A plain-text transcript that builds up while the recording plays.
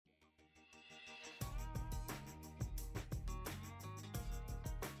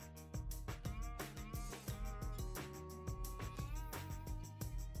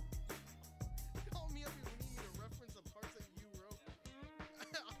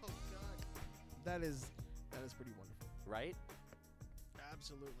that is pretty wonderful. Right?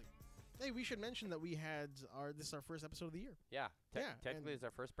 Absolutely. Hey, we should mention that this is our first episode of the year. Yeah. Yeah, Technically, and- it's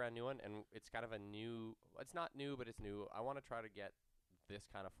our first brand new one, and it's kind of a new. It's not new, but it's new. I want to try to get this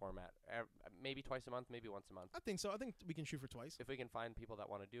kind of format, maybe twice a month, maybe once a month. I think so. I think we can shoot for twice. If we can find people that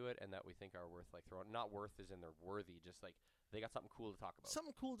want to do it and that we think are worth like throwing, not worth as in they're worthy, just like they got something cool to talk about.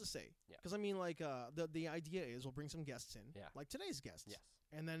 Something cool to say. Yeah. Because I mean, like the idea is we'll bring some guests in. Yeah. Like today's guests. Yes.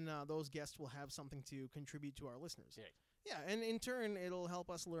 And then those guests will have something to contribute to our listeners. Yeah. Yeah, and in turn, it'll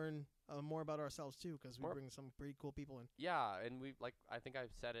help us learn more about ourselves too, because we More- bring some pretty cool people in. Yeah, and I think I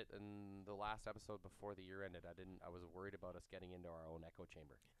said it in the last episode before the year ended. I was worried about us getting into our own echo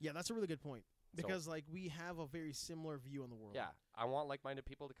chamber. Yeah, that's a really good point. Because like we have a very similar view on the world. Yeah, I want like-minded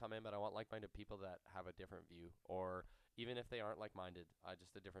people to come in, but I want like-minded people that have a different view, or even if they aren't like-minded,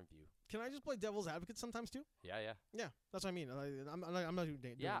 just a different view. Can I just play devil's advocate sometimes too? Yeah. Yeah, that's what I mean. I'm not doing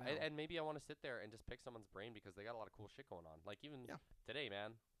it Yeah, now. and maybe I want to sit there and just pick someone's brain because they got a lot of cool shit going on. Like even today,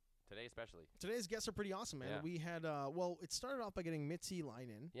 man. Today especially. Today's guests are pretty awesome, man. Yeah. We had it started off by getting Mitzi Line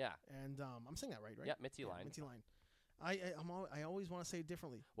in. Yeah. And I'm saying that right? Yeah, Mitzi Line. Mitzi Line. I always want to say it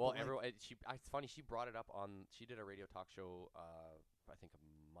differently. Well, but, like, everyone. It's funny. She brought it up on. She did a radio talk show. I think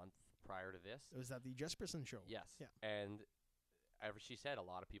a month prior to this. it was at the Jesperson show. Yes. Yeah. And she said a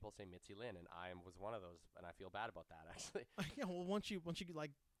lot of people say Mitzi Lynn, and I was one of those, and I feel bad about that actually. Yeah. Well, once you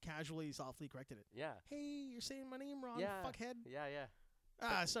like casually, softly corrected it. Yeah. Hey, you're saying my name wrong, Yeah. fuckhead. Yeah.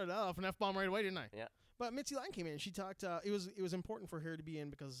 I started off an F-bomb right away, didn't I? Yeah. But Mitzi Line came in. She talked. It was important for her to be in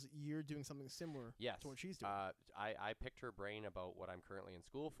because you're doing something similar Yes. to what she's doing. I picked her brain about what I'm currently in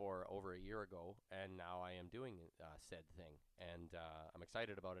school for over a year ago, and now I am doing said thing, and I'm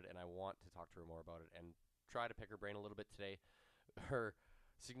excited about it, and I want to talk to her more about it and try to pick her brain a little bit today. Her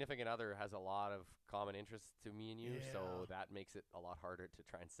significant other has a lot of common interests to me and you, so Yeah. that makes it a lot harder to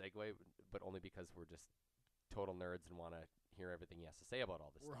try and segue, but only because we're just total nerds and want to hear everything he has to say about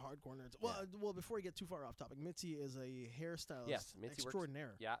all this We're stuff. hardcore nerds. Well, before we get too far off topic, Mitzi is a hairstylist Yes, Mitzi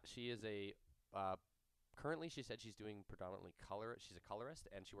extraordinaire. works. Yeah, she is a. Currently, she said she's doing predominantly color. She's a colorist,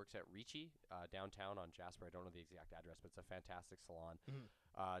 and she works at Ricci downtown on Jasper. I don't know the exact address, but it's a fantastic salon.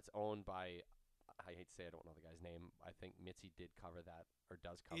 Mm-hmm. It's owned by. I hate to say I don't know the guy's name. I think Mitzi did cover that or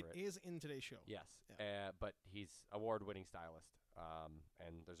does cover It it. is in today's show. Yes, Yeah. but he's award-winning stylist,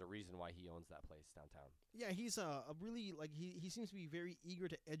 and there's a reason why he owns that place downtown. Yeah, he's a really like he seems to be very eager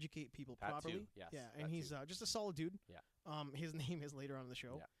to educate people That properly. too, yes, Yeah, that and he's too. just a solid dude. Yeah. His name is later on in the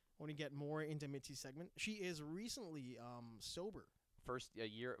show. Yeah. When we get more into Mitzi's segment, she is recently sober.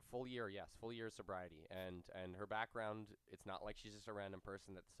 Full year of sobriety, and her background. It's not like she's just a random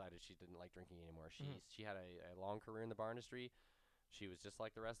person that decided she didn't like drinking anymore. She had a long career in the bar industry. She was just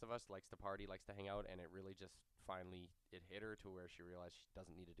like the rest of us, likes to party, likes to hang out, and it really just finally it hit her to where she realized she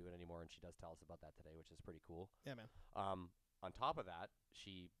doesn't need to do it anymore, and she does tell us about that today, which is pretty cool. Yeah, man. On top of that,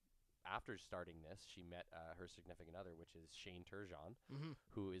 after starting this, she met her significant other, which is Shane Turgeon,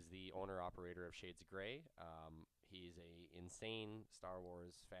 who is the owner-operator of Shades of Grey. He's a insane Star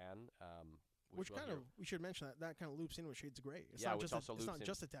Wars fan. Which we should mention that kind of loops in with Shades of Grey. It's Yeah, not which just also it's not loops in-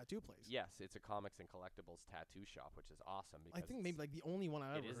 just a tattoo place. Yes, it's a comics and collectibles tattoo shop, which is awesome. Because I think maybe like the only one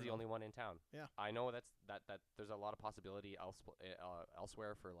I've it ever is heard the of. only one in town. Yeah. I know that there's a lot of possibility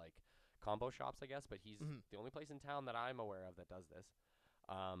elsewhere for like combo shops, I guess, but he's the only place in town that I'm aware of that does this.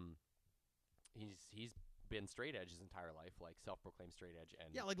 He's been straight edge his entire life, like self-proclaimed straight edge,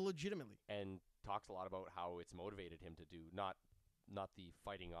 and Yeah, like legitimately. and talks a lot about how it's motivated him to do not the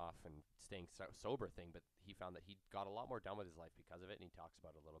fighting off and staying sober thing, but he found that he got a lot more done with his life because of it, and he talks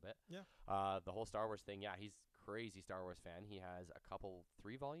about it a little bit. Yeah. The whole Star Wars thing, yeah, he's crazy Star Wars fan. He has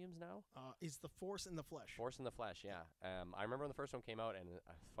 3 volumes now. Is the Force in the Flesh. Force in the Flesh, yeah. I remember when the first one came out, and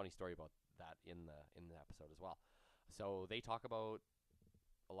a funny story about that in the episode as well. So they talk about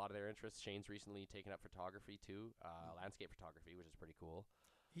a lot of their interests. Shane's recently taken up photography too, landscape photography, which is pretty cool.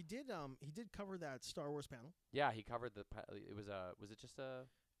 He did cover that Star Wars panel. Yeah, he covered was it just a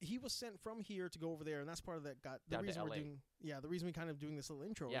He was sent from here to go over there, and that's part of that. The Down to reason we're LA. doing, the reason we kind of doing this little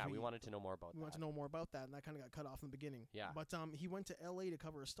intro. yeah, is we wanted to know more about we that. wanted to know more about that, and that kind of got cut off in the beginning. Yeah. But he went to L.A. to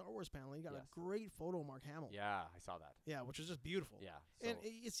cover a Star Wars panel. And he got Yes. a great photo of Mark Hamill. Yeah, I saw that. Yeah, which is just beautiful. Yeah, and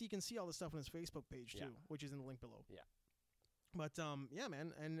so- you can see all the stuff on his Facebook page too, Yeah. which is in the link below. Yeah. But yeah,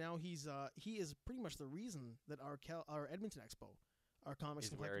 man, and now he is pretty much the reason that our Edmonton Expo, our comics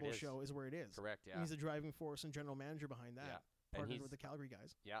Is and where it collectibles is. show, is where it is. Correct, yeah. And he's the driving force and general manager behind that. Yeah. And Partnered he's- with the Calgary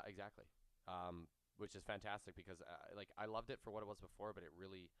guys. Yeah, exactly. Which is fantastic because I loved it for what it was before, but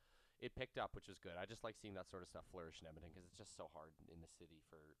it picked up, which is good. I just like seeing that sort of stuff flourish in Edmonton because it's just so hard in the city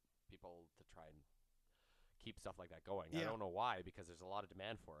for people to try and keep stuff like that going. I Yeah. don't know why, because there's a lot of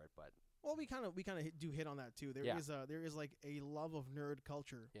demand for it, but Well, we kind of do hit on that too. There is like a love of nerd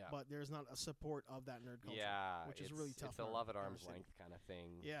culture, but there's not a support of that nerd culture. Yeah, which is really tough. It's a love at arm's length kind of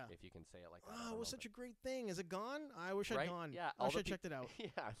thing. Yeah, if you can say it like that. Oh, it was such a great thing. Is it gone? I wish I'd gone. Yeah, I wish I checked it out. Yeah,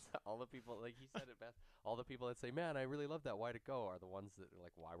 all the people, like he said it best. All the people that say, "Man, I really love that. Why'd it go?" are the ones that are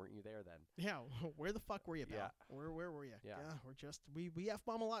like, "Why weren't you there then?" Yeah, where the fuck were you, pal? Yeah. Where were you? Yeah, we're just we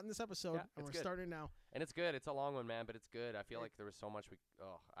f-bomb a lot in this episode, and we're starting now. And it's good. It's a long one, man, but it's good. I feel like there was so much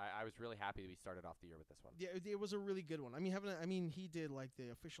I was really happy we started off the year with this one. Yeah, it was a really good one. I mean, he did like the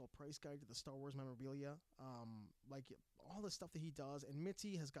official price guide to the Star Wars memorabilia, like all the stuff that he does, and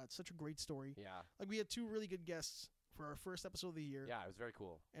Mitzi has got such a great story. Yeah, like we had 2 really good guests for our first episode of the year. Yeah, it was very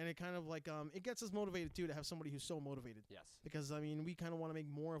cool. And it kind of like it gets us motivated too to have somebody who's so motivated. Yes. Because I mean, we kind of want to make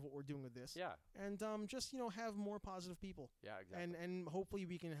more of what we're doing with this. Yeah. And just have more positive people. Yeah, exactly. And hopefully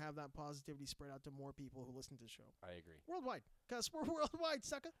we can have that positivity spread out to more people who listen to the show. I agree. Worldwide, because we're worldwide,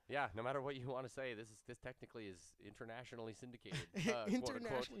 sucker. Yeah. No matter what you want to say, this technically is internationally syndicated.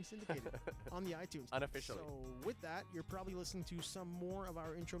 Internationally syndicated on the iTunes. Unofficially. So with that, you're probably listening to some more of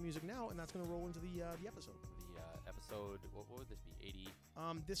our intro music now, and that's going to roll into the episode. Episode, what would this be, 80?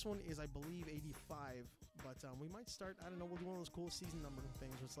 This one is, I believe, 85, but we might start, I don't know, we'll do one of those cool season number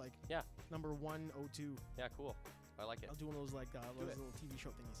things, it's like number 102. Yeah, cool. I like it. I'll do one of those, like, those little TV show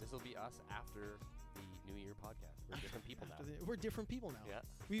thingies. This will be us after the New Year podcast. We're different people now. We're different people now.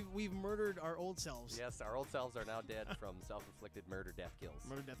 Yeah. We've murdered our old selves. Yes, our old selves are now dead from self-inflicted murder, death kills.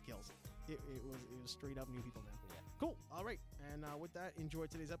 Murder, death kills. It was straight up new people now. Yeah. Cool. All right. And with that, enjoy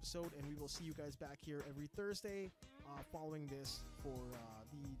today's episode, and we will see you guys back here every Thursday following this for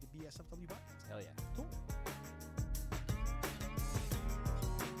the BSFW podcast. Hell yeah. Cool.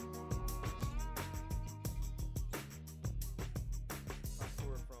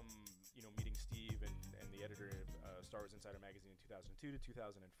 Tour from meeting Steve and the editor of Star Wars Insider magazine in 2002 to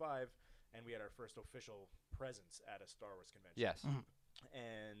 2005, and we had our first official presence at a Star Wars convention. Yes. Mm-hmm.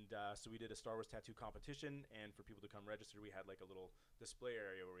 And so we did a Star Wars tattoo competition, and for people to come register, we had like a little display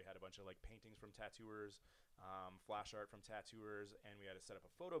area where we had a bunch of like paintings from tattooers, flash art from tattooers, and we had to set up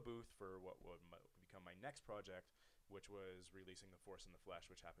a photo booth for what would become my next project, which was releasing The Force in the Flesh,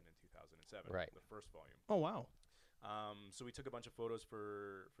 which happened in 2007, the first volume. Oh, wow. So we took a bunch of photos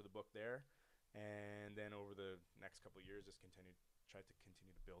for the book there, and then over the next couple of years, just tried to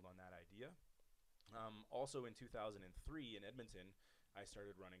continue to build on that idea. Also in 2003 in Edmonton, I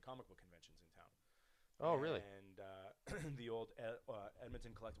started running comic book conventions in town. Oh, really? And the old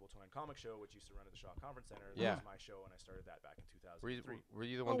Edmonton Collectible Toy and Comic Show, which used to run at the Shaw Conference Center, that was my show, and I started that back in 2003. Were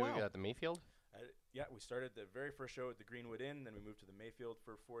you the one doing it at the Mayfield? Yeah, we started the very first show at the Greenwood Inn, then we moved to the Mayfield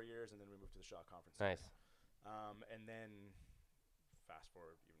for 4 years, and then we moved to the Shaw Conference Center. Nice. And then, fast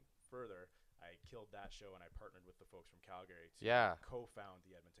forward even further, I killed that show, and I partnered with the folks from Calgary to co-found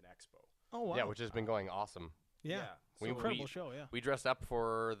the Edmonton Expo. Oh, wow. Yeah, which has been going awesome. Yeah. So incredible show, yeah. We dressed up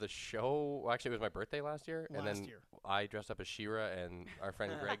for the show. Well, actually, it was my birthday last year. I dressed up as She-Ra, and our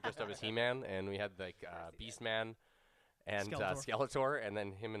friend Greg dressed up as He-Man, and we had like Beastman and Skeletor, and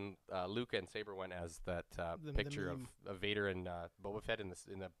then him and Luke and Saber went as that picture of Vader and Boba Fett in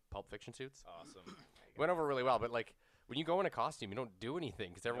the Pulp Fiction suits. Awesome. Went over really well, but like when you go in a costume, you don't do anything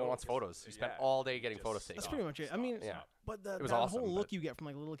because everyone wants photos. You spend all day getting photos taken. That's pretty much it. I mean, but that awesome, whole look you get from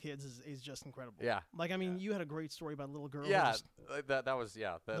like little kids is just incredible. Yeah. Like, I mean, you had a great story about a little girl. Yeah, that was,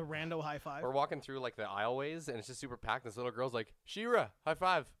 the rando high five. We're walking through like the aisleways, and it's just super packed. This little girl's like, She-Ra, high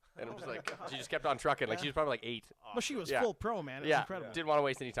five. And I'm just like, she just kept on trucking. Like, she was probably like 8. But she was full pro, man. It was incredible. Didn't want to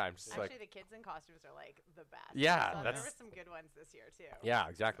waste any time. Just Actually, the kids in costumes are like the best. Yeah. So there were some good ones this year, too. Yeah,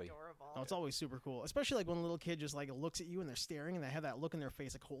 exactly. It's adorable. Oh, it's always super cool. Especially like when a little kid just like looks at you and they're staring and they have that look in their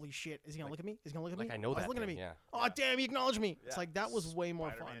face like, holy shit, is he going to look at me? Is he going to look at me? Like, I know that. He's looking at me. Yeah. Oh, damn, he acknowledged me. It's like, that was way more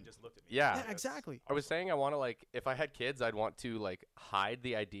fun. Spider-Man just looked at me. Yeah, exactly. I was saying I want to like, if I had kids, I'd want to like hide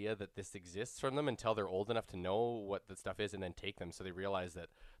the idea that this exists from them until they're old enough to know what the stuff is, and then take them so they realize that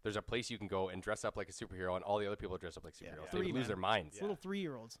there's a place you can go and dress up like a superhero, and all the other people dress up like superheroes. They would lose their minds. Little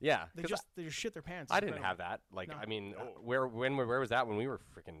 3-year-olds. Yeah, they just shit their pants. I didn't have that. Like, I mean, where was that when we were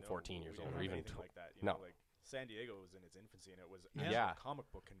freaking 14 years old, or even anything like that? No. Like San Diego was in its infancy, and it was a comic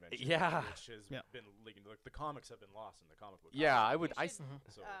book convention. Yeah, which has been like the comics have been lost in the comic book. Yeah, I would. So,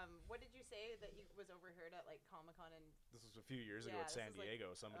 what did you say that was overheard at like Comic-Con and? This was a few years ago at San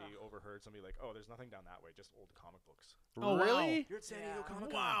Diego. Somebody overheard somebody like, "Oh, there's nothing down that way, just old comic books." Oh, really? You're at San Diego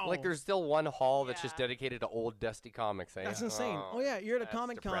Comic-Con. Wow. Like, there's still one hall that's just dedicated to old dusty comics. Eh? That's insane. Oh yeah, you're at a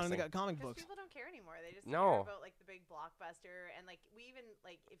Comic-Con and they got comic books. People don't care care anymore. They just No. care about like the big blockbuster, and like we even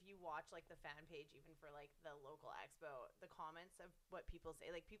like if you watch like the fan page even for like the local expo, the comments of what people say,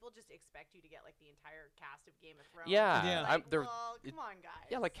 like people just expect you to get like the entire cast of Game of Thrones. Yeah, Yeah. Like, they're- well, come on, guys.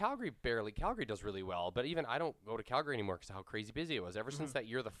 Yeah, like Calgary does really well, but even I don't go to Calgary anymore because of how crazy busy it was. Ever since that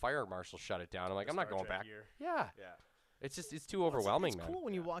year the fire marshal shut it down, I'm like, The I'm not Star going Trek back. year. Yeah, Yeah. it's too overwhelming, It's man. cool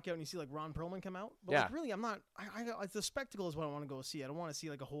when you Yeah. walk out and you see like Ron Perlman come out, but Yeah. like really, I'm not. Like, the spectacle is what I want to go see. I don't want to see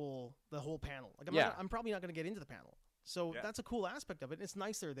like the whole panel. Like Yeah. I'm probably not going to get into the panel. So Yeah. that's a cool aspect of it. It's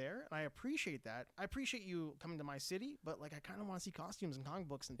nice they're there, and I appreciate that. I appreciate you coming to my city, but like I kind of want to see costumes and comic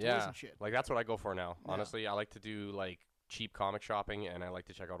books and toys Yeah, and shit. like that's what I go for now. Yeah. Honestly, I like to do like cheap comic shopping, and I like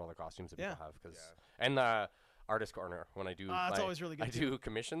to check out all the costumes that Yeah. people have. Yeah. And the artist corner when I do. That's my- always really good. I do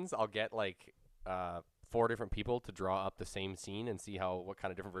commissions. I'll get like 4 different people to draw up the same scene and see what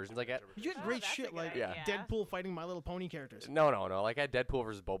kind of different versions I get. You get Oh, great that's a shit good like Yeah. idea. Deadpool fighting My Little Pony characters. No. Like I had Deadpool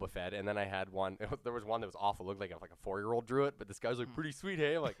versus Boba Fett, and then I had one. There was one that was awful. Looked like a 4-year-old drew it, but this guy was like, pretty sweet.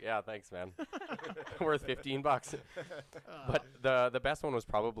 Hey, I'm like, yeah, thanks, man. Worth $15. But the best one was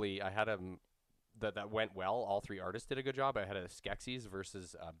probably I had that went well. All 3 artists did a good job. I had a Skeksis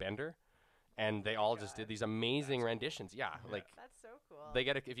versus Bender, and they all just did these amazing renditions. Yeah, like That's so cool.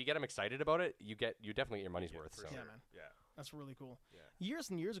 if you get them excited about it, you definitely get your money's worth. for So. Yeah, sure. man. Yeah. That's really cool. Yeah. Years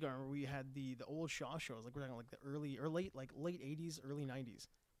and years ago, I remember we had the old Shaw shows. Like we're talking like the early or late 80s, early 90s,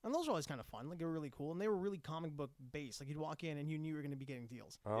 and those were always kind of fun. Like they were really cool, and they were really comic book based. Like you'd walk in and you knew you were going to be getting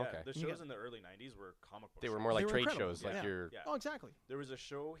deals. Oh, Yeah, okay. the You shows get- in the early 90s were comic book They were shows. more like They were trade incredible. shows, like Yeah. your. Yeah. Oh, exactly. There was a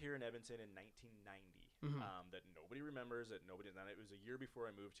show here in Edmonton in 1990 Mhm. that nobody remembers. That nobody. And it was a year before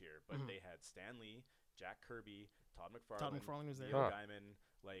I moved here, but Mhm. they had Stan Lee, Jack Kirby, Todd McFarlane, McFarlane was there. Neil Huh. Gaiman.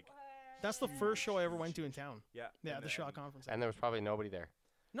 Like, That's the first show I ever went to in town. yeah, Yeah, and the Shaw then- conference. And there was probably nobody there.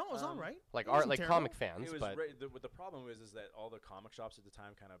 No, it was all Um, right. Like It art, wasn't like terrible. comic fans, It was but what the problem is that all the comic shops at the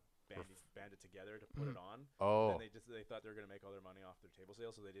time kind of banded together to put Mhm. it on. oh, And they thought they were going to make all their money off their table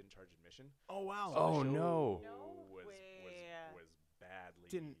sales, so they didn't charge admission. Oh wow. So the Oh, show no. No was way. was badly. Wow.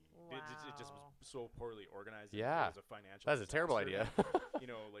 Didn't- It just was so poorly organized. Yeah. It was a financial. that's a terrible idea. disaster. You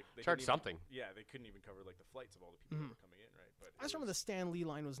know, like they Charge couldn't even- something. Yeah, they couldn't even cover like the flights of all the people Mhm. that were coming in, right? But I just remember the Stan Lee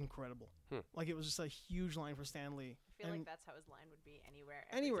line was incredible. Hmm. Like it was just a huge line for Stan Lee. I feel like And that's how his line would be anywhere.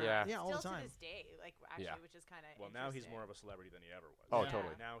 every anywhere, Yeah. time. yeah, all Still the time. to this day, like actually, Yeah. which is kind of. Well, now he's more of a celebrity than he ever was. Oh, Yeah.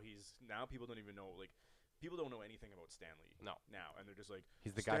 totally. Now people don't even know people don't know anything about Stan Lee. No. Now, and they're just like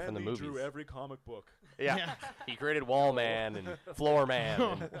He's the guy Stan from the Lee movies. drew every comic book. Yeah. He created Wall Man and Floor Man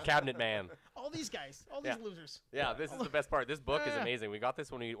and Cabinet Man. All these guys, all these Yeah. losers. Yeah, this is the best part. This book is Yeah. amazing. We got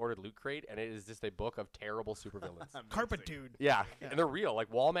this when we ordered Loot Crate, and it is just a book of terrible supervillains. Carpet Amazing. dude, Yeah, Yeah. and they're real. Like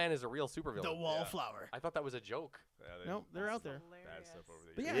Wallman is a real supervillain. the wallflower. I thought that was a joke. Yeah, Nope, they're out there. Bad stuff over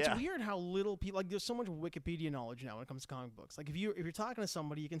the But years. yeah, Yeah. it's weird how little people like. There's so much Wikipedia knowledge now when it comes to comic books. Like if you're talking to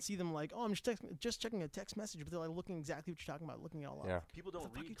somebody, you can see them like, oh, I'm just checking a text message, but they're like looking exactly what you're talking about, looking it all up. Yeah. People What don't the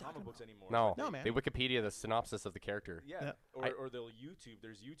fuck read you talking comic books about? anymore. No, Like, No, man. They Wikipedia the synopsis of the character. Yeah, Yeah. or they'll YouTube.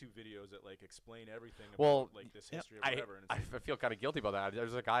 There's YouTube videos that like explain everything about Well, like this yep. history or I, whatever. And it's I feel kind of guilty about that.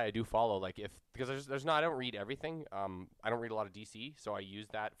 There's a guy I do follow, like because there's not I don't read everything. I don't read a lot of DC, so I use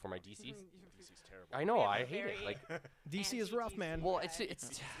that for my DCs. DC's terrible. I know, We have I a hate it. very- Like, DC is rough, man. well, it's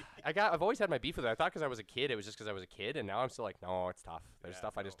I've always had my beef with it. I thought because I was a kid, it was just because I was a kid, and now I'm still like, no, it's tough. There's Yeah,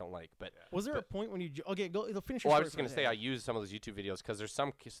 stuff I no. just don't like. But Yeah. Was there a but- point when you okay go? It'll finish. Your well, I was story just gonna first, say I use some of those YouTube videos because there's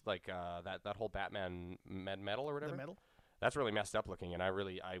some like that whole Batman metal or the whatever. metal. That's really messed up looking, and I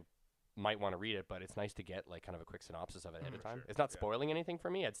might want to read it, but it's nice to get like kind of a quick synopsis of it ahead of For time. sure, It's not yeah. spoiling anything for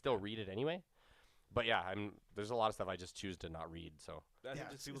me. I'd still read it anyway. But yeah, there's a lot of stuff I just choose to not read. So I Yeah, think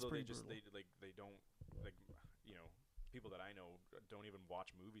it's- just people it's though pretty they just brutal. they don't like people that I know don't even watch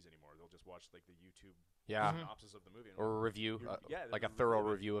movies anymore. They'll just watch like the YouTube yeah, Mhm. synopsis of the movie and or a review, You're- yeah, like the a thorough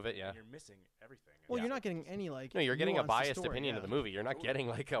review of it, review of it. Yeah. and you're missing everything. Well, And you're yeah. not getting any like. No, you're getting a nuanced biased story, opinion yeah. of the movie. You're not Totally. getting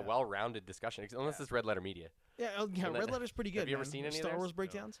like a Yeah. well-rounded discussion, unless Yeah. it's Red Letter Media. Yeah, And Red then- Letter's pretty good. Have you ever man. seen any of Star theirs? Wars No.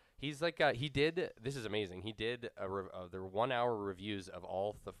 breakdowns? He's like he did. This is amazing. He did their 1 hour reviews of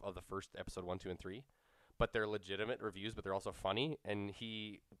all of the first episode 1, 2, and 3, but they're legitimate reviews, but they're also funny. And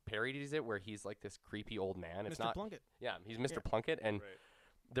he parodies it where he's like this creepy old man. It's Mr. not. Plunkett. Yeah, he's Mr. Yeah. Plunkett, and Right.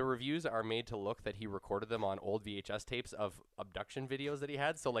 the reviews are made to look that he recorded them on old VHS tapes of abduction videos that he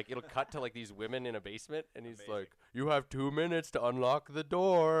had. So like it'll cut to like these women in a basement, and he's Amazing. like, "You have 2 minutes to unlock the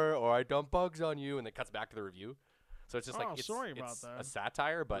door, or I dump bugs on you," and it cuts back to the review. So it's just Oh, like it's, sorry about it's that. a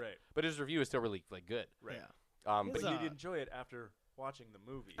satire, but Right. his review is still really like good. Right. Yeah. But It's, But uh, you'd enjoy it after watching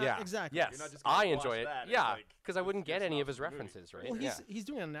the movie. Yeah, exactly. Yes, You're not just gonna I watch enjoy it. that. It's Yeah, like, because I wouldn't get it's any an of his awesome movie. references, right? Well, yeah. he's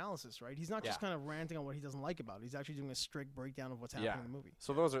doing an analysis, right? He's not just Yeah. kind of ranting on what he doesn't like about it. He's actually doing a strict breakdown of what's happening in the movie.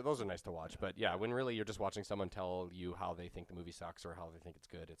 So those are nice to watch. But yeah, when really you're just watching someone tell you how they think the movie sucks or how they think it's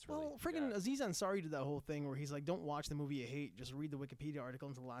good, it's really Well, freaking Aziz Ansari did that whole thing where he's like, "Don't watch the movie you hate. Just read the Wikipedia article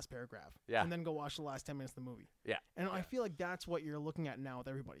into the last paragraph, Yeah. and then go watch the last 10 minutes of the movie." Yeah. And I feel like that's what you're looking at now with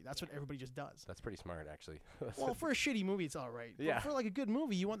everybody. That's what everybody just does. that's pretty smart actually. Well, for a shitty movie, it's all right. But Yeah. for like a good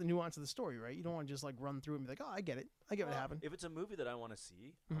movie, you want the nuance of the story, right? You don't want to just like run through it and be like, "Oh, I get it. I get what Well, happened." If it's a movie that I want to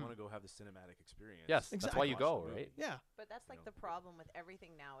see, I Mhm. want to go have the cinematic experience. Yes, that's why you Watch go, the movie. right? Yeah. But that's like know. the problem with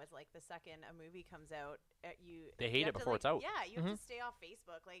everything now is like the second a movie comes out, They you hate have it to, before like, it's out. Yeah, you have Mhm. to stay off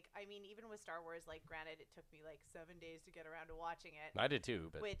Facebook. Like, I mean, even with Star Wars, like, granted, it took me like 7 days to get around to watching it. I did too,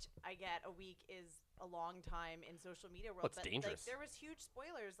 but Which I get a week is a long time in social media world. Well, it's but dangerous. Like, there was huge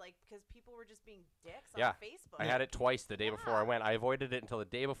spoilers, like because people were just being dicks Yeah. on Facebook. I had it twice the day before I Yeah. went. I avoided it until the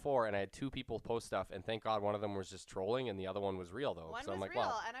day before, and I had 2 people post stuff, and thank God one of them was just trolling, and the other one was real though. One so was I'm like, real,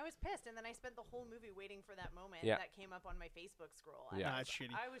 wow. and I was pissed. And then I spent the whole movie waiting for that moment Yeah. that came up on my Facebook scroll. Yeah. Nah, it's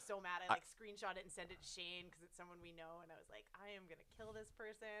shitty. I was so mad. I like screenshot it and sent it to Shane because it's someone we know, and I was like, I am gonna kill this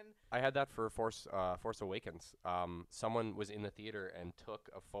person. I had that for Force Awakens. Someone was in the theater and took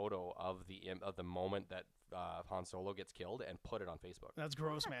a photo of the moment that Han Solo gets killed and put it on Facebook. That's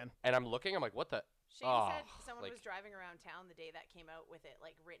gross, man. And I'm looking, I'm like, what the? Shane Oh, said someone like- was driving around town the day that came out with it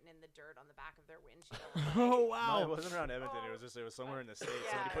like written in the dirt on the back of their windshield. Oh No, wow. it wasn't around Edmonton. It was somewhere in the states.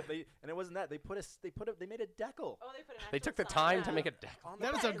 Yeah. And it wasn't that. They made a decal. Oh, they put an They actual took the sign time to up. make a deck. On the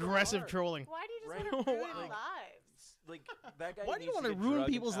That is back of the aggressive car. trolling. Why do you just Right. want to ruin Wow. lives? Like that guy. Why do you needs wanna get ruin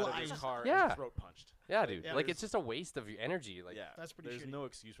drugged people's out of his lives? car and Yeah. throat punched. Yeah, dude. Yeah, like there's- it's just a waste of your energy. Like, Yeah, That's pretty There's shitty. no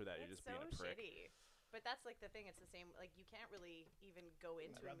excuse for that. You're It's just being so a prick. shitty. But that's like the thing. It's the same. Like you can't really even go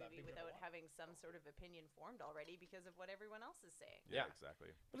into a grab that movie big bottle without of having some sort of opinion formed already because of what everyone else is saying. Yeah, Yeah. exactly.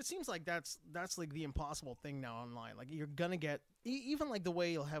 But it seems like that's like the impossible thing now online. Like you're gonna get even like the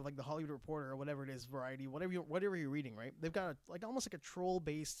way you'll have like the Hollywood Reporter or whatever it is, Variety, whatever you're reading, right? They've got like almost like a troll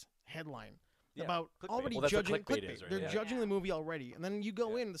based headline Yeah, about clickbait. already Well, that's what judging clickbait is, right? They're Yeah. judging Yeah. the movie already, and then you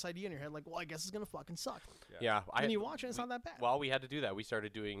go Yeah. in with this idea in your head like, well, I guess it's gonna fucking suck. yeah. And you watch it, it's not that bad. Well, we had to do that. We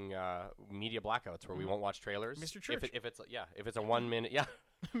started doing media blackouts where we won't watch trailers. Mr. If, Church. if it's a 1 minute, yeah.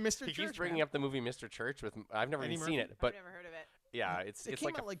 Mr. He Church, keeps bringing man. up the movie Mr. Church with. I've never Eddie even seen Murphy? it, but I've never heard of it. yeah, it's It it's came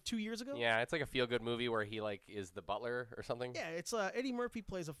like out like 2 years ago. yeah, it's like a feel good movie where he like is the butler or something. Yeah, it's Eddie Murphy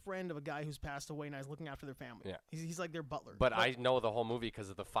plays a friend of a guy who's passed away and is looking after their family. Yeah. He's like their butler. But I know the whole movie because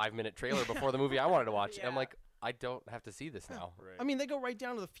of the 5-minute trailer before the movie I wanted to watch. And I'm Yeah. like, I don't have to see this now. Right. I mean, they go right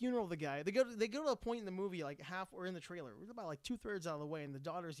down to the funeral of the guy. They go to a point in the movie, like half or in the trailer. We're about like 2/3 out of the way, and the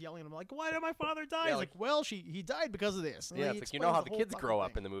daughter's yelling at him like, "Why did my father die?" Yeah, He's like- like, "Well, he died because of this." And Yeah, he it's like you know explains how the whole kids fucking grow up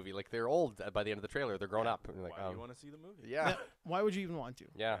thing. in the movie. Like they're old by the end of the trailer. They're grown up. And you're like, Why do you want to see the movie? yeah. Why would you even want to?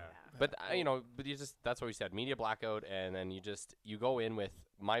 Yeah. Yeah. But you know, but you just that's what we said, media blackout, and then you go in with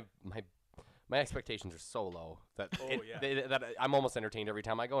my expectations are so low that Oh, yeah. that I'm almost entertained every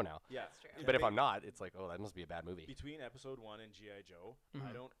time I go now. Yeah. That's true. Yeah, But if they- I'm not, it's like, oh, that must be a bad movie. between episode 1 and GI Joe, Mhm.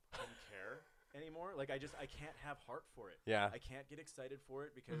 I don't even care anymore. Like I can't have heart for it. Yeah. I can't get excited for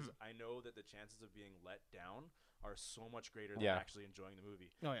it because Mhm. I know that the chances of being let down are so much greater than Yeah. actually enjoying the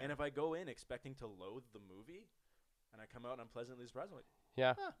movie. Oh yeah. And if I go in expecting to loathe the movie, and I come out and I'm pleasantly surprised, I'm like,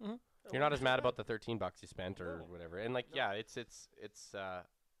 Yeah. Mhm. "Oh, You're not why as mad not?" about the $13 you spent or No. whatever. And like, No. yeah, it's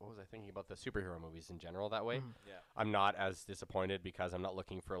what was I thinking about the superhero movies in general that way? Mhm. Yeah. I'm not as disappointed because I'm not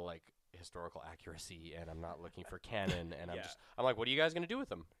looking for like historical accuracy and I'm not looking for canon and Yeah. I'm like, what are you guys gonna do with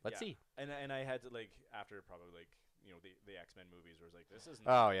them? Let's Yeah. see. And I had to like after probably like the X-Men movies where it's like this isn't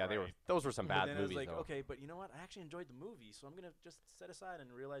Oh yeah, right. those were some But bad then movies I was like, though. okay, but you know what? I actually enjoyed the movie, so I'm gonna just set aside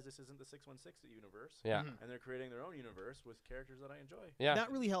and realize this isn't the 616 universe. Yeah. Mhm. And they're creating their own universe with characters that I enjoy. Yeah.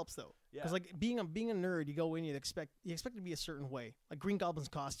 That really helps though, Yeah. because like being a nerd, you go in, you expect it to be a certain way. Like Green Goblin's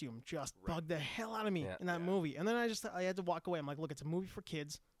costume just Right. bugged the hell out of me Yeah. in that Yeah. movie, and then I had to walk away. I'm like, look, it's a movie for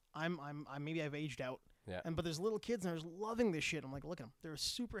kids. I'm maybe I've aged out. Yeah. But there's little kids and they're just loving this shit. I'm like, look at them. They're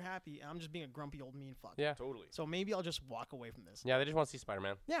super happy. And I'm just being a grumpy old mean fuck. Yeah. Totally. So maybe I'll just walk away from this. Yeah, they just want to see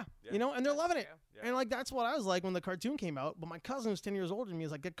Spider-Man. Yeah. Yeah. You know, and they're That's loving it. true. Yeah. And like that's what I was like when the cartoon came out. But my cousin who's 10 years older than me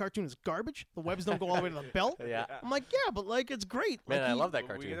is like, that cartoon is garbage. The webs don't go all the way to the belt. Yeah. I'm like, yeah, but like it's great. Man, like, I he- love that We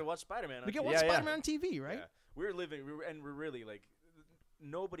cartoon. get to watch Spider-Man. We get on one Yeah, yeah. Spider-Man on TV, right? Yeah. We're really like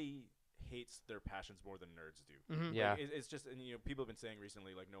nobody hates their passions more than nerds do. Mhm. Yeah. Like, it's just, and people have been saying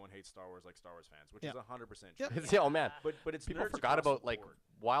recently, like, no one hates Star Wars like Star Wars fans, which Yeah. is 100% Yep. true. Oh man, But it's people nerds forgot across about the like board.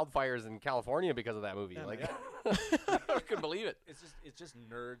 wildfires in California because of that movie. Yeah, Like, yeah. I couldn't believe it. It's just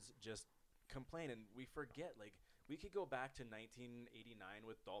nerds just complain, and we forget, like, we could go back to 1989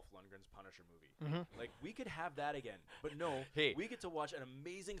 with Dolph Lundgren's Punisher movie. Mm-hmm. Like, we could have that again. But no, Hey. we get to watch an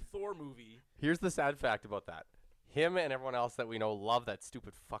amazing Thor movie. Here's the sad fact about that. Him and everyone else that we know love that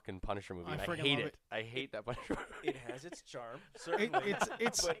stupid fucking Punisher movie. I and I friggin' hate love it. I hate that Punisher movie. It has its charm, certainly.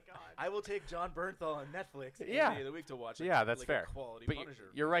 it's Oh my But god. I will take John Bernthal on Netflix any Yeah. day of the week to watch. Yeah, that's like fair. A quality But Punisher.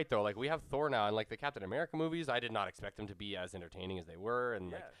 you're right though. Like we have Thor now, and like the Captain America movies, I did not expect them to be as entertaining as they were, and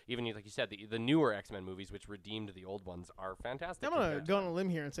like Yeah. even like you said, the newer X-Men movies, which redeemed the old ones, are fantastic. I'm gonna compared to go on them. a limb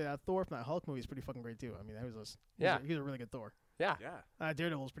here and say that Thor from that Hulk movie is pretty fucking great too. I mean, that was Yeah. he's a really good Thor. Yeah. Yeah,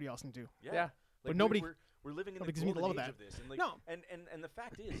 Daredevil is pretty awesome too. yeah. Yeah. Like But nobody- We're living in the nobody gives me the golden love age of of this, and like, No. and the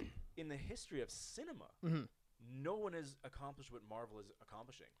fact is, in the history of cinema, Mhm. no one has accomplished what Marvel is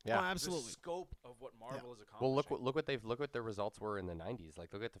accomplishing. Yeah. Oh, absolutely. The scope of what Marvel is accomplishing. Well, look what their results were in the '90s.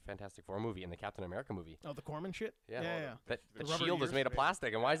 Like look at the Fantastic Four movie and the Captain America movie. Oh, the Corman shit. Yeah. yeah. That The the rubber shield is ears, made of right?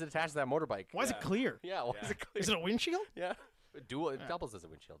 plastic, and why is it attached to that motorbike? Why is it Yeah. clear? Yeah, why is Yeah. it clear? Is it a windshield? Yeah, it Yeah. doubles as a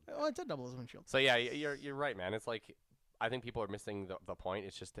windshield. Oh, it did double as a windshield. So yeah, you're right, man. It's like I think people are missing the point.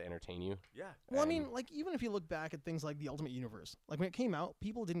 It's just to entertain you. Yeah. Well, I And- mean, like even if you look back at things like the Ultimate Universe, like when it came out,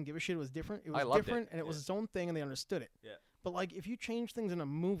 people didn't give a shit. It was different. It was I loved it. different, and it was Yeah. its own thing, and they understood it. Yeah. But like, if you change things in a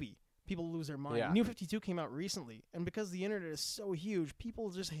movie, people lose their mind. Yeah. New 52 came out recently, and because the internet is so huge, people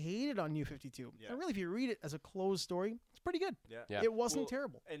just hated on New 52. Yeah. And really, if you read it as a closed story, it's pretty good. Yeah. Yeah. It wasn't Well,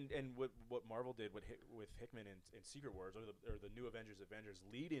 terrible. And what Marvel did with Hickman in Secret Wars, or the New Avengers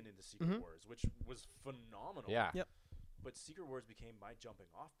lead in into Secret Mhm. Wars, which was phenomenal. Yeah. Yep. But Secret Wars became my jumping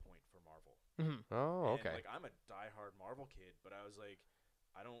off point for Marvel. Mm-hmm. Oh, And, okay. like, I'm a diehard Marvel kid, but I was like,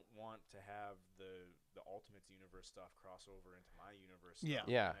 I don't want to have the Ultimates universe stuff cross over into my universe. Yeah. stuff.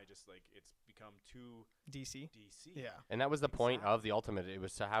 Yeah. And I just like it's become too DC. DC. Yeah. And that was the point of Exactly. the Ultimate. It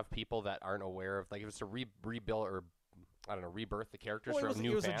was to have people that aren't aware of, like, it was to rebuild or I don't know, rebirth the characters Well, for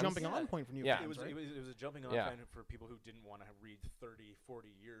new it was fans. a jumping Yeah. on point for new Yeah. fans, right? It was a jumping on Yeah. point for people who didn't want to read 30, 40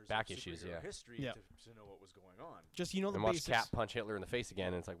 years Back of issues, superhero yeah. history Yeah. to know what was going on. Just the and watch basics. Cap punch Hitler in the face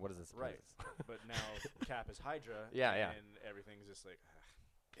again, and it's like, what is this? What is Right. this? But now Cap is Hydra. Yeah, yeah. And everything's just like,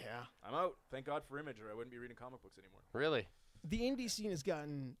 Yeah. I'm out. Thank God for Image, or I wouldn't be reading comic books anymore. Really? The indie scene has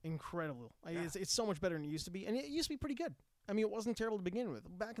gotten incredible. Yeah. It's so much better than it used to be, and it used to be pretty good. I mean, it wasn't terrible to begin with.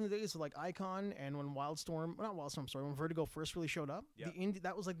 Back in the days of like Icon and when when Vertigo first really showed up, Yeah.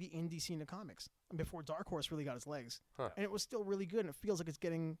 that was like the indie scene of comics before Dark Horse really got its legs, Huh. and it was still really good. And it feels like it's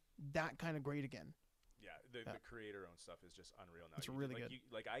getting that kind of great again. Yeah, Yeah. the creator-owned stuff is just unreal now. It's You- really like, good.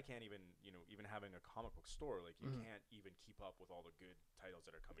 like I can't even, even having a comic book store, like you Mhm. can't even keep up with all the good titles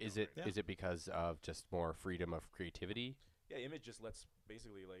that are coming. Is out it right is now. it because of just more freedom of creativity? Yeah, Image just lets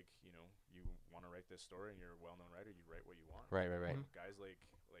basically like you want to write this story and you're a well-known writer, you write what you want. Right, right, right. Mhm. Guys like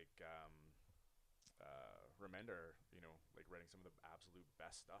Remender, are, like writing some of the absolute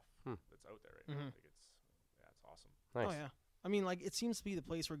best stuff Hmm. that's out there right Mhm. now. Like it's awesome. Nice. Oh yeah. I mean, like it seems to be the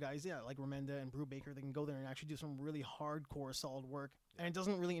place where guys, like Remenda and Brubaker, they can go there and actually do some really hardcore, solid work, and it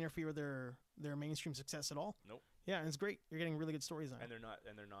doesn't really interfere with their mainstream success at all. Nope. Yeah, and it's great. You're getting really good stories on it. And they're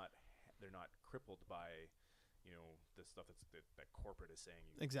not crippled by the stuff that corporate is saying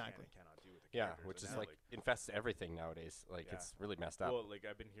you Exactly. can and cannot do with the Yeah, characters. which And is now, like infests everything nowadays. Like Yeah. it's really messed up. well, like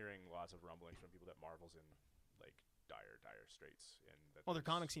I've been hearing lots of rumblings from people that Marvel's in like dire straits, and that Oh, their there's-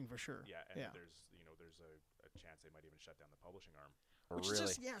 comic scene for sure. Yeah, and Yeah. there's a chance they might even shut down the publishing arm. Which is really?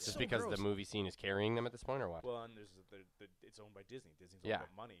 just- yeah, just so because gross. the movie scene is carrying them at this point, or what? Well, and there's it's owned by Disney. Disney's all Yeah.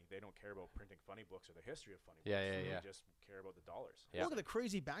 about money. They don't care about printing funny books or the history of funny Yeah, books. yeah, They yeah. just care about the dollars. Yeah. Look at the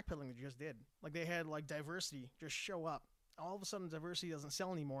crazy backpedaling they just did. Like they had like Diversity just show up. All of a sudden, Diversity doesn't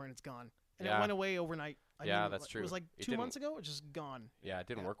sell anymore, and it's gone. And Yeah. it went away overnight. Yeah, that's It was true. like It 2 months didn't- ago. It's just gone. Yeah, it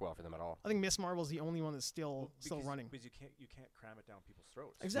didn't Yeah. work well for them at all. I think Miss Marvel's the only one that's still because, running. because you can't cram it down people's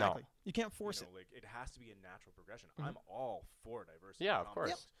throats. Exactly. You can't force it. Like it has to be a natural progression. Mhm. I'm all for diversity. Yeah, in of comics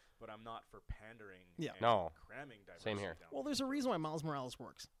course. books, but I'm not for pandering. Yeah. and No. cramming diversity. Same here. Down Well, there's a people's reason why throats. Miles Morales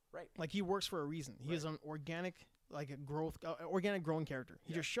works. Right. Like he works for a reason. He is Right. an organic, like a organic growing character.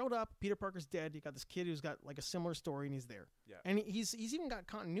 He Yeah. just showed up. Peter Parker's dead. You got this kid who's got like a similar story, and he's there. Yeah. And he's even got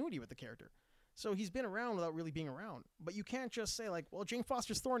continuity with the character. So he's been around without really being around. But you can't just say like, well, Jane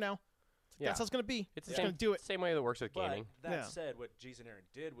Foster's Thor now. It's like, Yeah. That's how it's gonna be. It's the Just same, gonna do it. same way that works with But gaming. that Yeah. said, what Jason Aaron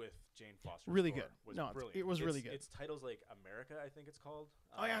did with Jane Foster Really good. was No, brilliant. it was really good. It's titles like America, I think it's called.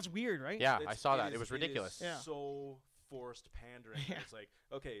 Oh yeah, it's weird, right? Yeah, I It's- saw that. It is- was ridiculous. is Yeah. So forced pandering. Yeah. It's like,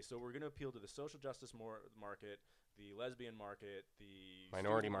 okay, so we're going to appeal to the social justice market, the lesbian market, the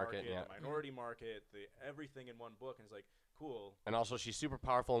Minority student market, yeah. the minority market, the everything in one book, and it's like, cool. And also, she's super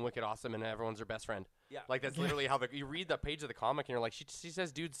powerful and wicked awesome, and everyone's her best friend. Yeah. Like that's Yeah. literally how you read the page of the comic, and you're like, she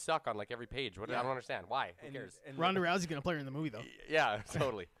says dudes suck on like every page. What? I Yeah. don't understand. Why? Who and, cares? and Ronda Rousey's gonna play her in the movie though. Yeah,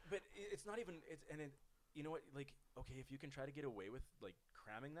 totally. But it's not even. you know what? Like, okay, if you can try to get away with like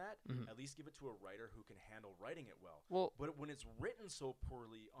cramming that, Mhm. at least give it to a writer who can handle writing it well. Well, But when it's written so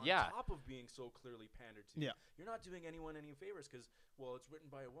poorly, on Yeah. top of being so clearly pandered to, Yeah. you're not doing anyone any favors because, well, it's written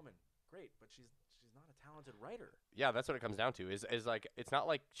by a woman. Great, but she's not a talented writer. yeah, that's what it comes down to. Is like it's not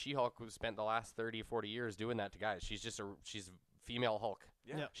like She-Hulk who spent the last 30 or 40 years doing that to guys. She's female Hulk.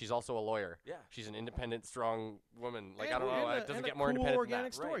 Yeah. Yeah. She's also a lawyer. Yeah. She's an independent, strong woman. Like And- I don't know, and it doesn't and get a more cool independent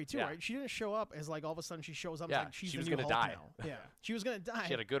organic than that. story too, Yeah. right? She didn't show up as like all of a sudden she shows up. Yeah, It's like she's she the was new gonna Hulk die. now. Yeah, she was gonna die.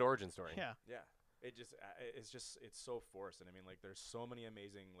 She had a good origin story. Yeah, Yeah. It just it's so forced, and I mean, like, there's so many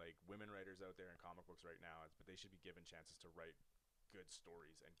amazing like women writers out there in comic books right now, but they should be given chances to write good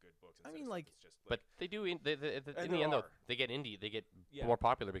stories and good books. I instead mean, of stuff like- that's just, But they do in the And end there though. are. They get indie. They get Yeah. more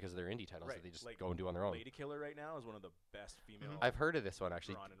popular because of their indie titles Right, that they just like go and do on their own. Lady Killer right now is one of the best female. I've heard of this one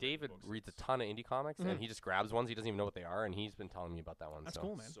actually. drawn and written David books. reads a It's ton of indie comics, Mhm. and he just grabs ones he doesn't even know what they are, and he's been telling me about that one. that's so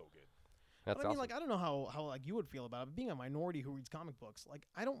cool, man. so good. That's But I mean, awesome. like, I don't know how like you would feel about it. But being a minority who reads comic books, like,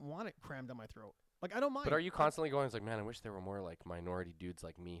 I don't want it crammed down my throat. Like, I don't mind. But are you Like, constantly going? It's like, man, I wish there were more like minority dudes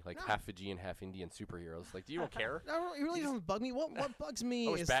like me, like No. half Fijian, half Indian superheroes. Like, do you don't care? It really doesn't bug me. What bugs me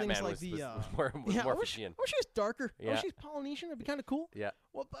I wish is Batman things like was, the was was yeah, more I wish Fijian. she was darker. I Yeah. wish she's Polynesian. It'd be kind of cool. Yeah.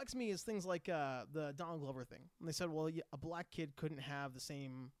 What bugs me is things like the Donald Glover thing. And they said, well, a black kid couldn't have the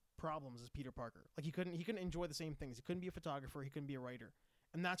same problems as Peter Parker. Like, he couldn't enjoy the same things. He couldn't be a photographer. He couldn't be a writer.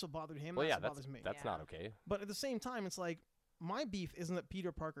 And that's what bothered him. Well, that's yeah, what that's bothers me. that's Yeah. not okay. But at the same time, it's like, my beef isn't that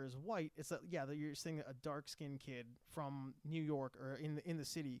Peter Parker is white. It's that that you're saying that a dark-skinned kid from New York or in the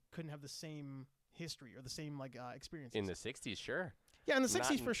city couldn't have the same history or the same like experiences. In the '60s, sure. yeah, in the Not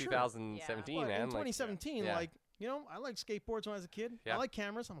 '60s in for sure. 2017, But man. in like, 2017, yeah. like, you know, I liked skateboards when I was a kid. Yeah. I like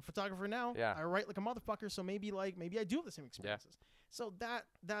cameras. I'm a photographer now. Yeah. I write like a motherfucker, so maybe I do have the same experiences. So that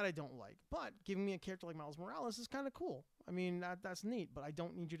I don't like. But giving me a character like Miles Morales is kind of cool. I mean, that's neat. But I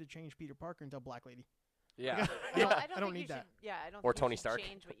don't need you to change Peter Parker into a black lady. yeah. Well, I don't think need you that. Should, yeah, I don't. Or think Tony you should Stark.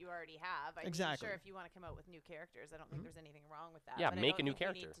 Change what you already have. I Exactly. mean, sure, if you want to come out with new characters, I don't think there's anything wrong with that. Yeah, but I make don't a new think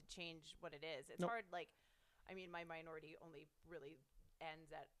you character. need to change what it is. It's Nope. hard. Like, I mean, my minority only really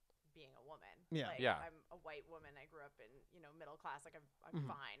ends at being a woman. Yeah. Like, Yeah. I'm a white woman. I grew up in middle class. Like, I'm Mhm.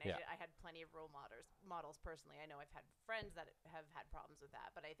 fine. Yeah. I had plenty of role models personally. I know I've had friends that have had problems with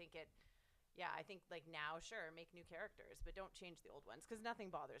that, but I think it. Yeah, I think like now, sure, make new characters, but don't change the old ones because nothing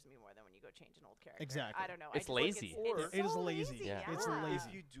bothers me more than when you go change an old character. Exactly. I don't know. It's I just lazy. Think Or- it's It is so lazy. Yeah. It's Or lazy.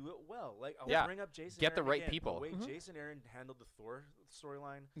 if you do it well, like I'll Yeah. bring up Jason. Get the Aaron right again. people. The way Mhm. Jason Aaron handled the Thor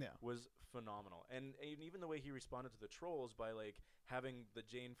storyline Yeah. was phenomenal, and even the way he responded to the trolls by like having the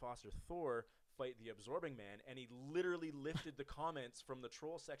Jane Foster Thor fight the Absorbing Man, and he literally lifted the comments from the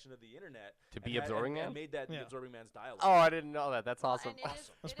troll section of the internet To and be had- Absorbing and, Man? and made that the Yeah. Absorbing Man's dialogue. Oh, I didn't know that. That's Well, awesome. and it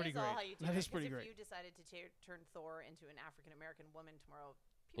is- That's it pretty is all great. how you do That it, is pretty 'cause great. If you decided to turn Thor into an African American woman tomorrow,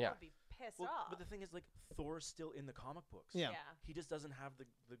 people Yeah. would be pissed Well, off. but the thing is, like, Thor's still in the comic books. Yeah. He just doesn't have the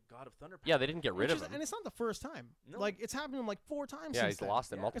God of Thunder. Yeah, they didn't get rid Which of is- him. And it's not the first time. No. Like, it's happened to him like 4 times. Yeah, since he's then.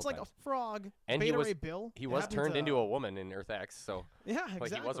 lost it Yeah. multiple It's like times. a frog. And he Beta was- Ray Bill. He It was happened turned to- into a woman in Earth X, so Yeah, like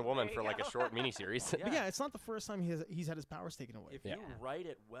exactly. he was a woman There for you like a go. short miniseries. But yeah, it's not the first time he's had his powers taken away. If Yeah. you write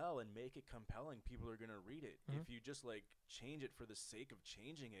it well and make it compelling, people are gonna read it. Mhm. If you just like change it for the sake of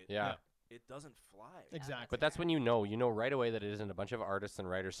changing it, Yeah. it doesn't fly. Exactly. But that's when you know right away that it isn't a bunch of artists and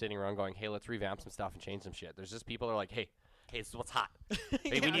writers sitting around going, "Hey, let's revamp some stuff and change some shit." There's just people that are like, "Hey, this is what's hot. Hey, Yeah, we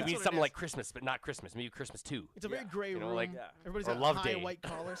need that's what it something is. like Christmas, but not Christmas. Maybe Christmas too." It's a very Yeah. gray You know, room. like- Yeah. Everybody's Or got Love high Day. white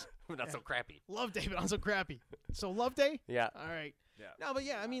collars. That's Yeah. so crappy. Love Day, but I'm so crappy. So Love Day? Yeah. All right. Yeah. No, but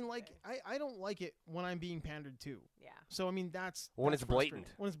yeah, I mean, Love like, Day. I don't like it when I'm being pandered to. yeah. So, I mean, that's When that's it's blatant.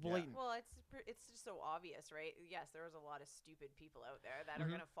 frustrating. When it's blatant. Well, it's just so obvious, right? Yes, there's a lot of stupid people out there that are Mhm.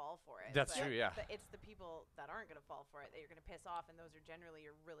 going to fall for it. That's but true, yeah. It's the people that aren't going to fall for it that you're going to piss off, and those are generally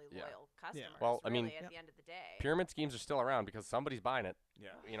your really Yeah. loyal customers. Well, I mean- really, at Yep. the end of the day. Pyramid schemes are still around because somebody's buying it.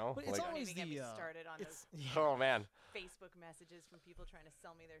 Yeah. You know, But like, it's Don't always even get me the, started on it's, those yeah. oh man. Facebook messages from people trying to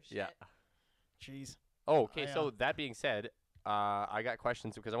sell me their shit. Yeah. Jeez. Oh, okay. I, So that being said, I got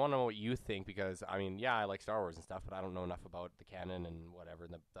questions because I want to know what you think. Because I mean, yeah, I like Star Wars and stuff, but I don't know enough about the canon and whatever,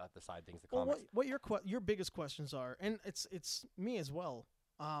 and the side things, the Well, comics. what your biggest questions are, and it's me as well,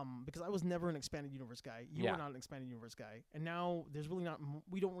 because I was never an expanded universe guy. You Yeah. were not an expanded universe guy, and now there's really not.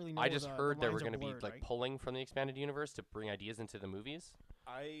 We don't really know. I just heard they were going to be like right? pulling from the expanded universe to bring ideas into the movies,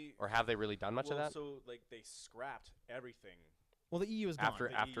 I or have they really done much well, of that? So like they scrapped everything Well, the EU is gone. After-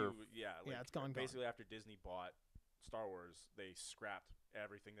 The yeah, like, it's gone. basically after Disney bought Star Wars, they scrapped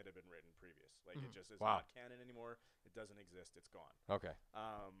everything that had been written previous. Like Mhm. it just is Wow. not canon anymore. It doesn't exist. It's gone. Okay.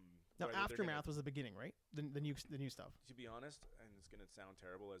 Now, But they're gonna- Aftermath was the beginning, right? The new stuff. To be honest, and it's gonna sound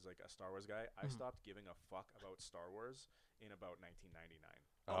terrible as like a Star Wars guy, I Mhm. stopped giving a fuck about Star Wars in about 1999.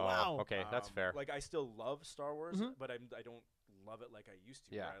 Oh, wow. Okay, that's fair. Like I still love Star Wars, Mhm. but I don't love it like I used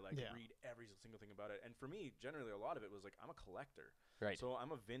to. Yeah. Where I like Yeah. read every single thing about it. And for me, generally, a lot of it was like I'm a collector. Right. So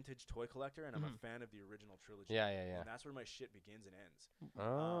I'm a vintage toy collector, and I'm a Mhm. fan of the original trilogy. Yeah, yeah, yeah. And that's where my shit begins and ends.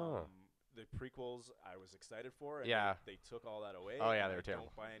 Oh. The prequels I was excited for, and Yeah. they took all that away. Oh, yeah, and they were I terrible.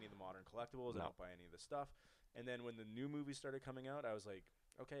 don't buy any of the modern collectibles. No. I don't buy any of the stuff. And then when the new movies started coming out, I was like,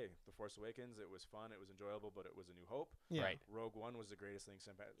 okay, The Force Awakens, it was fun, it was enjoyable, but it was A New Hope. Yeah. Right. Rogue One was the greatest thing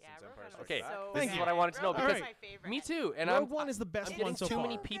since Yeah, Empire Rogue One was Strikes Okay, Back. so this is good. what I wanted to know, Rogue One because- was my favorite. Me too. And Rogue I'm One is the best I'm one getting so too far.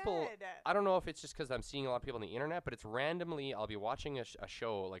 many people. Good. I don't know if it's just because I'm seeing a lot of people on the internet, but it's randomly. I'll be watching a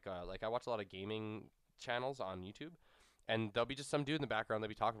show like I watch a lot of gaming channels on YouTube, and there'll be just some dude in the background. They'll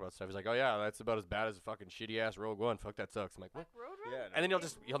be talking about stuff. He's like, "Oh yeah, that's about as bad as a fucking shitty ass Rogue One. Fuck, that sucks." I'm like, "What?" Road Yeah, Run? no, And then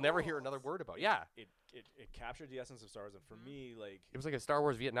it you'll never hear another word about. It. Yeah, it captured the essence of Star Wars, and for me, like it was like a Star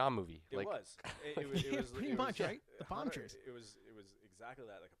Wars Vietnam movie. it like, was, it Yeah, was pretty it much, was, right? The bomb 100 chase. It was exactly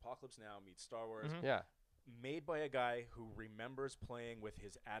that, like Apocalypse Now meets Star Wars, Mhm. Yeah, made by a guy who remembers playing with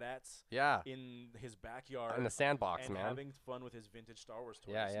his AT-ATs yeah, in his backyard in the sandbox, and man. having fun with his vintage Star Wars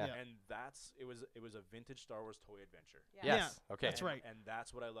toys. Yeah, yeah. Yeah. And it was a vintage Star Wars toy adventure. Yeah. Yes. Okay. That's right. And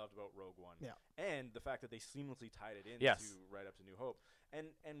that's what I loved about Rogue One. Yeah. And the fact that they seamlessly tied it in Yes. to right up to New Hope.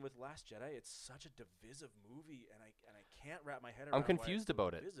 And with Last Jedi, it's such a divisive movie, and I can't wrap my head around. I'm why confused it's so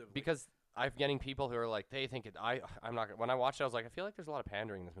about it divisive. Like, because I'm getting people who are like, they think it. I'm not. When I watched it, I was like, I feel like there's a lot of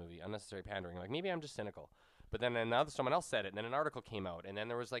pandering in this movie, unnecessary pandering. Like maybe I'm just cynical. But then another someone else said it, and then an article came out, and then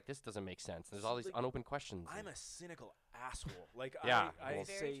there was like, this doesn't make sense. There's all these Like, unopened questions. I'm a cynical asshole. Like Yeah, I well-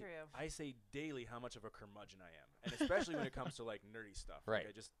 Very say true. I say daily how much of a curmudgeon I am, and especially when it comes to like nerdy stuff. Right.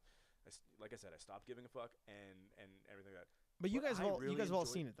 Like like I said, I stopped giving a fuck and everything like that. But you But guys I have all really you guys have all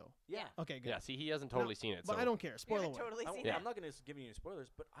enjoyed- seen it though. Yeah. Okay, good. Yeah. See, he hasn't totally seen it. But so. I don't care. We Spoiler haven't alert. totally I, seen Yeah. I'm not going to give you any spoilers,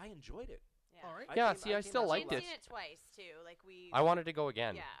 but I enjoyed it. Yeah. All right. Yeah, see, I came still out liked last- it. I've seen it twice too. Like we. I wanted to go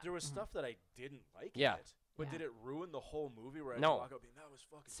again. Yeah. There was Mhm. stuff that I didn't like Yeah. in it, but Yeah. did it ruin the whole movie where I No. could walk out being that was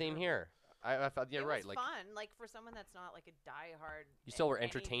fucking Same terrible." here. I thought, yeah, It right. was Like, fun. Like for someone that's not like a diehard. You still were in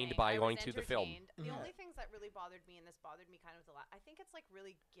entertained anything, by I going was to the film. entertained. The Mhm. only things that really bothered me, and this bothered me kind of with I think it's like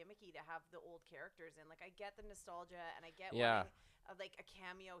really gimmicky to have the old characters in. Like I get the nostalgia and I get Yeah. wanting, like a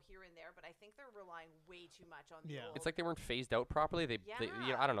cameo here and there, but I think they're relying way too much on the Yeah. old. it's like they weren't phased out properly. They you know,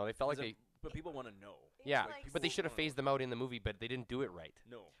 Yeah. I don't know. They felt like Is it- they, But people want to know. yeah, like, but they so- should have phased them out in the movie, but they didn't do it right.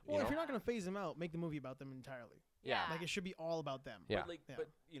 No. Well, know? if you're not gonna phase them out, make the movie about them entirely. Yeah. Like it should be all about them. Yeah. But like, Yeah. but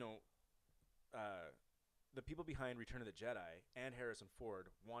you know, the people behind Return of the Jedi and Harrison Ford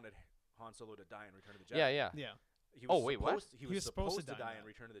wanted Han Solo to die in Return of the Jedi. Yeah, yeah. Yeah. He Oh, was wait, what? supposed, He was supposed to die in in that.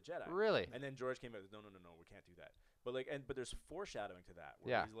 Return of the Jedi. Really? And then George came out. No, we can't do that. But like, but there's foreshadowing to that.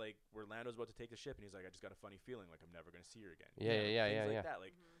 Where Yeah. He's like, where Lando's about to take the ship, and he's like, I just got a funny feeling, like I'm never gonna see her again. Yeah, yeah, Things yeah, like yeah. that.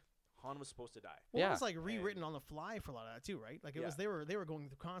 Like Mhm. Han was supposed to die. Well, Yeah. it was like rewritten on the fly for a lot of that too, right? Like it was Yeah. they were going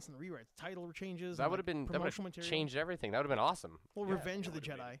through constant rewrites, title changes. That and, would like, have been that would promotional have material. changed everything. That would have been awesome. Well, Yeah, Revenge that of the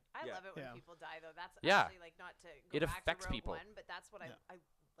would've been- Jedi. I Yeah. love it when Yeah. people die, though. That's Yeah. actually like not to go It back affects to Rogue people. One, but that's what Yeah. I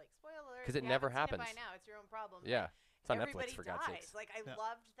like. Spoiler alert. 'Cause if it you never haven't seen it happens. by now. It's your own problem. Yeah. Like, It's on everybody Netflix for God's dies. sakes. Like I Yeah.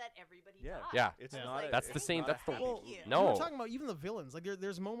 loved that everybody Yeah. died. Yeah. It's I was not. like, That's the it's same- not that's the- a happy Well, movie. No. We were talking about even the villains. Like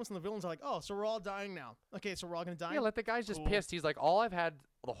there's moments in the villains are like, oh, so we're all dying now. Okay, so we're all gonna die. Yeah, let the guy's just Cool. pissed. He's like, all I've had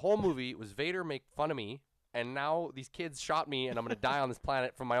the whole movie was Vader make fun of me, and now these kids shot me, and I'm gonna die on this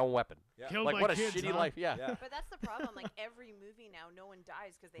planet from my own weapon. Yeah. Killed Like, my what a kids, shitty huh? life. Yeah. Yeah. But that's the problem. Like every movie now, no one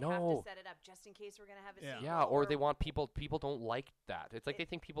dies because they have No. to set it up just in case we're gonna have a Yeah. sequel. Yeah, or they want people don't like that. It's like they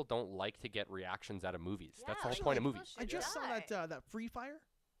think people don't like to get reactions out of movies. Yeah, That's the whole like, point of people movies. should I just saw die. that Free Fire.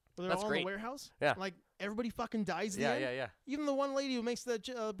 Where they're That's all in great. the warehouse. Yeah. Like everybody fucking dies. At the Yeah, end. yeah, yeah. Even the one lady who makes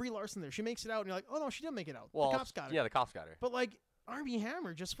the Brie Larson there, she makes it out, and you're like, oh no, she didn't make it out. Well, the cops got her. Yeah, the cops got her. But like Armie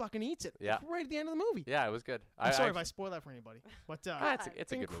Hammer just fucking eats it. Yeah. Right at the end of the movie. Yeah, it was good. I'm sorry if I spoil that for anybody, but it's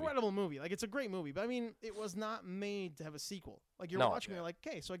a good movie. incredible movie. Like it's a great movie, but I mean, it was not made to have a sequel. Like you're No. watching, it, you're like,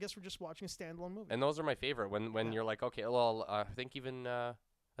 okay, so I guess we're just watching a standalone movie. And those are my favorite. When Yeah. you're like, okay, well, I think even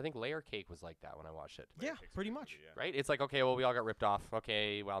I think Layer Cake was like that when I watched it. Yeah, Takes a pretty good much. movie, yeah. Right? It's like, okay, well, we all got ripped off.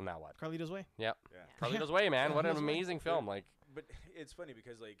 Okay, well, now what? Carlito's Way. Yep. Yeah. Carlito's Way, man. What an Carlito's Way. amazing film. Like, But it's funny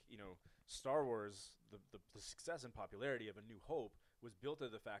because like Star Wars, the success and popularity of A New Hope was built out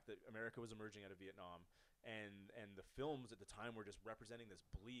of the fact that America was emerging out of Vietnam, and the films at the time were just representing this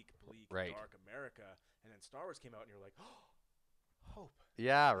bleak, Right. dark America, and then Star Wars came out, and you're like, oh, hope.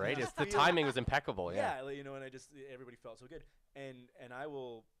 yeah, right. Yeah. It's the Feel- timing was impeccable. Yeah. Like, and I just everybody felt so good, and I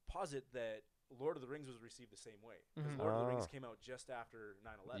will posit that Lord of the Rings was received the same way. Because Mhm. Lord of the Rings Oh. came out just after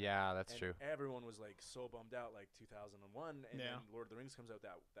 9/11. Yeah, that's and true. everyone was like so bummed out, like 2001, and Yeah. then Lord of the Rings comes out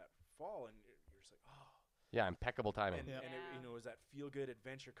that fall, and you're just like, oh. Yeah, impeccable timing. And, Yeah. and it, you know, it was that feel-good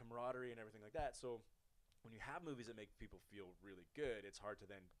adventure camaraderie and everything like that. So when you have movies that make people feel really good, it's hard to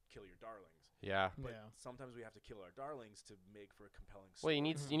then kill your darlings. Yeah. But Yeah. sometimes we have to kill our darlings to make for a compelling Well, story.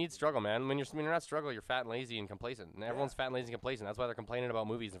 you need struggle, man. When you're not struggle, you're fat and lazy and complacent. And everyone's fat and lazy and complacent. That's why they're complaining about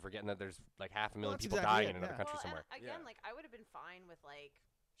movies and forgetting that there's like 500,000 that's people exactly dying it, in another yeah. country Well, somewhere. and again, Yeah. like I would have been fine with like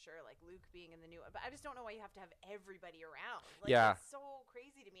sure, like Luke being in the new, but I just don't know why you have to have everybody around. Like, Yeah. it's so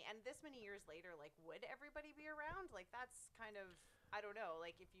crazy to me. And this many years later, like, would everybody be around? Like, that's kind of, I don't know.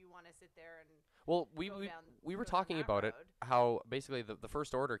 Like, if you want to sit there and Well, go down, we go were down talking that about it. road. How basically the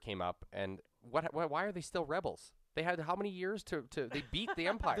First Order came up, and why are they still rebels? They had how many years to they beat the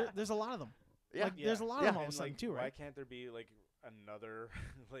Empire? There's a lot of them. Yeah. Like, there's a lot of Yeah. them all of a And, sudden like, too, Why right? can't there be like another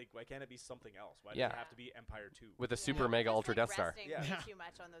like why can't it be something else? Why Yeah. does it have to be Empire 2? With a Yeah. super It's mega just, ultra like, Death Star. resting Yeah. way Yeah. too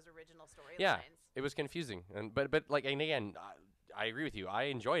much on those original storylines. Yeah. It was confusing, and but like, and again, I agree with you. I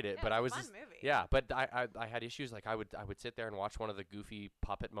enjoyed it, Yeah, but it's I a was fun just movie. yeah. But I had issues. Like I would sit there and watch one of the goofy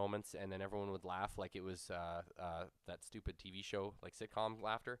puppet moments, and then everyone would laugh like it was that stupid TV show, like sitcom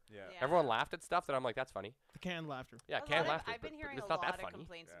laughter. Yeah. Yeah. Everyone laughed at stuff that I'm like, that's funny. The canned laughter. Yeah, A canned lot of- laughter. I've been but hearing it's a not lot that of funny.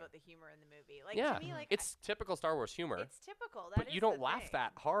 complaints Yeah. about the humor in the movie. Like, Yeah, to me, like, it's typical Star Wars humor. it's typical. That But is you the don't laugh thing.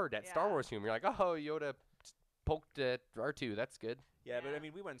 that hard at Star Yeah. Wars humor. You're like, oh, Yoda poked at R2. That's good. Yeah, but I Yeah.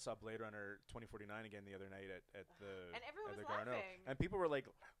 mean, we went and saw Blade Runner 2049 again the other night at the And everyone at the was Garneau. laughing. And people were like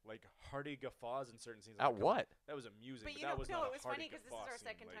hearty guffaws in certain scenes. At I'm like, come on, what? That was amusing, But but you that know, was no, not it a was hearty funny because this is guffaw our scene,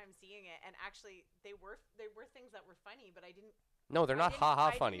 second like- time seeing it, and actually, they were things that were funny, but I didn't. No, they're I not didn't- ha ha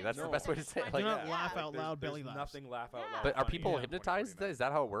I funny. didn't That's the know best way to that say it. it's Like, Do not funny. laugh Yeah. out There's- loud belly there's laughs. nothing laugh out Yeah. loud. but are funny people in hypnotized? 2049. Is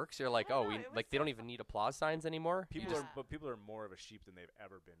that how it works? You're like, I oh, don't we know, it like was they don't so- even need applause signs anymore. People Yeah. are, but people are more of a sheep than they've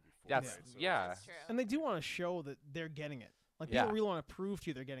ever been before. That's- right? So yeah. That's true. And they do want to show that they're getting it. Like Yeah. people really want to prove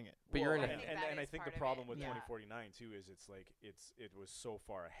to you they're getting it. But you're in Well, a- and, I think and, that and I is think the part of problem it, with yeah. 2049 too is it's like it was so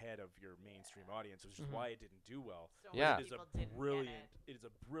far ahead of your mainstream audience, which is Mhm. why it didn't do well. So Yeah. many It is a people didn't get brilliant. it. It is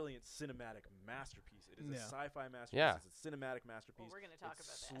a brilliant cinematic masterpiece. It is a Yeah. sci-fi masterpiece. Yeah. It's a cinematic masterpiece. Well, we're gonna talk it's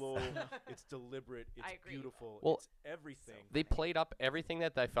about slow. this. It's deliberate. It's I agree. beautiful. Well, it's everything. They played up everything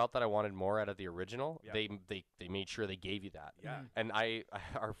that I felt that I wanted more out of the original. Yeah. They made sure they gave you that. yeah. Mhm. And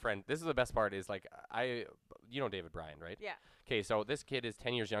our friend, this is the best part is like you know David Bryan, right? Yeah. Okay, so this kid is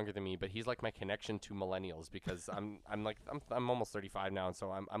 10 years younger than me, but he's like my connection to millennials because I'm almost 35 now, and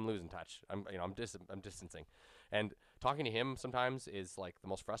so I'm losing touch. I'm distancing, and talking to him sometimes is like the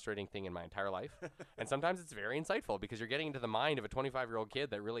most frustrating thing in my entire life, and sometimes it's very insightful because you're getting into the mind of a 25-year-old kid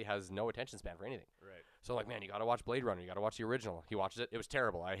that really has no attention span for anything. Right. So like, man, you got to watch Blade Runner. You got to watch the original. He watches it. It was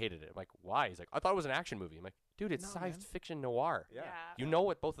terrible. I hated it. I'm like, why? He's like, I thought it was an action movie. I'm like, dude, it's No, science man. fiction noir. Yeah. You know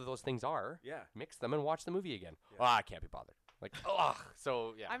what both of those things are. Yeah. Mix them and watch the movie again. Yeah. Oh, I can't be bothered. Like, ugh.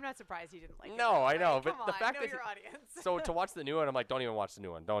 So yeah. I'm not surprised he didn't like it. No, though, I know, right? but Come the on, fact know that your audience. So to watch the new one, I'm like, don't even watch the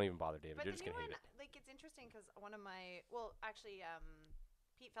new one. Don't even bother, David. But You're the just new gonna one, hate it. like, it's interesting because one of my, well, actually,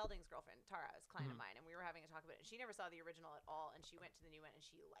 Pete Felding's girlfriend, Tara, is a client of mine, and we were having a talk about it. And she never saw the original at all, and she went to the new one, and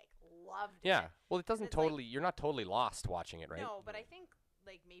she, like, loved it. Yeah. Well, it doesn't it's like- totally. You're not totally lost watching it, right? No, but I think,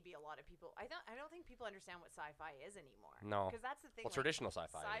 like, maybe a lot of people, I don't think people understand what sci-fi is anymore. No. Because that's the thing. Well, like, traditional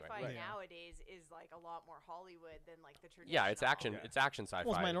sci-fi. Sci-fi Anyway. Right. nowadays is, like, a lot more Hollywood than, like, the traditional. Yeah, it's action. Yeah. It's action sci-fi.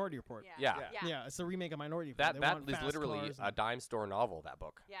 Well, it's Minority Report. Yeah. Yeah. Yeah. Yeah, it's the remake of Minority Report. That They that want is fast literally cars a and- dime store novel. That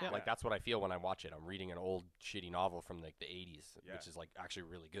book. Yeah. Yeah. Like that's what I feel when I watch it. I'm reading an old shitty novel from like the 80s, Yeah. which is like actually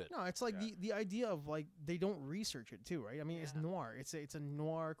really good. No, it's like Yeah. the idea of like they don't research it too, right? I mean, it's Yeah. noir. It's a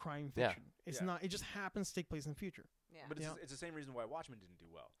noir crime Yeah. fiction. It's Yeah. not. It just happens to take place in the future. Yeah. But it's, Yeah. it's the same reason why Watchmen didn't do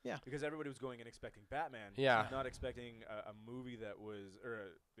well. Yeah. Because everybody was going and expecting Batman. Yeah. Not expecting a movie that was,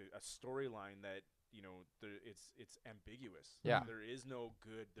 or a storyline that, it's ambiguous. Yeah. There is no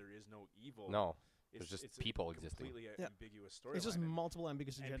good. There is no evil. No, It's there's just it's people a existing. completely Yeah. ambiguous storyline. It's just and, multiple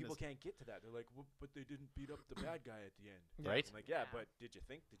ambiguous and agendas. people can't get to that. They're like, but they didn't beat up the bad guy at the end. Yeah. Right? I'm like, yeah, Yeah. but did you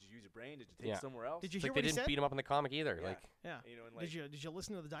think? Did you use your brain? Did you think Yeah. somewhere else? Did you It's hear like they what he didn't said? beat him up in the comic either. Yeah. Like Yeah. You know, and like, Did you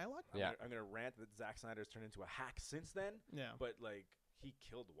listen to the dialogue? Yeah. I'm gonna rant that Zack Snyder's turned into a hack since then, Yeah. but like he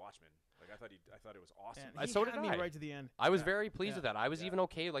killed Watchmen. Like I thought it was awesome. And I- he so had did me I. right to the end. I was Yeah. very pleased Yeah. with that. I was Yeah. even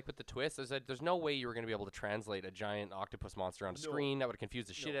okay like with the twist. I said, there's no way you were going to be able to translate a giant octopus monster on a No. screen. That would confuse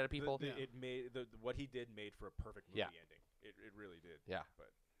the shit No, out of people. Yeah. It made what he did made for a perfect movie Yeah. ending. It really did. Yeah. But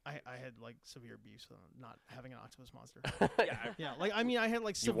I had like severe beefs on not having an octopus monster. yeah, Yeah, like I mean, I had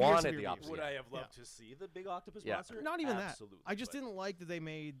like You severe. wanted severe the beefs. opposite. would Yeah. I have loved to see the big octopus Yeah. monster? Not even Absolutely. that. I just but- didn't like that they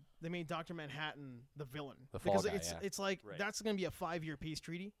made Dr. Manhattan the villain The fall because guy, it's yeah. it's like Right. that's going to be a 5-year peace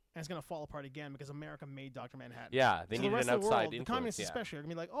treaty, and it's gonna fall apart again because America made Dr. Manhattan. Yeah, they So the needed rest an of the outside world, the influence. communists Yeah. especially, are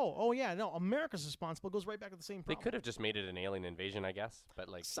gonna be like, oh yeah, no, America's responsible. Goes right back to the same They problem. could have just made it an alien invasion, I guess, but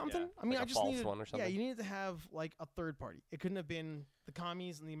like Something. yeah, I mean, like I a just false needed. one or Yeah, something. you needed to have like a third party. It couldn't have been the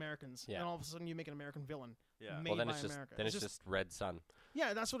commies and the Americans. Yeah. And all of a sudden, you make an American villain. Yeah. Made well, then by it's just America. then it's just Red Sun.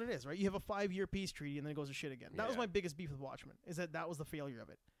 Yeah, that's what it is, right? You have a 5-year peace treaty, and then it goes to shit again. That was Yeah. my biggest beef with Watchmen. Is that was the failure of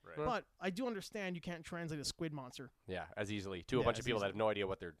it. Right. Well, But I do understand you can't translate a squid monster. Yeah, as easily to a Yeah, bunch as of people that easily. have no idea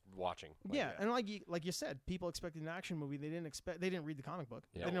what they're watching. Like, Yeah, and like you said, people expected an action movie. They didn't read the comic book.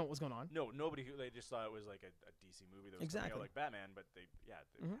 Yeah. They didn't know what was going on. No, nobody who they just thought it was like a DC movie that was coming Exactly. out like Batman, but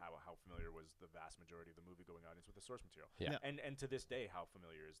Mhm. how familiar was the vast majority of the movie going audience with the source material? Yeah. Yeah. And to this day, how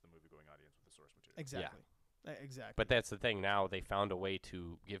familiar is the movie going audience with the source material? Exactly. Exactly. But that's the thing. Now they found a way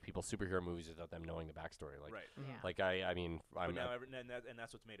to give people superhero movies without them knowing the backstory. Like, Right. Mhm. Yeah. like I mean, But I'm now, and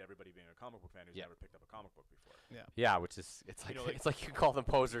that's what's made everybody being a comic book fan who's Yeah. never picked up a comic book before. yeah, which is it's You like know, like- it's like you can call them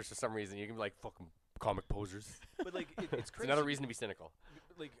posers for some reason. You can be like fucking comic posers. But like, it's It's crazy. another reason to be cynical.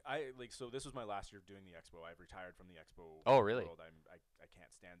 So this was my last year doing the expo. I've retired from the expo. Oh, really? World. I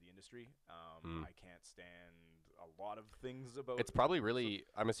can't stand the industry. Mm. I can't stand a lot of things about. It's probably really.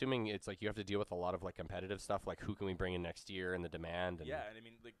 I'm assuming it's like you have to deal with a lot of like competitive stuff, like who can we bring in next year and the demand. And Yeah, and I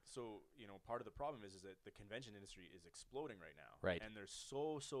mean, like, so part of the problem is that the convention industry is exploding right now. Right. And there's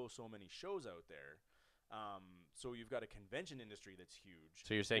so many shows out there. So you've got a convention industry that's huge.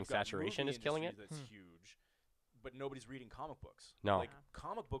 So you're saying You've got saturation movie is killing it? industry That's huge, but nobody's reading comic books. No. Like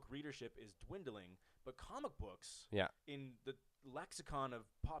comic book readership is dwindling, but comic books. Yeah. In the lexicon of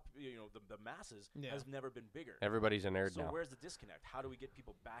the masses Yeah. has never been bigger. Everybody's a nerd So now. where's the disconnect? How do we get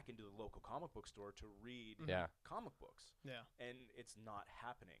people back into the local comic book store to read Yeah. comic books? Yeah. And it's not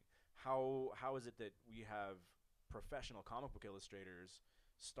happening. How is it that we have professional comic book illustrators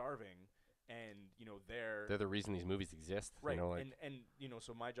starving, and they're They're the reason these movies exist. right? You know, like, and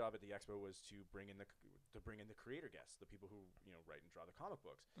so my job at the expo was to bring in the creator guests, the people who write and draw the comic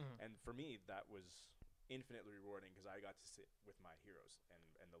books. Mhm. And for me, that was infinitely rewarding because I got to sit with my heroes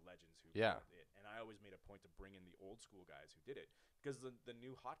and the legends who Yeah. did it. And I always made a point to bring in the old school guys who did it, because the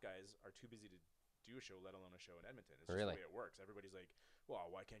new hot guys are too busy to do a show, let alone a show in Edmonton. It's just Really? the way it works. Everybody's like, well,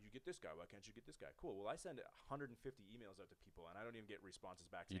 why can't you get this guy? Why can't you get this guy? Cool. Well, I send 150 emails out to people, and I don't even get responses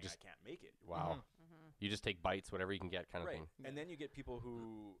back You saying just- I can't make it. wow. Mm-hmm. You just take bites, whatever you can get, kind of Right. thing. And then you get people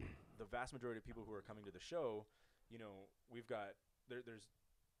who, the vast majority of people who are coming to the show, we've got, there's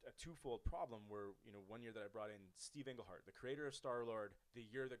a twofold problem where, one year that I brought in Steve Englehart, the creator of Star-Lord, the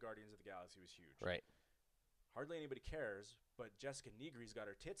year that Guardians of the Galaxy was huge. Right. Hardly anybody cares, but Jessica Negri's got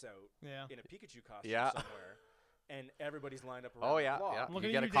her tits out Yeah. in a Pikachu costume Yeah. somewhere, and everybody's lined up around Oh the yeah, block. yeah. Look you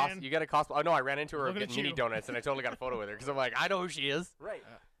at get you, a cost. Dan. You get a cost. Oh no, I ran into her Looking at getting mini you. donuts, and I totally got a photo with her because I'm like, I know who she is. Right.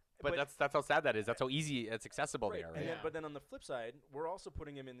 But that's how sad that is. That's how easy, it's accessible Right. they are. And Right? then, Yeah. but then on the flip side, we're also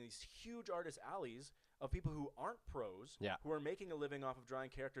putting him in these huge artist alleys of people who aren't pros, Yeah. who are making a living off of drawing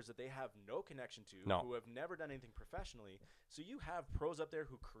characters that they have no connection to, No. who have never done anything professionally. So you have pros up there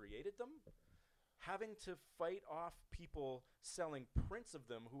who created them, having to fight off people selling prints of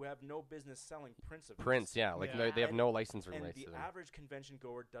them who have no business selling prints of Prince, these. yeah, like Yeah. they have And- no licensing And rights the to them. average convention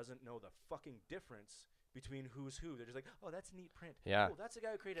goer doesn't know the fucking difference between who's who. They're just like, oh, that's a neat print. Yeah. Oh, that's the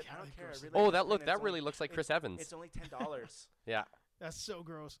guy who created it. I Yeah, don't like care. I gross. really Oh, like that this look print. that It's really only- looks like it- Chris Evans. It's only $10. Yeah. That's so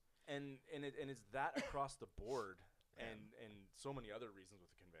gross. and it's that across the board, and so many other reasons with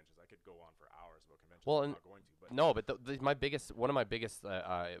the conventions. I could go on for hours about conventions. Well, I'm and not going to, but No, but one of my biggest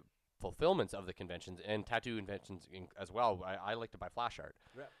fulfillments of the conventions and tattoo conventions as well. I like to buy flash art,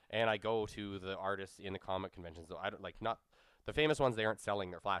 Yeah. and I go to the artists in the comic conventions. Though I don't like not the famous ones. They aren't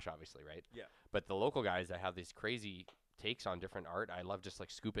selling their flash, obviously, right? Yeah. But the local guys that have these crazy takes on different art, I love just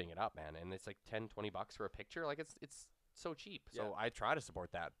like scooping it up, man. And it's like $10-20 for a picture. Like it's so cheap. So Yeah. I try to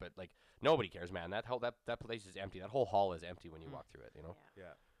support that, but like nobody cares, man. That place is empty. That whole hall is empty when you walk through it. You know. Yeah.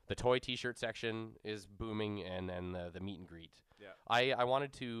 yeah, The toy T-shirt section is booming, and then the meet and greet. Yeah. I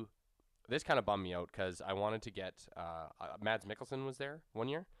wanted to. This kind of bummed me out because I wanted to get Mads Mikkelsen was there one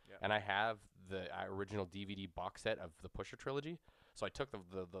year, Yeah. and I have the original DVD box set of the Pusher trilogy. So I took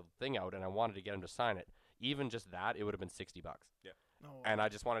the thing out, and I wanted to get him to sign it. Even just that, it would have been $60, Oh, and I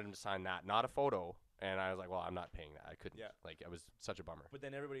just wanted him to sign that, not a photo. And I was like, well, I'm not paying that. I couldn't. Yeah. Like, it was such a bummer. but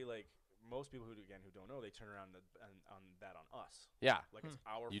then everybody, like most people who don't know, they turn around on us. Yeah. Like it's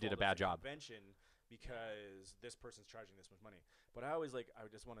our You did fault a bad as job. convention because this person's charging this much money. But I always I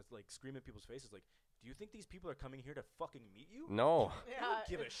just want to scream at people's faces like, do you think these people are coming here to fucking meet you? No. Yeah, Don't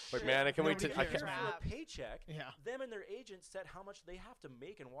give a it's- shit. Like, man, I can't wait Nobody to. I cares, can't, Here man. for a paycheck. Yeah. Them and their agents set how much they have to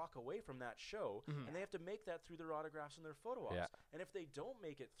make and walk away from that show, Mhm. and they have to make that through their autographs and their photo ops. Yeah. And if they don't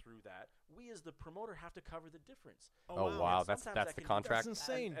make it through that, we as the promoter have to cover the difference. Oh, wow. And That's sometimes that's that the can be- contract. That's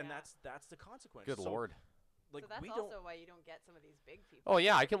insane. And Yeah. that's the consequence. Good So, lord. Like so that's we also don't. why you don't get some of these big people. Oh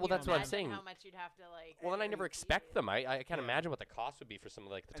yeah, I can. Can Well, you that's what I'm imagine saying. How much you'd have to like. Well, then I never guarantee expect it? them. I can't Yeah. imagine what the cost would be for some of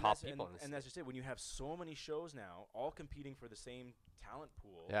like the And top that's- people. and, in this. and that's just it. When you have so many shows now, all competing for the same talent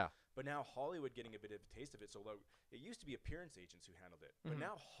pool. Yeah. But now Hollywood getting a bit of a taste of it. So like, it used to be appearance agents who handled it, Mhm. but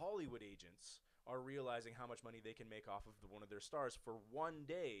now Hollywood agents are realizing how much money they can make off of one of their stars for one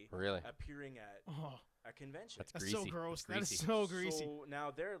day Really. appearing at Oh, a convention. That's that's greasy. so gross. That is Greasy. so greasy. So now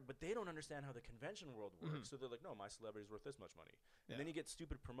but they don't understand how the convention world works. Mhm. So they're like, no, my celebrity's worth this much money. Yeah. And then you get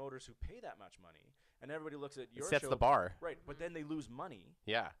stupid promoters who pay that much money, and everybody looks at It your sets show. the bar. Right, but then they lose money,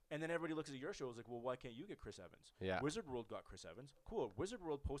 Yeah. and then everybody looks at your show and is like, well, why can't you get Chris Evans? Yeah. Wizard World got Chris Evans. Cool. Wizard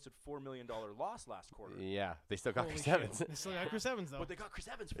World posted $4 million loss last quarter. Yeah. They still got Holy Chris shit. Evans. They still got Chris Evans though. But they got Chris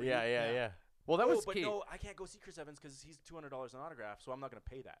Evans for Yeah, you. yeah, Yeah. yeah. Well, that Oh, was but key. no, I can't go see Chris Evans because he's $200 an autograph, so I'm not going to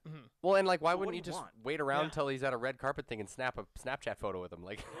pay that. Mhm. Well, and like, why So what wouldn't do you you just want? wait around Yeah. till he's at a red carpet thing and snap a Snapchat photo with him?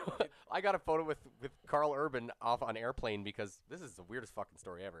 Like, I got a photo with Carl Urban off on airplane because this is the weirdest fucking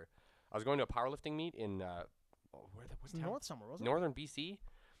story ever. I was going to a powerlifting meet in what's town? North Summer, wasn't Northern BC,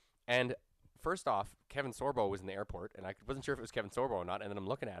 and first off, Kevin Sorbo was in the airport, and I wasn't sure if it was Kevin Sorbo or not. And then I'm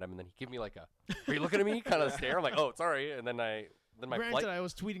looking at him, and then he gave me like a, "Are you looking at me?" kind of stare. I'm like, "Oh, sorry." And then my Granted, flight, I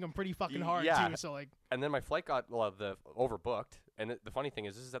was tweeting him pretty fucking hard Yeah. too. So like, and then my flight got the overbooked. And the funny thing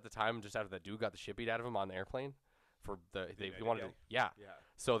is, this is at the time just after that dude got the shit beat out of him on the airplane. For they United wanted guy? to, yeah. Yeah.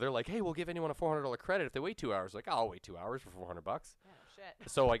 So they're like, "Hey, we'll give anyone a $400 credit if they wait 2 hours." Like, I'll wait 2 hours for $400. Yeah, shit.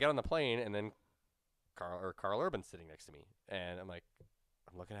 So I get on the plane, and then Carl Urban's sitting next to me, and I'm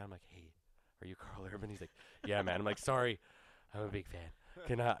looking at him like, "Hey, are you Carl Urban?" He's like, "Yeah, man." I'm like, "Sorry, I'm a big fan.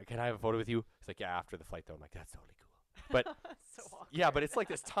 Can I have a photo with you?" He's like, "Yeah, after the flight though." I'm like, "That's totally cool." But So awkward. yeah, but it's like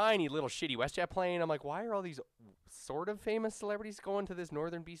this tiny little shitty WestJet plane. I'm like, why are all these sort of famous celebrities going to this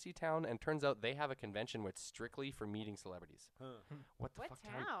northern BC town? And turns out they have a convention with strictly for meeting celebrities. Huh. What the What fuck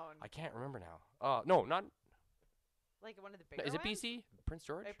town? I can't remember now. No, not. Like one of the bigger Is it ones? BC? Prince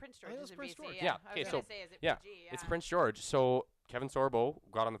George? Prince I George think is it's in Prince BC. George. Yeah, I okay, was so- gonna say, is it yeah, PG? Yeah. It's Prince George. So Kevin Sorbo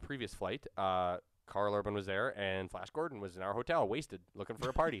got on the previous flight. Carl Urban was there, and Flash Gordon was in our hotel, wasted, looking for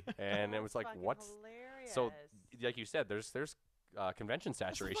a party. And it was like, Fucking what's hilarious. so? Like you said, there's convention that's the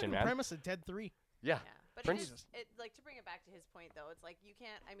saturation, fucking man. premise of Dead 3. Yeah. Yeah, but Prince- it is, like to bring it back to his point though. It's like you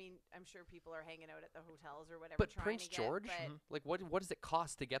can't. I mean, I'm sure people are hanging out at the hotels or whatever. But trying Prince to George, Get, but Mhm. like, what does it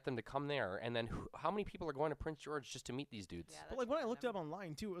cost to get them to come there? And then how many people are going to Prince George just to meet these dudes? Yeah, But that's like when I looked random. up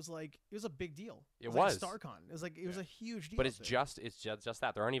online too, it was a big deal. It like was. StarCon. It was like it was a huge deal. But it's up there. just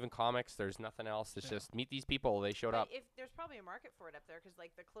that. There aren't even comics. There's nothing else. It's Yeah. just meet these people. They showed But up. if there's probably a market for it up there, because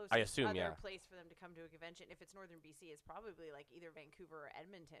like the closest assume, other yeah. place for them to come to a convention, if it's northern BC, is probably like either Vancouver or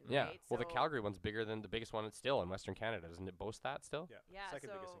Edmonton. Yeah. Right? Well, the So- Calgary one's bigger than the biggest one. It's still in Western Canada. Doesn't it boast that still? Yeah. Yeah, Second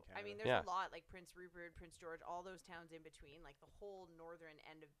so biggest in Canada. I mean, there's Yeah. a lot like Prince Rupert, Prince George, all those towns in between, like the whole northern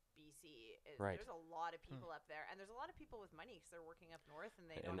end of BC. Right. There's a lot of people up there, and there's a lot of people with money because they're working up north and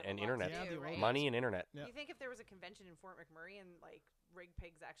they don't have And a lot internet. to Yeah, do, the right? old- Money and internet. Yeah. You think if there was a convention in Fort McMurray and like Rig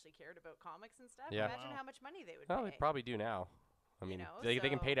Pigs actually cared about comics and stuff, Yeah. imagine Wow. how much money they would Oh, pay. they probably do now. I You mean, know, they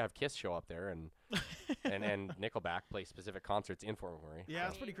can pay so- to have Kiss show up there and and Nickelback play specific concerts in Fort McMurray. Yeah, I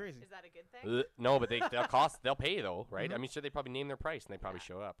it's pretty mean, crazy. Is that a good thing? No, but they'll pay though, right? I mean, sure they probably name their price and they probably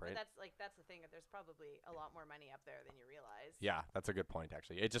Yeah. show up, right? But that's the thing. There's probably a lot more money up there than you realize. Yeah, that's a good point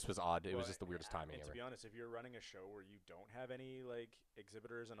actually. It just was odd. It was Well, just the weirdest yeah. timing And to ever. be honest, if you're running a show where you don't have any like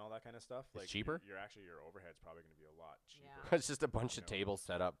exhibitors and all that kind of stuff, It's like cheaper? Your overhead's probably going to be a lot cheaper. Yeah. It's just a bunch You of know? tables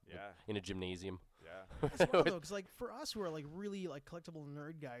set up Yeah. in a gymnasium. Yeah. It's wild though, because like for us who are like really like collectible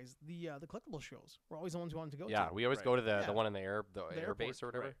nerd guys, the collectible shows we're always the ones we wanted to go Yeah, to. we always Right. go to the Yeah. one in the air base airport, or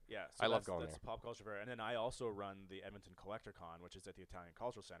whatever. Right. Yeah. I love that's, going that's Pop Culture Fair, and then I also run the Edmonton Collector Con, which is at the Italian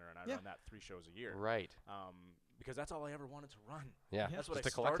Cultural Center, and I Yeah. run that 3 shows a year. Right. Because that's all I ever wanted to run. Yeah. Yeah. That's what Just I the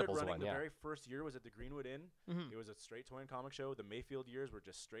started collectibles running. one. The Yeah. very first year was at the Greenwood Inn. Mhm. It was a straight toy and comic show. The Mayfield years were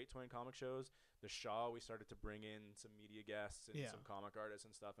just straight toy and comic shows. The Shaw, we started to bring in some media guests and Yeah. some comic artists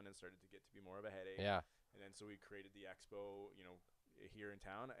and stuff, and it started to get to be more of a headache. Yeah. And then so we created the expo, here in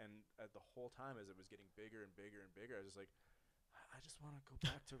town, and the whole time as it was getting bigger and bigger and bigger, I was just like, I just want to go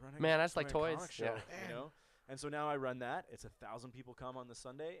back to running. Man, a I just like toy and toys. comic show, Yeah. you know. And so now I run that. It's 1,000 people come on the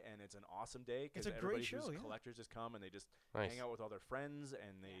Sunday, and it's an awesome day because It's a great everybody show, who's yeah. collectors just come and they just Nice. hang out with all their friends,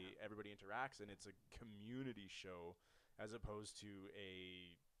 and everybody interacts, and it's a community show as opposed to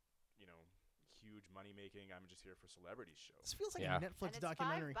a huge huge money making. I'm just here for celebrities show. This feels like Yeah. a Netflix and it's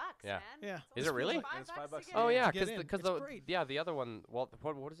documentary. $5, Yeah. man. Yeah. It's Is it only really? And it's $5 $5 to to get Oh in. yeah, To get in. because It's the great. the other one. Well,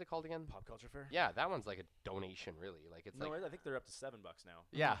 what is it called again? Pop Culture Fair. Yeah, that one's like a donation, really. Like it's No, like I think they're up to $7 now.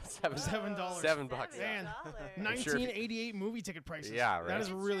 yeah, $7. $7. $7, Man. I'm sure if you- 1988 movie ticket prices. Yeah, right. That is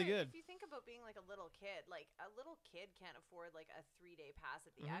It's really true. good. If you think about being like a little kid, like a little kid can't afford like a 3-day pass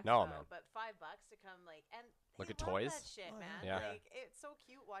at the Mhm. expo. No, man. But $5 to come like and Look they at love toys? That shit, Oh, man. yeah. Yeah. Like it's so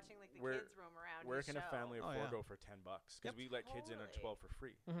cute watching like the Where- kids roam around. Where his can a show. family of Oh, 4 yeah. go for $10? Because Yep. we let kids in under Totally. 12 for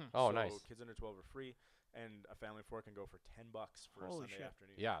free. Mhm. Oh, so nice. Kids under 12 are free, and a family of 4 can go for $10 for Holy a Sunday shit.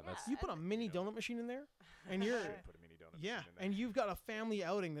 afternoon. Yeah, that's You put a and- mini you know. donut machine in there, and you're Should put a mini donut yeah, machine in there. and you've got a family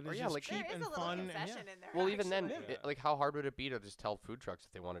outing that is Or yeah, just like- cheap There is and a little fun. And concession yeah. in there. well, even then, actually. Yeah. like how hard would it be to just tell food trucks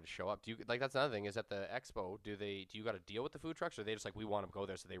if they wanted to show up? Do you like that's another thing? Is at the expo, do you got to deal with the food trucks, or are they just like we want to go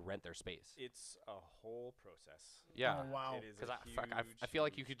there so they rent their space? It's a whole process. Yeah. Oh, wow. It is Because a I feel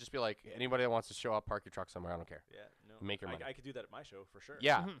like you could just be like anybody that wants to show up, park your truck somewhere. I don't care. Yeah, no. Make your money. I could do that at my show for sure.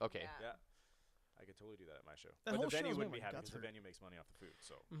 Yeah. Mhm. Okay. Yeah. Yeah. I could totally do that at my show. That but whole the venue show's wouldn't made be my happy guts because the hurt. venue makes money off the food.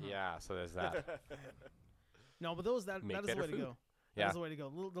 So Mhm. Yeah. So there's that. No, but that Make is the better way to food. go. That Yeah. is the way to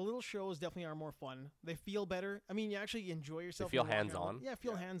go. The little shows definitely are more fun. They feel better. I mean, you actually enjoy yourself. feel when you're walking around. hands-on. Yeah,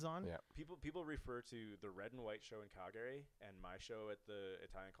 feel Yeah. hands-on. Yeah. people refer to the Red and White show in Calgary and my show at the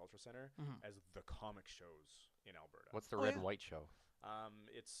Italian Cultural Center Mhm. as the comic shows in Alberta. What's the Oh, red yeah. and white show?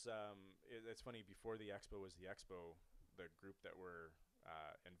 It's funny. Before the expo was the expo, the group that were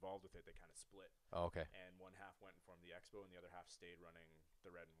involved with it, they kind of split, Oh, okay. and one half went and formed the expo, and the other half stayed running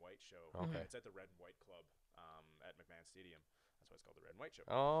the Red and White show. Okay. It's at the Red and White Club at McMahon Stadium. That's why it's called the Red and White Show.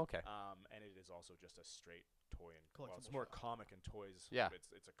 Oh, okay. And it is also just a straight toy and well, it's Collectible more shop. comic and toys. Yeah.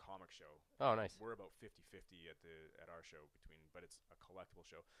 It's a comic show. Oh, nice. We're about 50-50 at our show but it's a collectible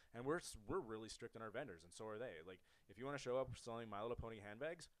show, and we're really strict on our vendors, and so are they. Like, if you want to show up selling My Little Pony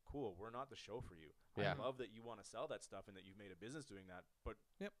handbags, cool. We're not the show for you. Yeah. I love that you want to sell that stuff and that you've made a business doing that, but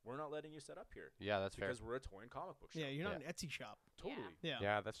Yep. we're not letting you set up here Yeah, that's fair. because we're a toy and comic book show. Yeah, you're not Yeah. an Etsy shop. Totally. Yeah.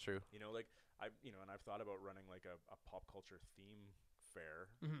 Yeah, that's true. You know, like and I've thought about running like a pop culture theme fair,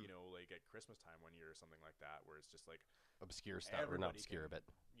 Mhm. you know, like at Christmas time one year or something like that, where it's just like, Obscure stuff, or not Everybody obscure, can- but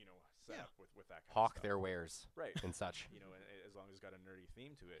you know, set Yeah. up with that kind hawk of stuff. their wares Right. and such. You know, and as long as it's got a nerdy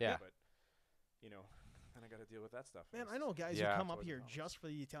theme to it. Yeah. But, you know, then I got to deal with that stuff. Man, It's- I know guys Yeah. who come up Toys and here comics. just for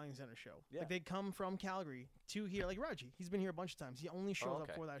the Italian Center show. Yeah. Like they come from Calgary to here. Like Raji, he's been here a bunch of times. He only shows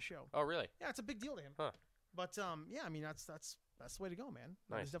okay. up for that show. Oh, really? Yeah, it's a big deal to him. Huh. But yeah, I mean that's the way to go, man.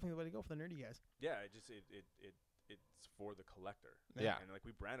 Nice. That's definitely the way to go for the nerdy guys. Yeah, it's for the collector. Yeah. And like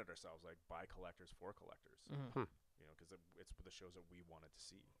we branded ourselves like by collectors for collectors. Mhm. You know, because it's the shows that we wanted to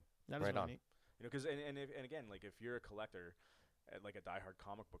see. That is Right really on. neat. You know, because and again, like if you're a collector, like a diehard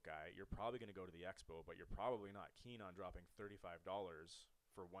comic book guy, you're probably going to go to the expo, but you're probably not keen on dropping $35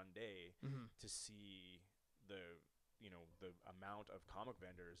 for one day Mhm. to see the amount of comic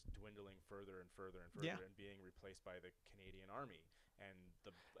vendors dwindling further and further and further, Yeah. and being replaced by the Canadian Army and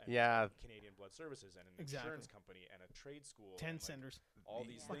Yeah. Canadian Blood Services and an Exactly. insurance company and a trade school. 10 and, like, centers. all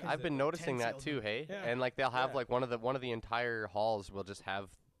these Fucking things. I've that, been like, noticing that salesmen. too. Hey, Yeah. and like they'll have Yeah. like one of the entire halls will just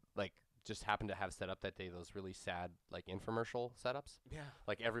have like just happen to have set up that day those really sad like infomercial setups. Yeah.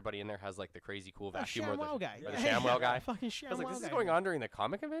 Like everybody in there has like the crazy cool Oh, vacuum or ShamWow the guy. or the ShamWow guy. Fucking I ShamWow was like, this is guy. going on during the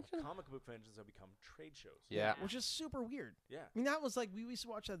comic convention. Comic book conventions have become trade shows. Yeah. Which is super weird. Yeah. I mean, that was like we used to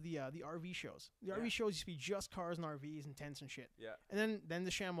watch the RV shows. The Yeah. RV shows used to be just cars and RVs and tents and shit. Yeah. And then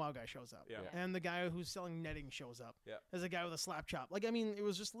the ShamWow guy shows up. Yeah. Yeah. And the guy who's selling netting shows up. Yeah. There's a guy with a slap chop. Like, I mean, it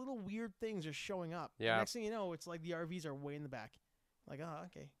was just little weird things just showing up. Yeah. Next thing you know, it's like the RVs are way in the back. Like, oh,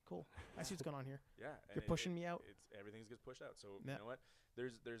 okay, cool. I see what's going on here. Yeah, and You're pushing me out. It's everything gets pushed out. So Yeah. you know what?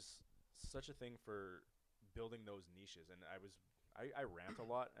 There's such a thing for building those niches, and I rant a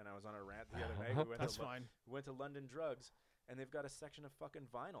lot, and I was on a rant the other night. We went That's to fine. we went to London Drugs, and they've got a section of fucking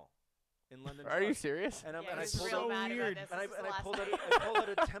vinyl in London. Are you Drugs. serious? And, Yeah, and I he's pulled real out mad weird. about this. and This is I the last pulled out night. I pulled out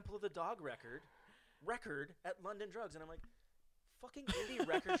a Temple of the Dog record at London Drugs, and I'm like, fucking indie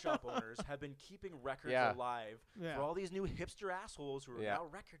record shop owners have been keeping records Yeah. alive Yeah. for all these new hipster assholes who are Yeah. now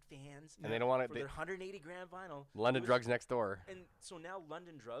record fans And they don't want for it. their 180 gram vinyl. London It was- Drugs next door. And so now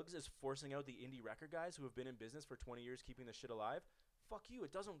London Drugs is forcing out the indie record guys who have been in business for 20 years keeping the shit alive. Fuck you.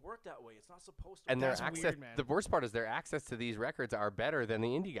 It doesn't work that way. It's not supposed to. And their That's access. weird, man. The worst part is their access to these records are better than the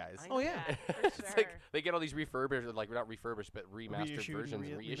indie guys. I Oh, yeah. for It's like sure. they get all these refurbished, like not refurbished, but remastered Reissued, versions,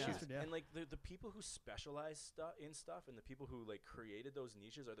 re- reissues. remastered, yeah. And like the people who specialize in stuff and the people who like created those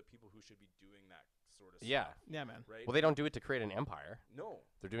niches are the people who should be doing that sort of Yeah. stuff. Yeah, man. Right? Well, they don't do it to create an empire. No.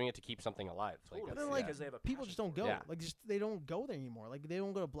 They're doing it to keep something alive. Totally. But that's- then, Yeah. like, Because they have a people passion just don't for go. it. Yeah. Like, just they don't go there anymore. Like, they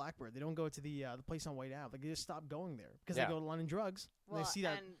don't go to Blackbird. They don't go to the place on White Ave. Like, they just stop going there because Yeah. they go to London Drugs. And they see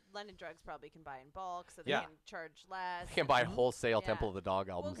that. and London Drugs probably can buy in bulk, so they Yeah. can charge less. You can buy Mhm. wholesale Yeah. Temple of the Dog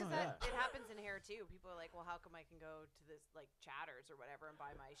Well, albums. because Oh, it happens in hair too. People are like, well, how come I can go to this like Chatters or whatever and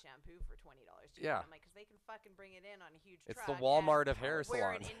buy my shampoo for $20 cheaper? Yeah. I'm like, because they can fucking bring it in on a huge It's truck. the and Walmart of hair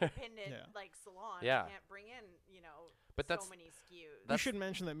we're an salons. independent Yeah. like salon. Yeah. We can't bring in But so that's- many SKUs. We That's- should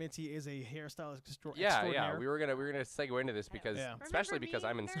mention that Mitzi is a hairstylist Yeah, extraordinaire. we were gonna segue into this because, Yeah. especially Remember because me,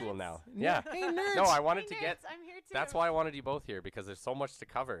 I'm in school nerds? now. Yeah. Yeah. Hey, nerds. No, I wanted Hey, to get. nerds, I'm here too. That's why I wanted you both here because there's so much to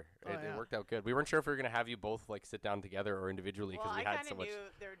cover. Oh, It yeah. worked out good. We weren't sure if we were gonna have you both like sit down together or individually Well, because I we had kind so of much. knew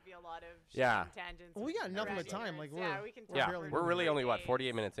there would be a lot of Yeah. tangents. Well, we got nothing but but time. Like, yeah, we're- we can we're Yeah, talk barely for we're really days. only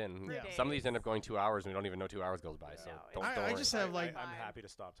 48 minutes in. For Yeah. Some of these end up days. going 2 hours, and we don't even know 2 hours goes by. Yeah. So No, don't, I don't worry. just have, like- I'm Fine. happy to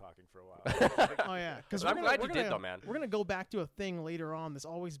stop talking for a while. Oh yeah, because I'm glad you did though, man. We're gonna go back to a thing later on that's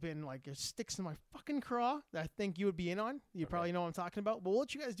always been like it sticks in my fucking craw that I think you would be in on. You probably know what I'm talking about. But we'll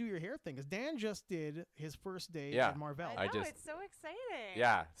let you guys do your hair thing because Dan just did his first day Yeah. at Marvell. I I know, just- it's so exciting.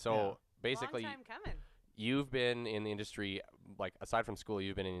 Yeah. So Yeah. basically, long time coming. you've been in the industry, like aside from school,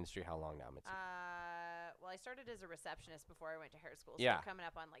 you've been in the industry how long now, Mitzi? Well, I started as a receptionist before I went to hair school. So Yeah. we're coming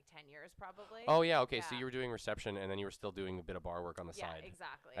up on like 10 years probably. Oh yeah. Okay. So yeah. you were doing reception, and then you were still doing a bit of bar work on the Yeah, side.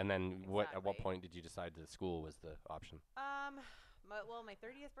 exactly. And then at what Exactly. point did you decide that school was the option? My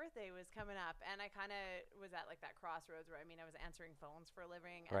 30th birthday was coming up, and I kind of was at like that crossroads where I was answering phones for a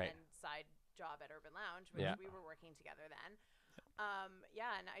living, and Right. then side job at Urban Lounge, which Yeah. we were working together then.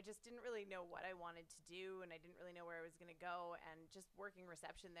 And I just didn't really know what I wanted to do, and I didn't really know where I was going to go. And just working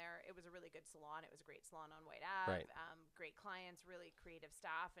reception there, it was a really good salon. It was a great salon on White Ave. Right. Great clients, really creative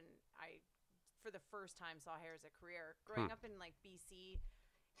staff, and I, for the first time, saw hair as a career. Growing up in like BC.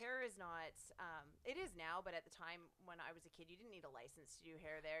 Hair is not, it is now, but at the time when I was a kid, you didn't need a license to do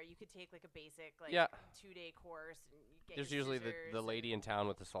hair there. You could take like a basic, like Yeah. 2-day course and you get There's your usually the scissors lady in town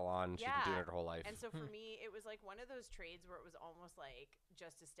with the salon. She's been doing it her whole life. And so for me, it was like one of those trades where it was almost like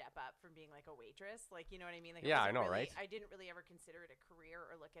just a step up from being like a waitress. Like, you know what I mean? Like, it Yeah, I wasn't know, really, right? I didn't really ever consider it a career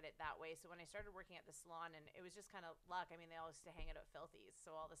or look at it that way. So when I started working at the salon, and it was just kind of luck. I mean, they all used to hang out at Filthy's.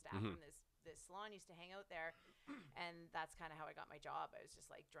 So all the staff Mhm. from this salon used to hang out there. And that's kind of how I got my job. I was just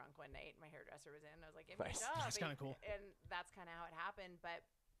like drunk one night. My hairdresser was in. I was like, give me a Nice. job. That's kinda cool. And that's kind of how it happened. But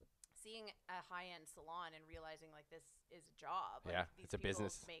seeing a high-end salon and realizing like this is a job. Like, Yeah, these it's a people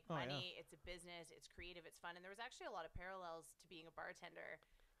business. Make Oh, yeah. money. It's a business. It's creative. It's fun. And there was actually a lot of parallels to being a bartender,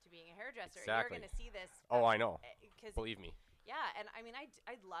 to being a hairdresser. Exactly. You're going to see this. Oh, I know. Because Believe me. yeah, and I mean, I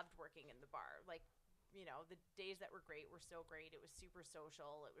loved working in the bar. Like, the days that were great were so great. It was super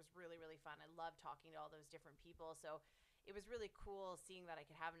social. It was really, really fun. I loved talking to all those different people. So it was really cool seeing that I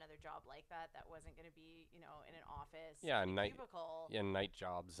could have another job like that wasn't going to be, in an office, Yeah, in a night- cubicle. Yeah, night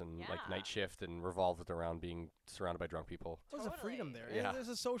jobs and like Yeah. night shift and revolved around being surrounded by drunk people. There's a freedom Totally. there. Yeah. There's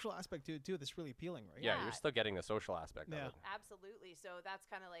a social aspect to it too that's really appealing, right? Yeah, Yeah. you're still getting the social aspect Yeah. of it. Absolutely. So that's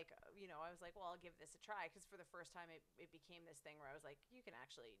kind of like, I was like, well, I'll give this a try. Because for the first time, it became this thing where I was like, you can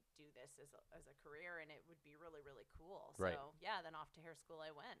actually do this as a career, and it would be really, really cool. Right. So, yeah, then off to hair school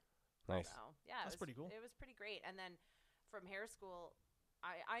I went. Nice. So, yeah. That's pretty cool. It was pretty great. And then from hair school,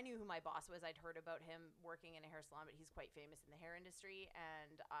 I knew who my boss was. I'd heard about him working in a hair salon, but he's quite famous in the hair industry.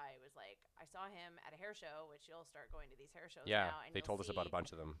 And I was like, I saw him at a hair show, which you'll start going to these hair shows Yeah, now. And they you'll told us about a see- bunch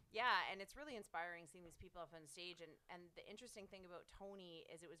of them. Yeah, and it's really inspiring seeing these people up on stage. And the interesting thing about Tony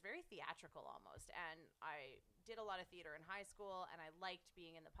is it was very theatrical almost. And I did a lot of theater in high school, and I liked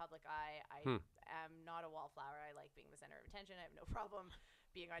being in the public eye. I am not a wallflower. I like being the center of attention. I have no problem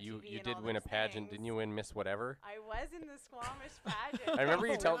being on You TV. you and did all win a those pageant, things. didn't you win Miss Whatever? I was in the Squamish pageant. I remember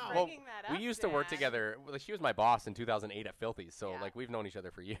you Oh, tell. wow. Well, Bringing that we up, used to work Dan. together. Well, she was my boss in 2008 at Filthy's, so Yeah. like we've known each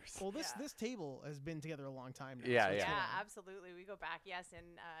other for years. Well, this Yeah. this table has been together a long time now. Yeah, so it's yeah. Yeah, been- absolutely. We go back. Yes,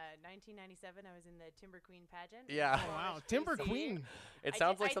 in 1997, I was in the Timber Queen pageant. in Yeah. Oh, wow, Squamish, Timber BC. Queen. It I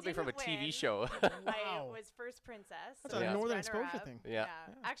sounds did- like I something from a didn't TV win. show. I Wow. was first princess. That's so a I was Northern runner-up. Exposure thing. Yeah.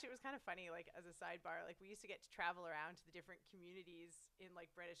 Actually, it was kind of funny. Like as a sidebar, like we used to get to travel around to the different communities in like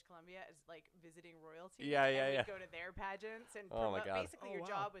British Columbia as like visiting royalty. Yeah, and yeah, we'd yeah. go to their pageants and Oh, my promote. God. Basically, Oh, your wow.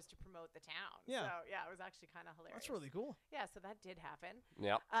 job was to promote the town. Yeah. So yeah, it was actually kind of hilarious. That's really cool. Yeah, so that did happen.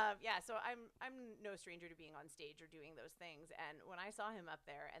 Yeah. Yeah, so I'm no stranger to being on stage or doing those things. And when I saw him up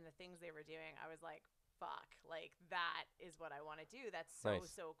there and the things they were doing, I was like, fuck, like that is what I want to do. That's so, Nice.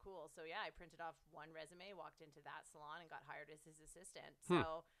 so cool. So yeah, I printed off one resume, walked into that salon and got hired as his assistant. Hmm.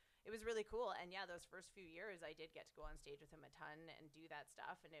 So it was really cool. And yeah, those first few years I did get to go on stage with him a ton and do that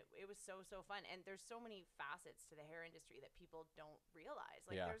stuff. And it was so, so fun. And there's so many facets to the hair industry that people don't realize.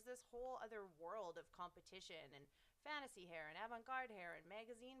 Like Yeah. there's this whole other world of competition and fantasy hair and avant-garde hair and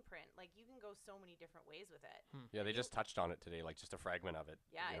magazine print. Like, you can go so many different ways with it. Yeah, they just touched on it today, like just a fragment of it.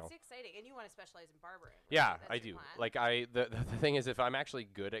 Yeah, you know. it's exciting. And you want to specialize in barbering. Right? Yeah, That's I do. your plan? Like the thing is, if I'm actually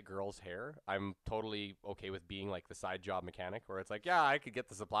good at girls' hair, I'm totally okay with being like the side job mechanic, where it's like, yeah, I could get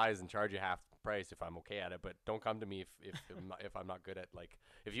the supplies and charge you half the price if I'm okay at it, but don't come to me if I'm not good at, like,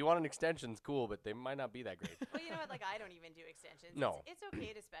 if you want an extension's cool, but they might not be that great. Well, you know what? Like, I don't even do extensions. No. It's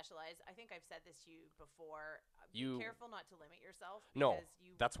okay to specialize. I think I've said this to you before. You- Be careful not to limit yourself. No,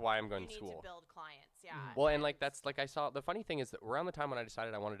 because that's why I'm going you to need school. to build clients. Yeah. Well, and like that's like I saw the funny thing is that around the time when I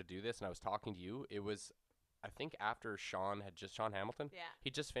decided I wanted to do this and I was talking to you, it was I think after Sean Hamilton. Yeah. He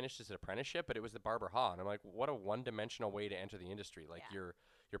just finished his apprenticeship, but it was the Barber Ha, and I'm like, what a one-dimensional way to enter the industry. Like Yeah.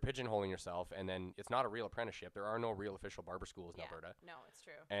 you're pigeonholing yourself, and then it's not a real apprenticeship. There are no real official barber schools in Yeah. Alberta, No, it's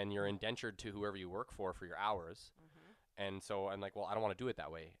true. and you're indentured to whoever you work for your hours. And so I'm like, well, I don't want to do it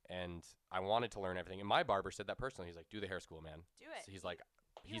that way, and I wanted to learn everything. And my barber said that personally. He's like, do the hair school, man. Do it. So he's like,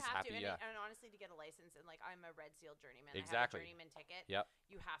 You he's have happy. to, Yeah. and honestly, to get a license, and like I'm a Red Seal journeyman. Exactly. I have a journeyman ticket. Yep.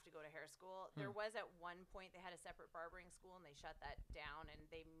 You have to go to hair school. There was at one point they had a separate barbering school, and they shut that down, and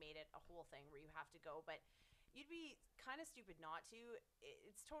they made it a whole thing where you have to go. But you'd be kind of stupid not to.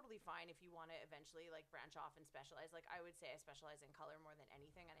 It's totally fine if you want to eventually like branch off and specialize. Like I would say I specialize in color more than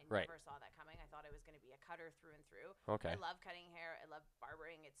anything, and I Right. never saw that coming. I thought I was going to be a cutter through and through. Okay. I love cutting hair. I love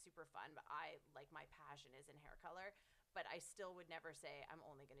barbering. It's super fun, but I like my passion is in hair color. But I still would never say I'm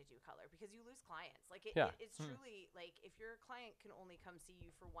only going to do color because you lose clients. Like Yeah. it's truly like if your client can only come see you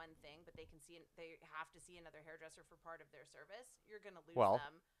for one thing, but they can see they have to see another hairdresser for part of their service, you're going to lose Well,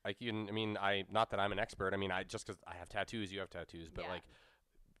 them. Like not that I'm an expert. I mean, I just because I have tattoos, you have tattoos, but Yeah.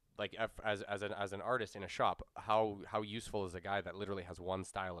 like as an artist in a shop, how useful is a guy that literally has one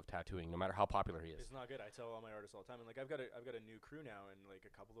style of tattooing, no matter how popular he is? It's not good. I tell all my artists all the time, and like I've got a new crew now, and like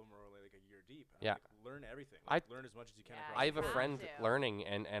a couple of them are only like a year deep. And Yeah. I'm like, learn everything. Like, learn as much as you can. Yeah, across I have the a board. friend to. learning,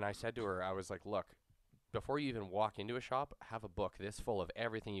 and I said to her, I was like, look, before you even walk into a shop, have a book this full of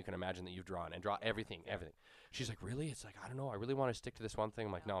everything you can imagine that you've drawn, and draw everything. She's like, really? It's like, I don't know. I really want to stick to this one thing.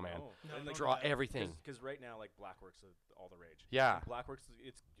 I'm like, no, man. No. No, And, no, like, Draw no. everything. Because right now, like Blackworks is all the rage. Yeah. And Blackworks,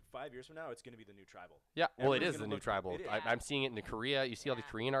 it's 5 years from now, it's going to be the new tribal. Yeah, well, it Everybody's is the gonna new look- tribal. it is. I'm seeing it in Korea. You see all the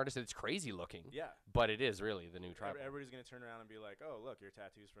Yeah. Korean artists. It's crazy looking. Yeah. But it is really the new tribal. Everybody's going to turn around and be like, oh, look, your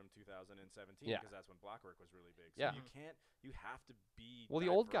tattoo's from 2017 Yeah. because that's when Blackwork was really big. So Yeah. you have to be Well, the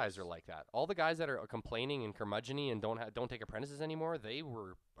old guys are diverse. like that. All the guys that are complaining and curmudgeony and don't take apprentices anymore, they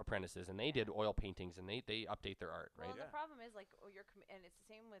were apprentices and they did oil paintings and they update their art, right? Well, Yeah. the problem is like and it's the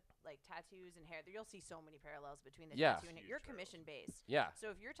same with like tattoos and hair. You'll see so many parallels between the Yeah. tattoo and hair. You're commission based. Yeah. So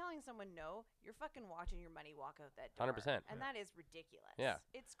if you're telling someone no, you're fucking watching your money walk out that door. 100%. And that is ridiculous. Yeah.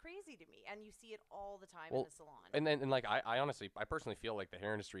 It's crazy to me. And you see it all the time Well, in the salon. And like I honestly, I personally feel like the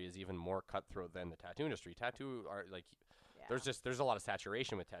hair industry is even more cutthroat than the tattoo industry. Tattoo are like yeah. there's a lot of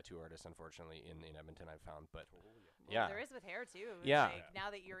saturation with tattoo artists, unfortunately, in Edmonton I've found. But Totally. Well, yeah. there is with hair too. It's Yeah. Like, now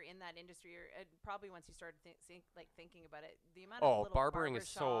that you're in that industry, probably once you start thinking about it, the amount Oh, of little barbering barber is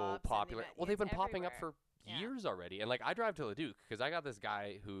so shops and the popular. amount- Well, they've been it's popping up everywhere. for Yeah. years already. And like I drive to Leduc because I got this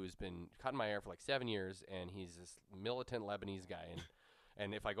guy who's been cutting my hair for like 7 years, and he's this militant Lebanese guy.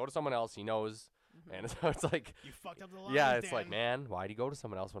 And if I go to someone else, he knows. Mm-hmm. And so it's like, You fucked up the line. yeah, it's like, Dan. man, why'd he go to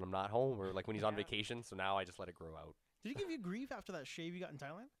someone else when I'm not home, or like when he's on Yeah. vacation? So now I just let it grow out. Did he give you grief after that shave you got in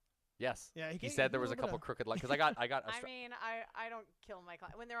Thailand? Yes. Yeah, He gave- said gave there you was a little couple bit of- crooked lines because I got I mean, I don't kill my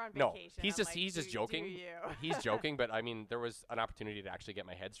client when they're on No, vacation. he's I'm just like, he's just "Do joking. you?" He's joking, but I mean, there was an opportunity to actually get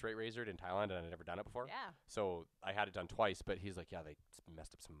my head straight razored in Thailand, and I'd never done it before. Yeah. So I had it done twice, but he's like, yeah, they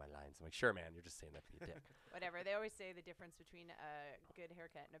messed up some of my lines. I'm like, sure, man, you're just saying that to be a dick. Whatever. They always say the difference between a good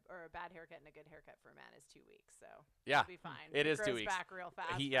haircut or a bad haircut and a good haircut for a man is 2 weeks. So Yeah, it'll be fine. it is 2 grows weeks. back real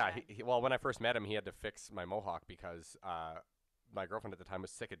fast. Well, when I first met him, he had to fix my mohawk because my girlfriend at the time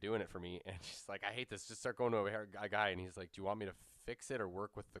was sick of doing it for me, and she's like, I hate this. Just start going to a guy, and he's like, do you want me to fix it or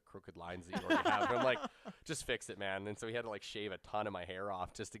work with the crooked lines that you already have? And I'm like, just fix it, man. And so he had to like shave a ton of my hair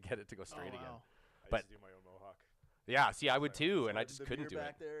off just to get it to go straight again. wow. I But- used to do my own mohawk. Yeah, see, I would Sorry. too, and I Slide just the couldn't do beer it.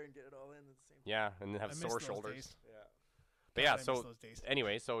 back there and get it all in at the same time. Yeah, and then I have miss sore those shoulders. days. Yeah. But God, yeah, I miss so those days.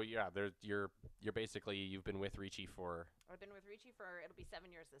 anyway, so yeah, you're basically you've been with Ricci for I've been with Ricci for it'll be 7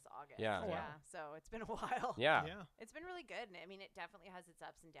 years this August. Yeah. Oh, wow. Yeah. So it's been a while. yeah. Yeah. It's been really good. And I mean, it definitely has its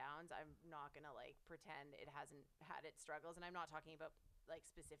ups and downs. I'm not going to like pretend it hasn't had its struggles. And I'm not talking about like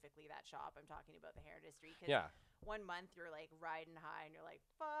specifically that shop. I'm talking about the hair industry. Cause Yeah. 1 month you're like riding high and you're like,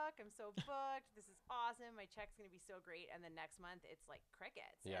 fuck, I'm so booked. This is awesome. My check's going to be so great. And then next month it's like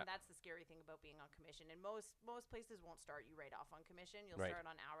crickets. Yeah. And that's the scary thing about being on commission. And most places won't start you right off on commission. You'll Right. start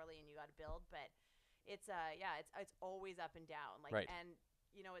on hourly and you got to build. But it's it's always up and down. Like, Right. and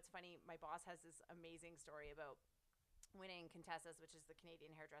you know, it's funny. My boss has this amazing story about winning Contessa's, which is the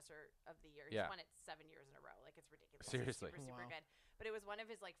Canadian Hairdresser of the Year. Yeah. He's won it 7 years in a row. Like, it's ridiculous. Seriously. He's super Wow. good. But it was one of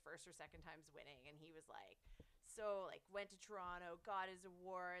his like first or second times winning, and he was like, so like went to Toronto, got his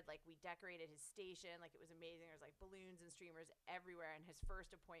award. Like, we decorated his station. Like, it was amazing. There was like balloons and streamers everywhere. And his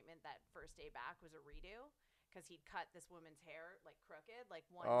first appointment that first day back was a redo. Because he'd cut this woman's hair like crooked, like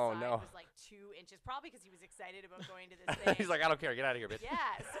one Oh, side no. was like 2 inches, probably because he was excited about going to this thing. He's like, I don't care. Get out of here, bitch.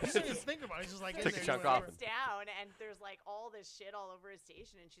 yeah, He's so just thinking about it. He's just like, so in Take a there, chunk he's off like, sits down, and there's like all this shit all over his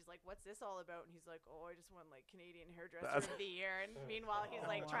station, and she's like, "What's this all about?" And he's like, "Oh, I just won like Canadian Hairdresser of the Year." And meanwhile, he's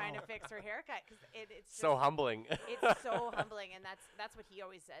like Oh, trying to wow. fix her haircut because it's So just, humbling. it's so humbling, and that's what he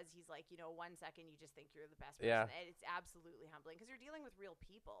always says. He's like, 1 second you just think you're the best person, Yeah. and it's absolutely humbling because you're dealing with real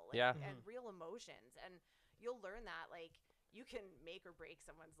people, like, Yeah. and real emotions, and you'll learn that like. You can make or break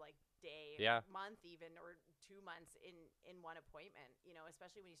someone's like day, Yeah. month, even or 2 months in one appointment.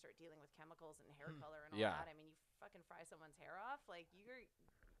 Especially when you start dealing with chemicals and hair color and all Yeah. that. I mean, you fucking fry someone's hair off, like you're.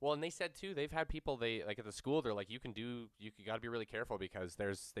 Well, and they said too, they've had people they like at the school. They're like, you got to be really careful because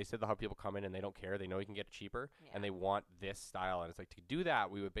they said they'll have people come in and they don't care. They know you can get it cheaper, and Yeah. they want this style. And it's like, to do that,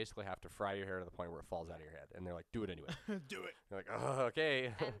 we would basically have to fry your hair to the point where it falls out of your head. And they're like, do it anyway. do it. They're like, oh,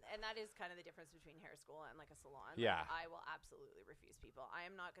 okay. and that is kind of the difference between hair school and like a salon. Like, Yeah. I will absolutely refuse people. I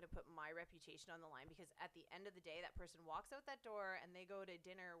am not going to put my reputation on the line because at the end of the day, that person walks out that door and they go to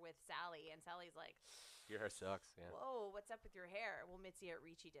dinner with Sally, and Sally's like, Your hair sucks. Yeah. "Whoa, what's up with your hair?" Well, Mitzi at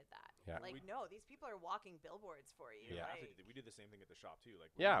Ricci did that. Yeah. Like, no, these people are walking billboards for you. Yeah. Like, We did the same thing at the shop too.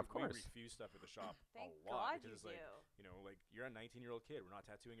 Like, Yeah, of we course. refuse stuff at the shop thank a lot God you because do. like you're a 19-year-old kid. We're not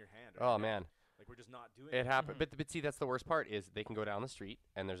tattooing your hand. Oh man. Like, we're just not doing It happened, Mhm. but see, that's the worst part is they can go down the street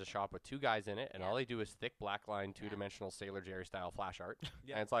and there's a shop with 2 guys in it, and Yeah. all they do is thick black line, Yeah. 2-dimensional Sailor Jerry style flash art,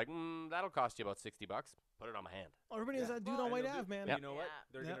 Yeah. and it's like, that'll cost you about $60. Put it on my hand. Oh, everybody has Yeah. that dude Well, on White And they'll Ave, do- man. but Yep. You know what? Yeah.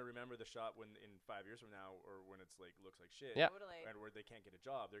 They're Yep. gonna remember the shop when in 5 years from now, or when it's like looks like shit. Yeah. Totally. And where they can't get a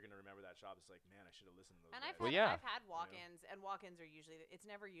job, they're gonna remember that shop. It's like, man, I should have listened to those And guys. I've had, Well, yeah. I've had walk-ins, and walk-ins are usually it's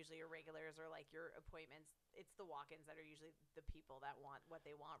never usually your regulars or like your appointments. It's the walk-ins that are usually the people that want what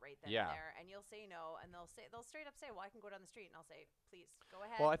they want right then Yeah. and there. And you'll say no, and they'll straight up say, "Well, I can go down the street," and I'll say, "Please go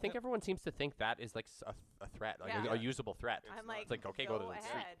ahead." Well, I think everyone seems to think that is like a threat, like Yeah. a usable threat. I'm it's like, It's like, okay, go to the street.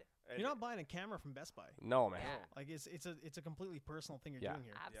 ahead. And- You're not buying a camera from Best Buy. No, man. Yeah. Like it's a completely personal thing you're Yeah. doing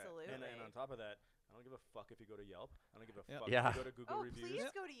here. yeah. Absolutely. And on top of that, I don't give a fuck if you go to Yelp. I don't give a Yeah. fuck Yeah. if you go to Google Oh, reviews.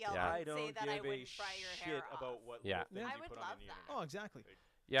 please go to Yelp Yeah. I and don't say give that I a wouldn't fry your shit hair about off. what Yeah. little things I you would put love on the that. internet. Oh, exactly.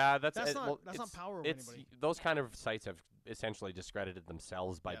 Yeah, that's That's not well, that's not it's- power of It's anybody. those kind of sites have essentially discredited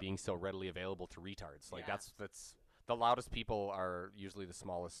themselves by Yeah. being so readily available to retards. Like Yeah. that's the loudest people are usually the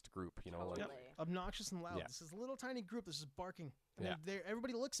smallest group. You know, like Yep. Totally. Obnoxious and loud. Yeah. This is a little tiny group that's just barking. And Yeah.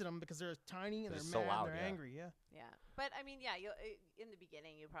 everybody looks at them because they're tiny and They're they're so mad, loud, they're yeah. angry. Yeah. Yeah, but I mean, yeah, you in the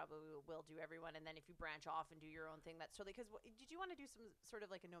beginning you probably will do everyone, and then if you branch off and do your own thing, that's totally. Because did you want to do some sort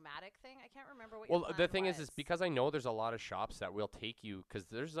of like a nomadic thing? I can't remember what. Well, your the plan thing was. is because I know there's a lot of shops that will take you because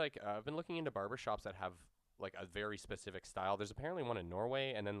there's like I've been looking into barber shops that have like a very specific style. There's apparently one in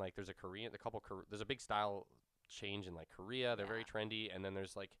Norway, and then like there's there's a big style change in like Korea. They're very Yeah. trendy, and then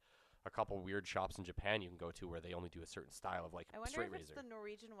there's like a couple weird shops in Japan you can go to where they only do a certain style of like I wonder straight if it's razor. the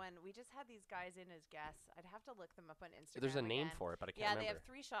Norwegian one. We just had these guys in as guests. I'd have to look them up on Instagram. There's a name again. for it, but I can't Yeah, they remember. have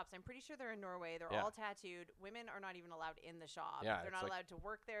 3 shops. I'm pretty sure they're in Norway. They're Yeah. all tattooed. Women are not even allowed in the shop. Yeah, They're it's not like- allowed to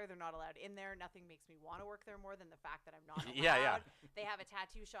work there. They're not allowed in there. Nothing makes me want to work there more than the fact that I'm not allowed. Yeah, yeah. They have a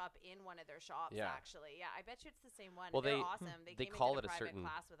tattoo shop in one of their shops, Yeah. actually. Yeah, I bet you it's the same one. Well, They're they- awesome. They they came call and did it a private certain-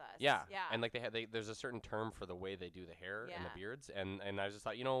 class with us. Yeah, Yeah. and like there's a certain term for the way they do the hair and the Yeah. beards, and I just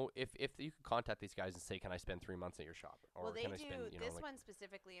thought, if you could contact these guys and say, can I spend 3 months at your shop, or Well, they can I do spend, this like, one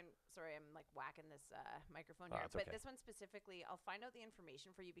specifically, and sorry, I'm like whacking this microphone Oh, here, it's but okay. this one specifically, I'll find out the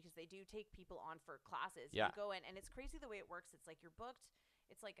information for you because they do take people on for classes. Yeah. You go in, and it's crazy the way it works. It's like you're booked.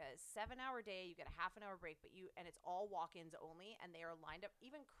 It's like a 7-hour day. You get a half an hour break, and it's all walk-ins only, and they are lined up.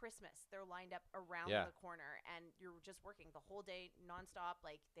 Even Christmas, they're lined up around Yeah. the corner, and you're just working the whole day nonstop.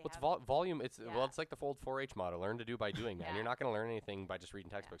 Like they What's have. volume? It's Yeah. well, it's like the old 4-H model. Learn to do by doing, man. Yeah. You're not going to learn anything by just reading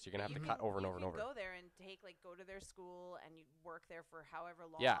textbooks. You're going to have You to can- cut over and over and You over. can go there and go to their school, and you work there for however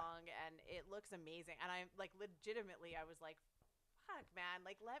long, Yeah. and it looks amazing. And I'm like, legitimately, I was like, fuck, man,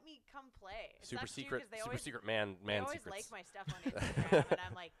 like let me come play. It Super sucks too, secret, 'cause they super always, secret man They always secrets. like my stuff on Instagram, and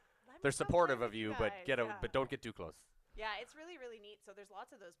I'm like, let me They're come supportive play of with you, guys. but but don't get too close. Yeah, it's really really neat. So there's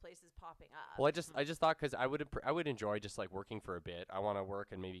lots of those places popping up. Well, I just thought because I would enjoy just like working for a bit. I want to work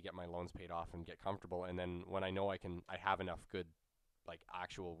and maybe get my loans paid off and get comfortable, and then when I know I have enough good like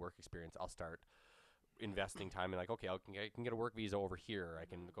actual work experience, I'll start investing time in like, okay, I can get a work visa over here. I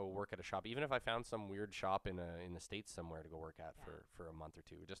can go work at a shop, even if I found some weird shop in the States somewhere to go work at Yeah. for a month or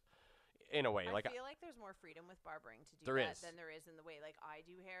two. Just in a way. I Like feel like there's more freedom with barbering to do There that is. than there is in the way like I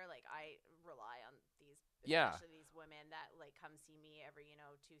do hair. Like I rely on these, Yeah. especially these women that like come see me every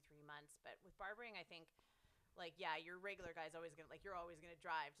 2-3 months. But with barbering, I think like your regular guy's always gonna you're always gonna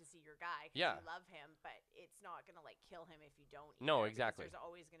drive to see your guy because Yeah. you love him, but it's not gonna like kill him if you don't. No, either, because exactly. There's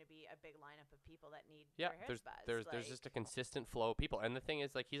always gonna be a big lineup of people that need Yeah, their hair there's spas. there's just a consistent flow of people, and the thing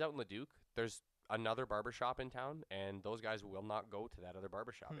is, like, he's out in Leduc. There's another barber shop in town, and those guys will not go to that other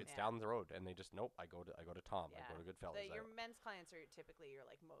barber shop. It's Yeah. down the road, and they just nope. I go to Tom. I go to Goodfellas. Your men's clients are typically your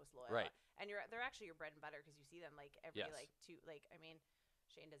like most loyal, Right. And they're actually your bread and butter because you see them like every Yes. like two like I mean.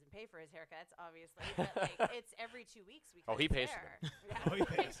 Shane doesn't pay for his haircuts, obviously, but like it's every 2 weeks we cut Oh, he his pays for hair. them. Yeah, Oh, he he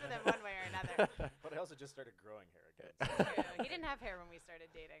pays for them one way or another. But I also just started growing hair again. True. He didn't have hair when we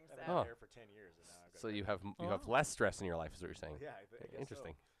started dating, I've so had Oh. hair for 10 years, and now I've got So hair. you have Oh. less stress in your life, is what you're saying. Yeah, I guess so.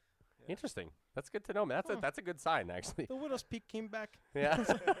 Interesting. Yeah. Interesting. That's good to know, man. That's a good sign, actually. The widow's peak came back. Yeah.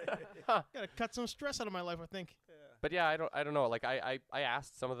 Gotta cut some stress out of my life, I think. Yeah. But yeah, I don't know. Like I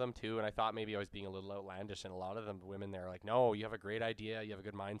asked some of them too, and I thought maybe I was being a little outlandish, and a lot of them women they're like, no, you have a great idea, you have a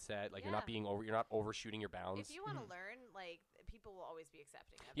good mindset, like you're not Yeah. you're not overshooting your bounds. if you want to learn, like people will always be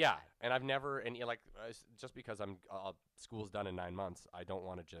accepting of Yeah, that. and I've never and just because I'm school's done in 9 months, I don't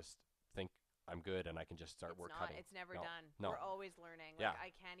want to just think I'm good and I can just start It's work not. cutting. It's never No. done. No. We're always learning. Yeah. Like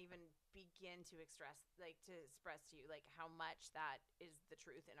I can't even begin to express to you like how much that is the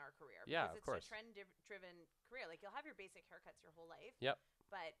truth in our career. Yeah, because of it's course. a trend-driven career. Like you'll have your basic haircuts your whole life. Yep.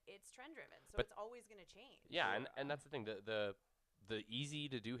 But it's trend-driven, so But- it's always going to change. Yeah, and that's the thing. The easy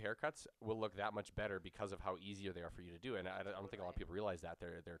to do haircuts will look that much better because of how easier they are for you to do. And I don't think a lot of people realize that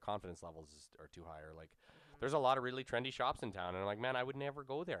their confidence levels are too high. Or like, there's a lot of really trendy shops in town, and I'm like, man, I would never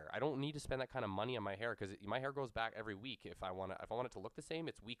go there. I don't need to spend that kind of money on my hair because my hair goes back every week. If I want it to look the same,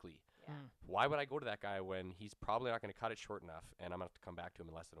 it's weekly. Yeah. Why would I go to that guy when he's probably not going to cut it short enough, and I'm gonna have to come back to him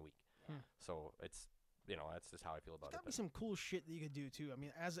in less than a week? Yeah. So it's that's just how I feel about There's it. gotta be some cool shit that you could do too. I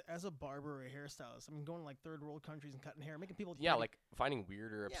mean, as a barber or a hairstylist, I mean, going to like third world countries and cutting hair, making people Yeah, pretty. like finding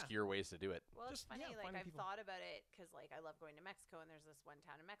weirder, Yeah. obscure ways to do it. Well, Just, it's funny. yeah, Like finding I've people. thought about it because like I love going to Mexico, and there's this one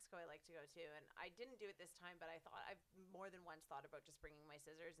town in Mexico I like to go to, and I didn't do it this time, but I've more than once thought about just bringing my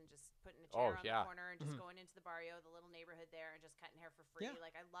scissors and just putting a chair on yeah. the corner and just Mhm. going into the barrio, the little neighborhood there, and just cutting hair for free. Yeah.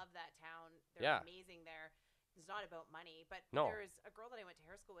 Like I love that town. They're Yeah. amazing there. It's not about money, but No. there was a girl that I went to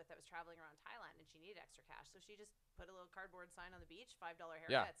hair school with that was traveling around Thailand, and she needed extra cash, so she just put a little cardboard sign on the beach, $5 haircuts.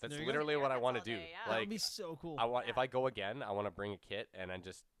 Yeah, that's There you go. literally what I Haircuts want to all do. day, yeah. that Like, would be so cool. I want if Yeah. I go again, I want to bring a kit and then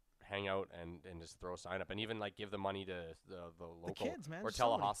just hang out and just throw a sign up and even like give the money to the local kids, man, or just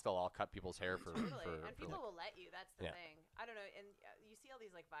tell a somebody. hostel I'll cut people's hair for Totally. for, And for people will let you. That's the Yeah. thing. I don't know. And you see all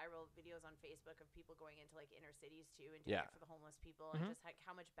these like viral videos on Facebook of people going into like inner cities too and doing Yeah. it for the homeless people Mhm. and just like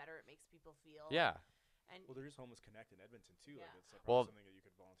how much better it makes people feel. yeah. And Well, there is Homeless Connect in Edmonton too. Yeah. Like it's Well, something that you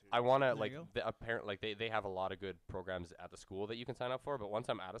could volunteer. I want to There like you go. the apparent like they have a lot of good programs at the school that you can sign up for, but once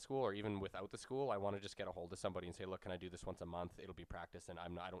I'm out of school or even without the school, I want to just get a hold of somebody and say, "Look, can I do this once a month? It'll be practice and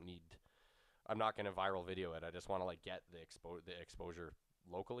I'm not going to viral video it. I just want to like get the exposure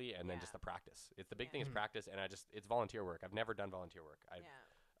locally and then just Yeah. the practice. It's the big Yeah. thing is Mhm. practice and it's volunteer work. I've never done volunteer work. yeah.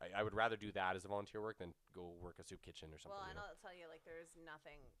 I would rather do that as a volunteer work than go work a soup kitchen or something. Well, you and know? I'll tell you, like, there's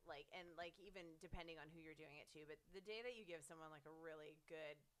nothing like, and like, even depending on who you're doing it to, but the day that you give someone like a really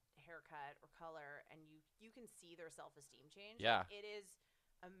good haircut or color, and you can see their self-esteem change, Yeah. like, it is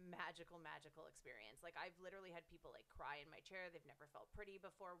a magical experience. Like, I've literally had people like cry in my chair. They've never felt pretty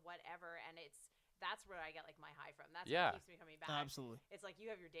before, whatever, and that's where I get like my high from. That's Yeah. what keeps me coming back. Absolutely. It's like you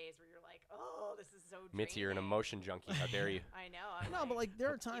have your days where you're like, oh, this is so. Mitzi, you're an draining. emotion junkie. How dare you? I know. I'm No, but like there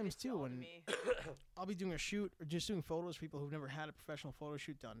are "Give it times to too all to when me." I'll be doing a shoot or just doing photos for people who've never had a professional photo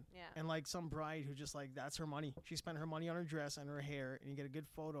shoot done. Yeah. And like some bride who just like that's her money. She spent her money on her dress and her hair, and you get a good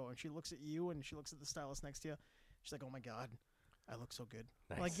photo, and she looks at you and she looks at the stylist next to you. She's like, "Oh my god, I look so good."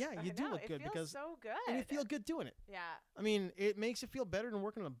 Nice. Like, yeah, I you do know, look it good feels because so good. and you feel good doing it. Yeah. I mean, it makes you feel better than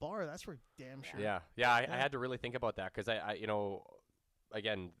working in a bar. That's for damn sure. Yeah, I had to really think about that because I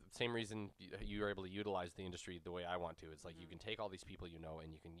again, same reason you are able to utilize the industry the way I want to. It's like you can take all these people you know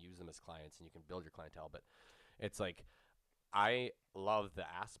and you can use them as clients and you can build your clientele. But it's like I love the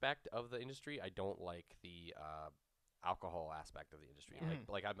aspect of the industry. I don't like the alcohol aspect of the industry. Yeah.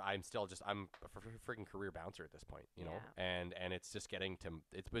 Like I'm still just I'm a freaking career bouncer at this point, you know. Yeah. And it's just getting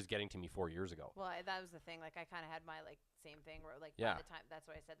to me 4 years ago. Well, that was the thing. Like, I kind of had my like same thing where like Yeah. by the time that's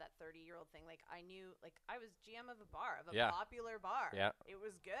why I said that 30-year-old thing. Like, I knew like I was GM of a bar of a Yeah. popular bar. Yeah. It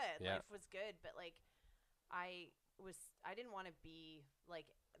was good. Yeah. Life was good, but like I I didn't want to be like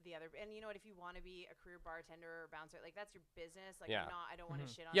the other. And you know what? If you want to be a career bartender or bouncer, like that's your business. Like Yeah. I don't want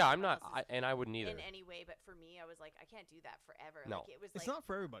to shit on. Yeah, I'm someone not, else's and I wouldn't either. in any way. But for me, I was like, I can't do that forever. No. Like it was It's like not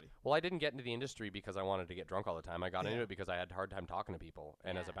for everybody. Well, I didn't get into the industry because I wanted to get drunk all the time. I got into Yeah. it because I had a hard time talking to people.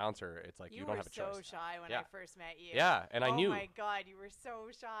 And as a Yeah. bouncer, it's like you don't were have a so choice. shy when Yeah. I first met you. Yeah, and I oh knew. my god, you were so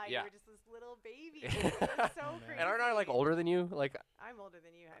shy. Yeah. You were just this little baby. It was so crazy. And aren't I like older than you? Like, I'm older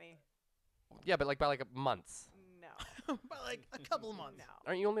than you, honey. yeah, but like by like months. No. By like a couple of months. No.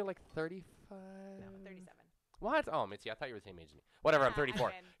 Aren't you only like 35? No, 37. What? Oh, Mitzi, I thought you were the same age as me. Whatever, I'm Yeah, 34.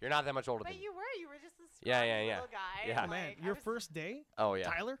 I mean- You're not that much older But than me. you were. You were just this Yeah, scrawny yeah, yeah. little guy. Yeah. Oh, and, man, like, I your was- first day, Oh yeah.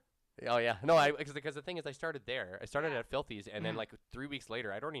 Tyler. Oh yeah. No, because the thing is, I started there. I started Yeah. at Filthy's, and then Mhm. like 3 weeks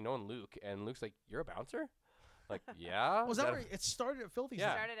later, I'd already known Luke, and Luke's like, "You're a bouncer?" Like, yeah. Was that where it started at Filthy's?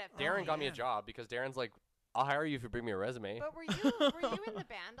 Yeah. started at Darren Oh, got me a man. job because Darren's like, "I'll hire you if you bring me a resume." But were you in the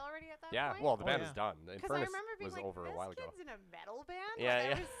band already at that Yeah. point? Well, the Oh, band yeah. is done. The Because I Infernus remember being was like, over this a while ago. kid's in a metal band. Yeah, like,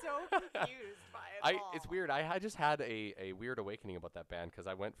 yeah. I was so confused by it all. It's weird. I just had a weird awakening about that band because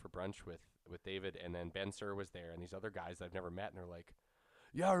I went for brunch with David, and then Ben Sir was there, and these other guys I've never met, and they're like,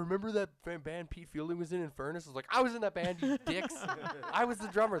 "Yeah, remember that band Pete Fielding was in Infernus?" I was like, "I was in that band, you dicks. I was the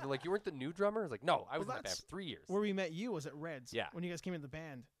drummer." They're like, "You weren't the new drummer?" I was like, "No, I was in that band that's for 3 years." Where we met you was at Reds. Yeah. When you guys came in the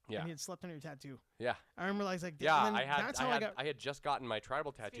band. Yeah. And he had slept on your tattoo. Yeah, I remember I was like, yeah. and then I had that's how I got. I had just gotten my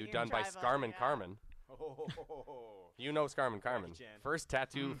tribal tattoo Speaking done of by tribal, Scarman yeah. Carmen. Oh. You know Scarman Carmen. Chan. First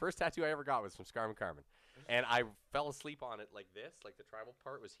tattoo I ever got was from Scarman Carmen, and I fell asleep on it like this, like the tribal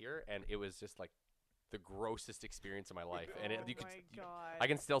part was here, and it was just like the grossest experience of my life. And oh you could, my you- god. I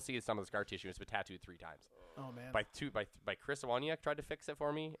can still see some of the scar tissue. It's been tattooed 3 times. Oh man. By Chris Woniak tried to fix it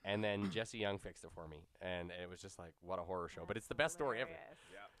for me, and then Jesse Young fixed it for me, and it was just like what a horror show. But it's the best story ever. Hilarious.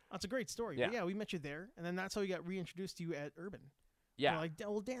 Yeah. That's a great story. Yeah. But yeah, we met you there, and then that's how we got reintroduced to you at Urban. Yeah. We're like,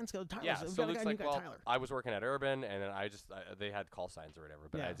 well, Dan's got Tyler. Yeah, we so got a Luke's guy, new like, guy, well, Tyler. I was working at Urban, and then they had call signs or whatever,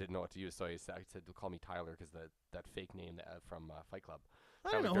 but I Yeah. didn't know what to use, so I said call me Tyler because that fake name from Fight Club.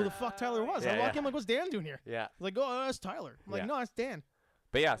 I don't that know was who the very- fuck Tyler was. Yeah, I walk yeah. in like, what's Dan doing here? Yeah. He's like, oh, that's Tyler. I'm like, Yeah. no, that's Dan.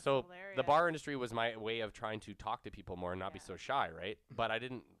 But yeah, That's so the hilarious. bar industry was my way of trying to talk to people more and not be Yeah. so shy, right? But I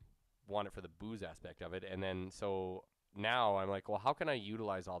didn't want it for the booze aspect of it. And then so now I'm like, well, how can I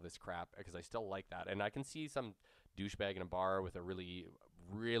utilize all this crap? Because I still like that. And I can see some douchebag in a bar with a really,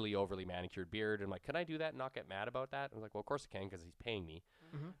 really overly manicured beard. And like, can I do that and not get mad about that? I was like, well, of course I can because he's paying me.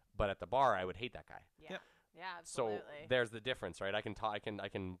 Mhm. But at the bar, I would hate that guy. Yeah. Yep. Yeah, So absolutely. there's the difference, right? I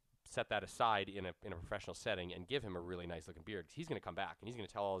can set that aside in a professional setting and give him a really nice looking beard. 'Cause he's going to come back and he's going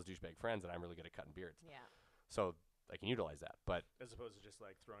to tell all his douchebag friends that I'm really good at cutting beards. yeah. So I can utilize that. But As opposed to just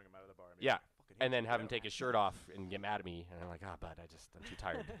like throwing him out of the bar. And being yeah, like, "Fucking hate and then you, have him get take out." his shirt off and get mad at me, and I'm like, bud, I'm too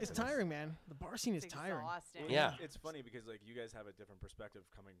tired. It's And tiring, man. The bar scene is It's tiring. exhausting. Well, Yeah. It's funny because like you guys have a different perspective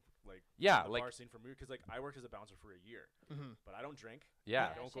coming like Yeah, from the like bar scene from you because like I worked as a bouncer for a year, Mm-hmm. but I don't drink. yeah,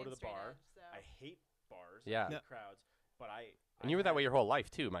 I don't go to Shane's the straight bar. edge, so. I hate bars. Yeah. I hate Yeah. crowds. But and you were that way your whole life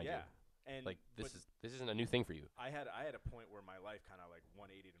too, mind yeah. you. And Like but this isn't a new thing for you. I had a point where my life kind of like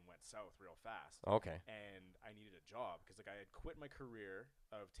 180'd and went south real fast. Okay. And I needed a job because like I had quit my career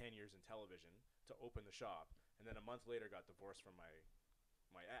of 10 years in television to open the shop, and then a month later got divorced from my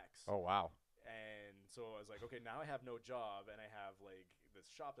ex. Oh wow. And so I was like, okay, now I have no job, and I have like this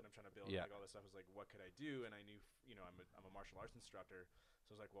shop that I'm trying to build, Yeah. and like all this stuff. I was like, what could I do? And I knew, I'm a martial arts instructor,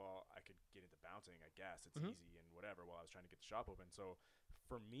 so I was like, well, I could get into bouncing, I guess. It's Mhm. easy and whatever. While I was trying to get the shop open, so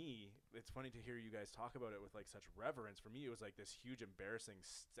for me, it's funny to hear you guys talk about it with like such reverence. For me, it was like this huge embarrassing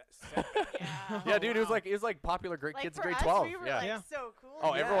setback. Yeah. Yeah, dude, it was wow. like popular great Like kids for grade us, 12. we were Yeah. like Yeah. so cool.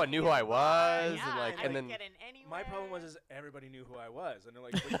 Oh, Yeah. everyone knew who I was, Yeah, and like, and and then get in anywhere. My problem was is everybody knew who I was, and they're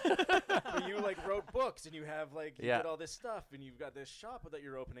like, but you like wrote books, and you have like you Yeah. did all this stuff, and you've got this shop that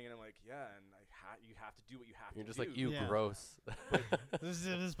you're opening, and I'm like, yeah, and you have to do what you have you're to just do. like, you Yeah. gross.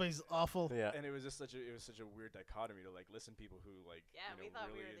 This place is awful. Yeah. And it was just such a weird dichotomy to like listen to people who like Yeah, we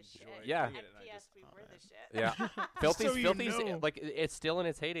thought we really were the shit. enjoy Yeah. doing At it, and I PS, just we Oh, were man. the shit. Yeah. Filthy's, So you Filthy's, know. like it's still in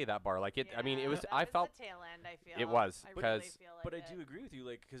its heyday. That bar, like it. I mean, it was. That I was felt. the tail end. I feel It was, I really because- feel like but I it. do agree with you,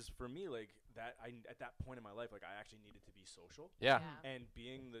 like, because for me, like that, I at that point in my life, like I actually needed to be social, Yeah. and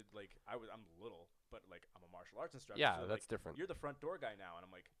being the like I'm little, but like I'm a martial arts instructor. Yeah, so, that's like, different. You're the front door guy now, and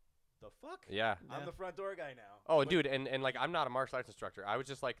I'm like, the fuck? Yeah. I'm Yeah. the front door guy now. Oh, Like, dude, and like I'm not a martial arts instructor. I was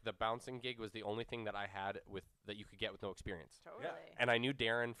just like the bouncing gig was the only thing that I had with that you could get with no experience. Totally. And I knew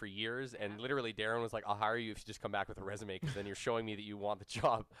Darren for years, and Yeah. literally Darren was like, "I'll hire you if you just come back with a resume, because then you're showing me that you want the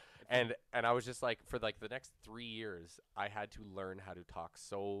job." And I was just like, for like the next 3 years, I had to learn how to talk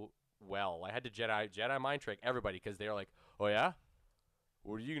so well. I had to Jedi mind trick everybody because they're like, "Oh yeah,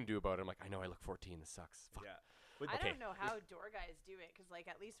 what are you gonna do about it?" I'm like, "I know, I look 14. This sucks." Fuck. Yeah. I Okay. don't know how door guys do it, because like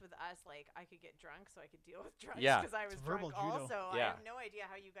at least with us, like I could get drunk, so I could deal with drunk. Yeah. Because I was It's verbal drunk judo. also. I Yeah. have no idea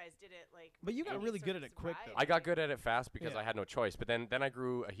how you guys did it. Like, But you got any really sort good of at it quick, though. I got sobriety. good at it fast because Yeah. I had no choice. But then I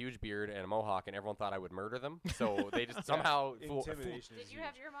grew a huge beard and a mohawk, and everyone thought I would murder them. So they just somehow Intimidation Did is you huge.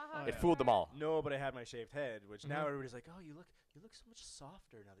 have your mohawk? Oh, it yeah. fooled them all. No, but I had my shaved head, which now Mhm. everybody's like, oh, you look so much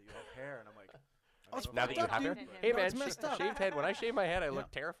softer now that you have hair, and I'm like, Oh, it's Now that you fucked up, have dude. hair, dude. hey No, man, it's messed up. shaved head. When I shave my head, I Yeah.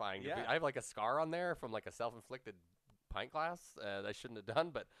 look terrifying. Yeah. I have like a scar on there from like a self-inflicted pint glass that I shouldn't have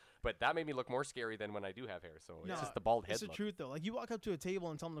done, but that made me look more scary than when I do have hair. So No, it's just the bald head It's the look. truth though. Like you walk up to a table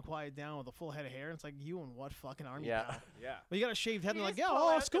and tell them to quiet down with a full head of hair, and it's like you and what fucking army? Yeah. pal? yeah. But you got a shaved head, You and like, just yeah, pull oh,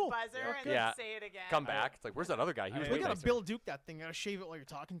 out it's the cool. buzzer and Yeah. then say it again. Come back. It's like, where's that other guy? He was I- way We gotta nicer. Bill Duke that thing. You gotta shave it while you're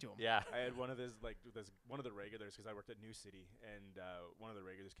talking to him. Yeah. I had one of one of the regulars, because I worked at New City, and one of the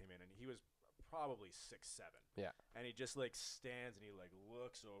regulars came in, and he was probably 6'7". Yeah. And he just like stands and he like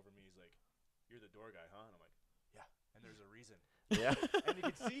looks over me. He's like, "You're the door guy, huh?" And I'm like, "Yeah." And there's a reason. Yeah. And you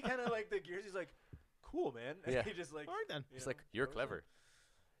can see kind of like the gears. He's like, "Cool, man." And Yeah. he just like, All right then. you It's know, like, you're goes clever. in.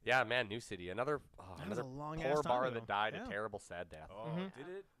 Yeah, man, New City. Another That was a long ass poor time bar ago. that died Yeah. a terrible, sad death. Oh, Mhm. did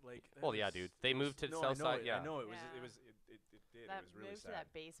it? Like, that Well, yeah, was- dude. They it was- moved to no, South I know Side, it, yeah. I know it was. Yeah. It was. It That was really move to sad.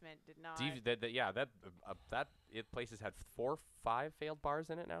 that basement did not. That place has had 4, 5 failed bars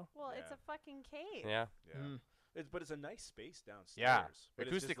in it now. Well, it's Yeah. a fucking cave. Yeah. Yeah. Mm. But it's a nice space downstairs. Yeah. But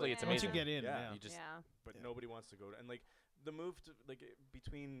it's just, Acoustically, like, it's Once you amazing. get in, Yeah. yeah. You just Yeah. But Yeah. nobody wants to go to, and like the move to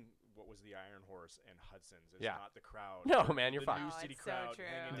between what was the Iron Horse and Hudson's is Yeah. not the crowd. No, or man, you're the fine. New No, City it's so crowd true.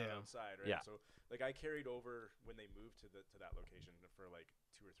 hanging out Yeah. outside, right? Yeah. So like I carried over when they moved to that location for like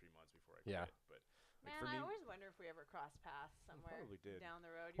 2 or 3 months before I quit. Yeah. But like Man, for I me, always wonder if we ever cross paths somewhere probably did. down the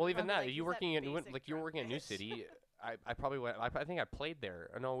road. Well, You're even probably that, like, you "He's working that at basic like you were drunk working at New bitch." City. I probably went. I think I played there.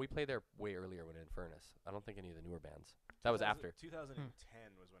 No, we played there way earlier when in Furnace. I don't think any of the newer bands. That was after.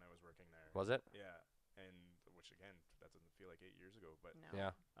 2010 was when I was working there. Was it? Yeah, and which again, that doesn't feel like 8 years ago, but No.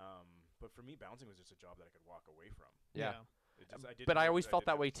 Yeah. but for me, bouncing was just a job that I could walk away from. Yeah. It just, I But I didn't- always felt didn't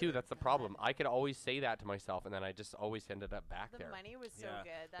that have way to too. care. That's the problem. I could always say that to myself, and then I just always ended up back The there. money was so Yeah.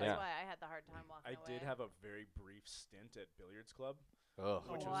 good. That's Yeah. why I had the hard time walking I away. did have a very brief stint at billiards club. Ugh.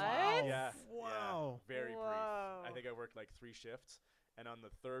 Which was- What? Yeah. Wow. Very brief. Whoa. I think I worked like 3 shifts, and on the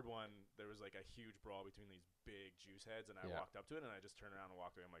third one, there was like a huge brawl between these big juice heads, and I Yeah. walked up to it, and I just turned around and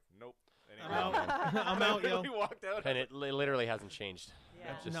walked away. I'm like, nope. That ain't I'm happening. out. I'm out, yo. We walked out. And it literally hasn't changed.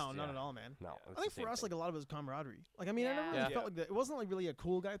 Yeah. Just- No, not yeah. at all, man. No. Yeah. it's I the think same for us, thing. like a lot of it was camaraderie. Like, I mean, I never Yeah. really Yeah. felt like that. It wasn't like really a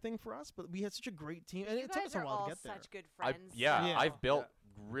cool guy thing for us, but we had such a great team, and You it took guys us a are while all to get there. such good I've- friends. yeah, Yeah. I've built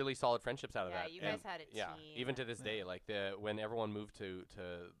really solid friendships out of Yeah, that. you and- guys had a yeah, team. even to this Yeah. day, like when everyone moved to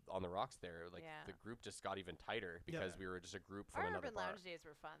on the rocks there, like Yeah. the group just got even tighter because we were just a group from Our another urban bar. lounge days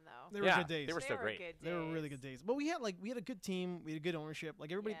were fun though. They were Yeah, good days. they were still great. Good They were really good days. But we had a good team. We had a good ownership.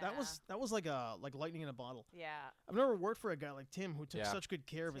 Like everybody, that was like lightning in a bottle. Yeah. I've never worked for a guy like Tim who took Yeah. such good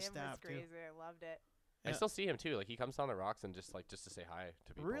care of his Tim staff was too. crazy. I loved it. I Yeah. still see him too. Like he comes on the rocks and just to say hi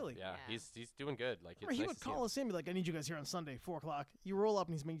to people. Really? Yeah, Yeah. he's doing good. Like Or it's he nice would to see call him. us in, be like, "I need you guys here on Sunday, 4:00." You roll up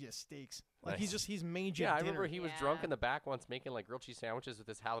and he's made you steaks. Like Nice. he's made you. Yeah, I dinner. remember he was drunk Yeah. in the back once making like grilled cheese sandwiches with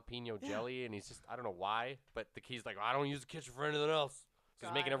this jalapeno Yeah. jelly, and he's just I don't know why, but he's like, I don't use the kitchen for anything else. So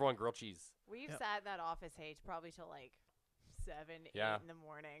he's making God. everyone grilled cheese. We've Yep. sat in that office, H, probably till like 7, Yeah. 8 in the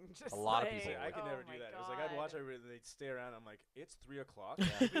morning. Just A lot of like, people See, I could oh never my do that. It was like I'd watch God. everybody, they'd stay around. I'm like, it's 3:00.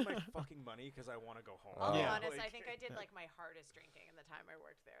 Give me my fucking money because I want to go home. I'll be Yeah. honest, I Like- think I did Yeah. like my hardest drinking in the time I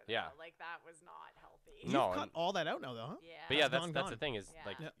worked there. Though. Yeah. Like that was not healthy. You've No, cut and- all that out now, though, huh? Yeah. But yeah, It's that's gone, the gone. thing is Yeah.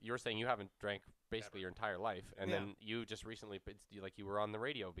 like Yep. you were saying you haven't drank basically Never. your entire life, and Yeah. then you just recently you were on the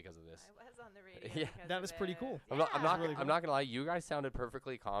radio because of this. I was on the radio. Yeah. because That of is pretty it. cool. I'm not. I'm not. Yeah. Really I'm not gonna lie. You guys sounded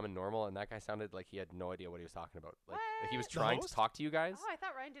perfectly calm and normal, and that guy sounded like he had no idea what he was talking about. Like he was What? The trying to host? talk to you guys. Oh, I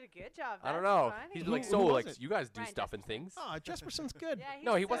thought Ryan did a good job. I don't That's know. funny. He's been like, Who so was like it? you guys do Ryan stuff and Jesperson. things. Oh, Jesperson's good. Yeah, he's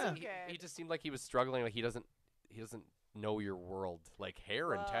No, he so wasn't. Good. He just seemed like he was struggling. Like he doesn't know your world, like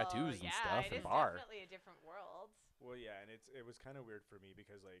hair and Whoa, tattoos and yeah, stuff it and is bar. definitely a different world. Well, yeah, and it was kind of weird for me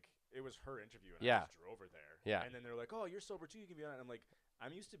because like it was her interview and Yeah. I just drove her there. Yeah. And then they're like, "Oh, you're sober too. You can be on." it." And I'm like,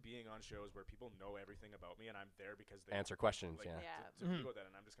 I'm used to being on shows where people know everything about me, and I'm there because they Answer questions. like, Yeah. Yeah. to Mhm. be about that.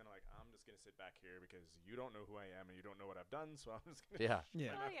 And I'm just kind of like, I'm just gonna sit back here because you don't know who I am and you don't know what I've done. So I'm just gonna. Yeah.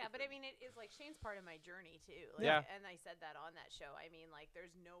 Yeah. Oh yeah, but I mean, it is like Shane's part of my journey too. Like, Yeah. And I said that on that show. I mean, like,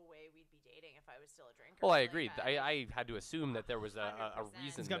 there's no way we'd be dating if I was still a drinker. Well, I Like, agreed. I had to assume that there was a 100%.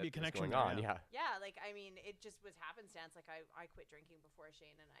 reason There's gotta that be a was connection going there, on. yeah. Yeah. Yeah, like I mean, it just was happenstance. Like I quit drinking before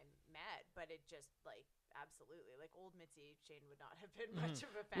Shane and I met, but it just like absolutely like old Mitzi Shane would not have been much of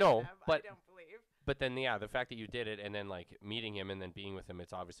a fan No, of. but- I don't believe. But then, yeah, the fact that you did it and then like meeting him and then being with him,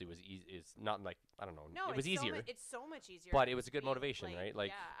 it's obviously was easy. It's not like I don't know. No, it was it's easier. it's so much easier. But it was a good being, motivation, right?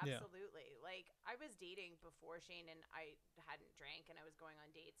 Like- yeah, Yeah. absolutely. Like I was dating before Shane, and I hadn't drank, and I was going on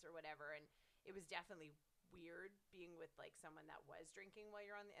dates or whatever, and it was definitely weird being with like someone that was drinking while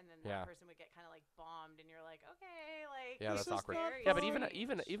you're on, and then Yeah. that person would get kind of like bombed, and you're like, okay, like Yeah, This that's is awkward. not Yeah, but fun.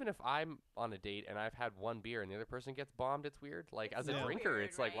 even if I'm on a date and I've had one beer and the other person gets bombed, it's weird. Like It's as a so drinker, weird,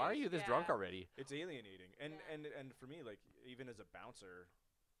 it's like, why are right? you this drunk Yeah. already? It's alienating, and Yeah. and for me, like even as a bouncer,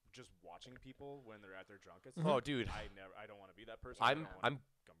 just watching people when they're at their drunkest. Oh, dude, I don't want to be that person. I don't wanna I'm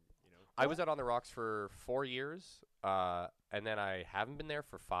come, you know. I was out on the rocks for 4 years, and then I haven't been there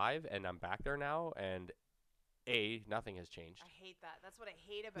for 5, and I'm back there now, and nothing has changed. I hate that. That's what I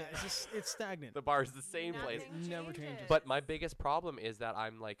hate about Yeah, it. it's just it's stagnant. The bar is the same place. Nothing Never changes. But my biggest problem is that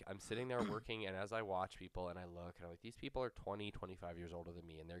I'm sitting there working, and as I watch people and I look, and I'm like, these people are 20, 25 years older than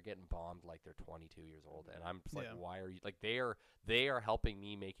me, and they're getting bombed like they're 22 years old, and I'm just like, Yeah. why are you like they are helping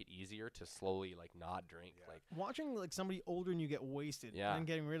me make it easier to slowly like not drink, Yeah. like Watching like somebody older than you get wasted, Yeah. and then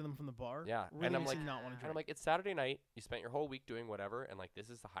getting rid of them from the bar, Yeah, really and I'm makes like- you not want to and drink. I'm like, it's Saturday night, you spent your whole week doing whatever, and like this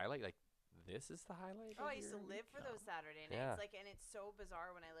is the highlight, like this is the highlight. Oh, of I used to your live week? for those Saturday nights. Yeah. Like, and it's so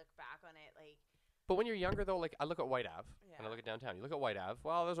bizarre when I look back on it. Like, But when you're younger, though, like I look at White Ave and I Yeah. look at downtown. You look at White Ave.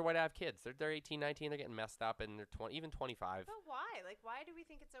 Well, those are White Ave kids. They're 18, 19. They're getting messed up, and they're 20, even 25. but why? Like, why do we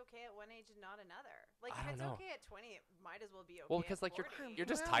think it's okay at one age and not another? Like, I if don't it's know. okay at 20, it might as well be okay. Well, at because like 40. you're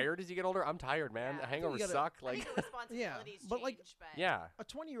just Well- tired as you get older. I'm tired, man. Yeah. Hangovers gotta- suck. I Like think the responsibilities but, like, change, but yeah, A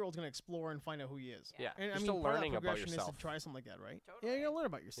 20-year-old's gonna explore and find out who he is. yeah. And You're I mean, still part of that learning about progression yourself. is to try something like that, right? Yeah, Totally. you're gonna learn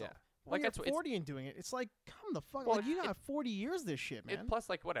about yourself. Yeah. When Like you're that's what- it's- 40 and doing it, it's like, come the fuck. Well, like you it- got 40 years this shit, man. Plus,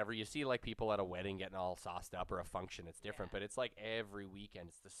 like whatever you see, like people at a wedding getting all sauced up or a function, it's different. Yeah. But it's like every weekend,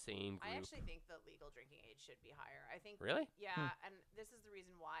 it's the same I group. actually think the legal drinking age should be higher. I think Really? Yeah, and this is the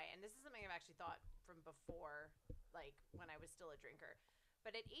reason why. And this is something I've actually thought from before, like when I was still a drinker.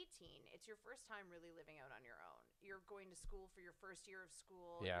 But at 18, it's your first time really living out on your own. You're going to school for your first year of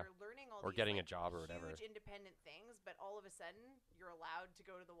school. Yeah. You're learning all Or these, getting a like, job or whatever. huge independent things, but all of a sudden you're allowed to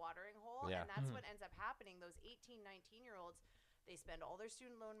go to the watering hole, Yeah. and that's Mhm. what ends up happening. Those 18, 19-year-olds, they spend all their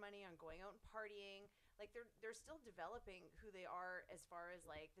student loan money on going out and partying. Like they're still developing who they are as far as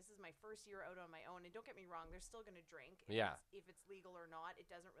like this is my first year out on my own. And don't get me wrong, they're still going to drink. Yeah. If it's legal or not, it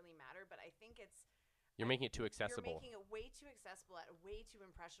doesn't really matter. But I think You're making it too accessible. you're making it way too accessible at a way too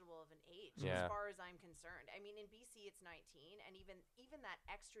impressionable of an age, Yeah. as far as I'm concerned. I mean, in BC, it's 19, and even that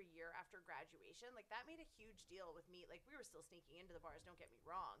extra year after graduation, like that made a huge deal with me. Like we were still sneaking into the bars. Don't get me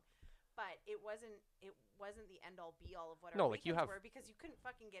wrong. But it wasn't the end all be all of what No, our like, you weekends have- were because you couldn't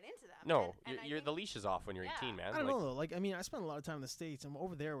fucking get into them. No, and I you're think- the leash is off when you're Yeah. 18, man. I don't Like, know though. Like I mean, I spent a lot of time in the States. I'm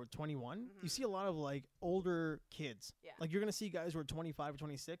over there with 21. You Mhm. see a lot of like older kids. Yeah. Like you're gonna see guys who are 25 or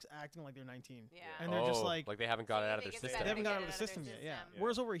 26 acting like they're 19. Yeah. And they're just like they haven't got So it you out of their think it's system. better they haven't to got get out of the system yet. Yeah. Yeah.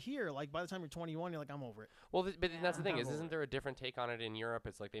 Whereas over here, like by the time you're 21, you're like, I'm over it. Well, but that's the Yeah. thing is, I'm over isn't it. there a different take on it in Europe?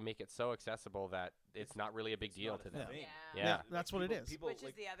 It's like they make it so accessible that it's not really a big It's deal not to a them. thing. Yeah. Yeah, that's what it is. People, Which like,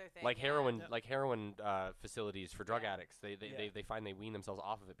 is the other thing. Like yeah. heroin, Yeah. like heroin facilities for drug Yeah. addicts. They Yeah. find they wean themselves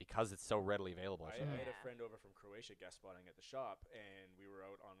off of it because it's so readily available. I So- had a Yeah. friend over from Croatia guest spotting at the shop, and we were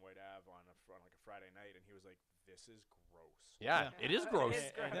out on White Ave on like a Friday night, and he was like, "This is gross." Yeah, Yeah. it is It gross.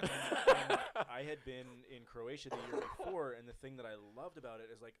 is gross. And I had been in Croatia the year before, and the thing that I loved about it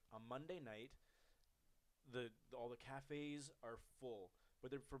is like a Monday night, all the cafes are full, but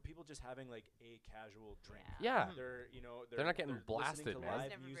they're for people just having like a casual drink. Yeah. They're They're not getting listening blasted, to man. I was live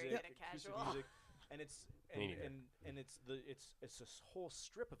never very music, good at acoustic casual. music, and it's Me neither. and it's this whole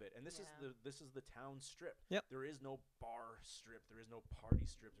strip of it, and this Yeah. is the town strip. Yep. There is no bar strip, there is no party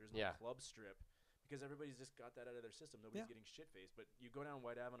strip, there is no Yeah. club strip, because everybody's just got that out of their system. Nobody's Yeah. getting shit faced. But you go down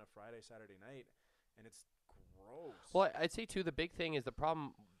White Ave on a Friday, Saturday night, and it's gross. Well, I'd say too the big thing is the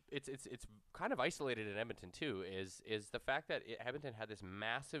problem. It's kind of isolated in Edmonton too. Is the fact that Edmonton had this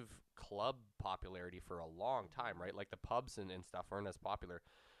massive club popularity for a long time, right? Like the pubs and stuff weren't as popular,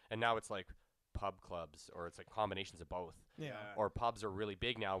 and now it's like pub clubs or it's like combinations of both. Yeah. Or pubs are really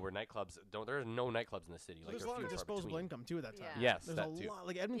big now, where nightclubs don't. There's no nightclubs in the city. So Like there's a they're lot few of and far disposable between. income too at that time. Yeah. Yes, There's that a too. lot.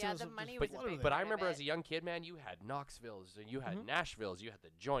 Like Edmonton Yeah, was the just money full was a of big it. But I part of remember as it. a young kid, man, you had Knoxville's and you had Mhm. Nashville's, you had the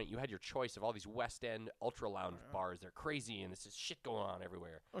Joint, you had your choice of all these West End ultra lounge yeah. bars. They're crazy and there's just shit going on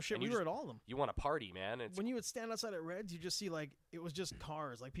everywhere. Oh shit, and we you were just- at all of them. You want to party, man? It's When you would stand outside at Reds, you just see like it was just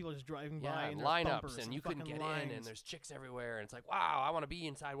cars, like people just driving by yeah, and there's lineups, bumpers and you couldn't fucking get lines. in, and there's chicks everywhere, and it's like, wow, I want to be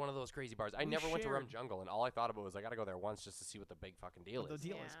inside one of those crazy bars. I We never went to Rum shared- Jungle, and all I thought about was I got to go there once just to see what the big fucking deal What the is.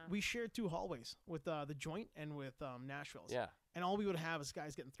 deal is. Yeah. We shared two hallways with the Joint and with Nashville's. Yeah, and all we would have is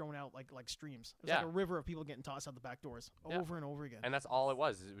guys getting thrown out like streams. It was Yeah. like a river of people getting tossed out the back doors Yeah. over and over again. And that's all it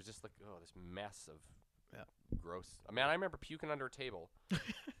was. It was just like, oh, this mess of Yeah. gross. I mean, I remember puking under a table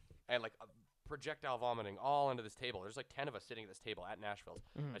and like projectile vomiting all into this table. There's like 10 of us sitting at this table at Nashville's.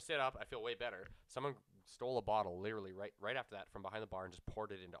 Mhm. I sit up. I feel way better. Someone stole a bottle literally right after that from behind the bar and just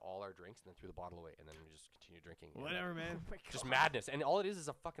poured it into all our drinks and then threw the bottle away. And then we just continued drinking. And Whatever, man. Oh my Just God. madness. And all it is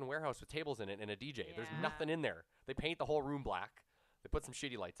a fucking warehouse with tables in it and a DJ. There's Yeah. nothing in there. They paint the whole room black. They put some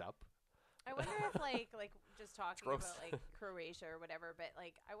shitty lights up. I wonder if like just talking gross. about like Croatia or whatever, but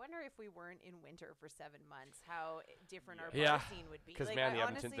like I wonder if we weren't in winter for 7 months, how different our Yeah. bar scene would be. 'Cause, Like, man, I the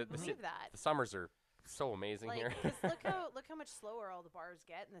Edmonton- honestly the ci- believe that. The summers are so amazing Like, here. because look how much slower all the bars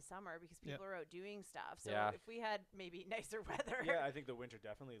get in the summer because Yep. people are out doing stuff. So Yeah. if we had maybe nicer weather, Yeah, I think the winter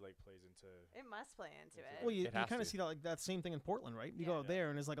definitely like plays into. it must play into it. Well, you It has kind of to. see that like that same thing in Portland, right? You Yeah. go out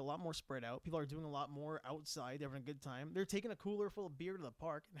there and it's like a lot more spread out. People are doing a lot more outside. They're having a good time. They're taking a cooler full of beer to the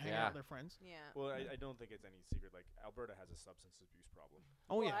park and hanging Yeah. out with their friends. Yeah. Well, I don't think it's any secret. Like Alberta has a substance abuse problem.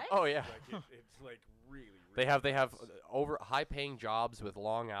 Oh yeah. What? Oh yeah. Like it's like really. They have really over high paying jobs with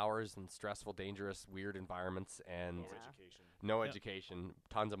long hours and stressful, dangerous, weird environments and no Yeah. education. no Yeah. education,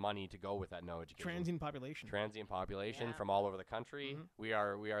 tons of money to go with that no education. Transient population. Transient population Yeah. from all over the country. Mhm. We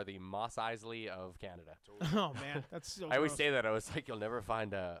are the Moss Isley of Canada. Totally. Oh man, that's so. I always gross. say that. I was like, you'll never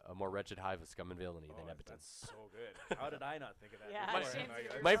find a more wretched hive of scum and villainy than Oh, Edmonton. that's so good. How did I not think of that? Yeah, before? James, Like, you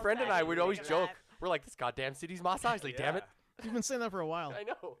were My so friend and sad I you would didn't always think of joke. that. We're like, this goddamn city's Moss Isley, damn it. You've been saying that for a while. I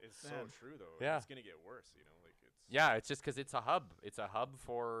know. It's so Man. true though. Yeah. It's gonna get worse. You know, like it's. Yeah, it's just because it's a hub. It's a hub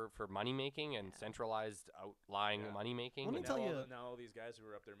for money making and Yeah. centralized outlying Yeah. money making. Let me and- tell now you- now all these guys who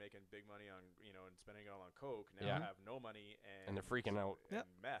are up there making big money on and spending it all on coke now Yeah. have no money And they're freaking out. and Yep.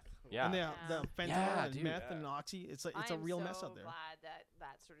 meth. Yeah. And Yeah. the fentanyl Yeah, and dude. meth Yeah. and oxy. It's a I'm real so mess out there. glad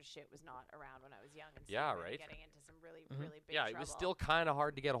that sort of shit was not around when I was young and Yeah, really right? getting into some really Mhm. really big Yeah, trouble. it was still kind of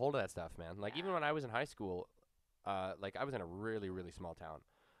hard to get a hold of that stuff, man. Like even Yeah. when I was in high school, like I was in a really really small town,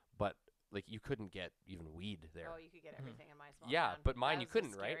 but like you couldn't get even weed there. Oh, you could get everything in my small Yeah, town. but mine you That's so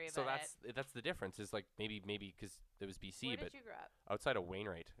couldn't, right? scary So about that's the difference. Is like maybe because it was BC, Where but did you grow up? outside of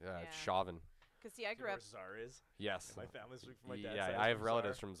Wainwright, Yeah. Chauvin. Because see, I Do you grew know up. where Czar is? Yes. My family's from my dad's Yeah, side I is have from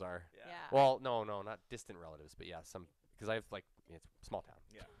relatives Czar. from Czar. Yeah. Well, no, not distant relatives, but yeah, some because I have like it's small town.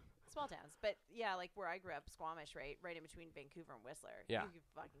 Yeah. Small towns, but yeah, like where I grew up, Squamish, right in between Vancouver and Whistler. Yeah. You could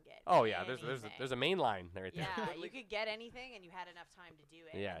fucking get. Oh yeah, there's anything. a main line right there. Yeah, But, you like- could get anything, and you had enough time to do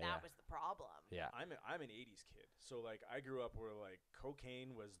it. Yeah, and yeah. that was the problem. Yeah. I'm an '80s kid, so like I grew up where like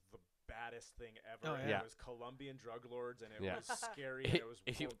cocaine was the baddest thing ever. Oh, and yeah. It was Colombian drug lords, and it Yeah. was scary. and it was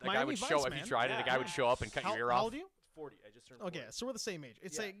If you, well, a guy Miami would Vice, show if you man. tried it, a Yeah. guy would show up and cut How, your ear how off. old are you? 40. I just turned. Okay, 40. so we're the same age.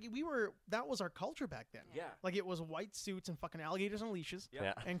 It's Yeah. like that was our culture back then. Yeah. Like it was white suits and fucking alligators on leashes, Yeah.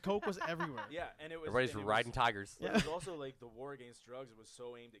 Yeah. and coke was everywhere. Yeah, and it was. Everybody's and it riding was, tigers. but Yeah. It was also like the war against drugs. It was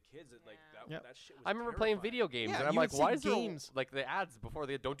so aimed at kids that like that Yep. that shit was. I remember playing terrifying. video games, Yeah, and I'm you like, would why see is there games. like the ads before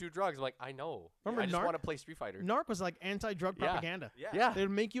they don't do drugs? I'm like, I know. Remember I just Narc? want to play Street Fighter. Narc was like anti-drug Yeah. propaganda. Yeah. Yeah. They'd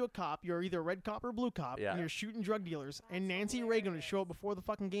make you a cop. You're either a red cop or blue cop, Yeah. and you're shooting drug dealers. and That's Nancy Reagan would show hilarious. up before the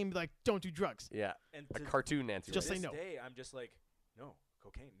fucking game, and be like, "Don't do drugs." Yeah. And A to- cartoon Nancy. to Just Reagan. say this no. Day, I'm just like, no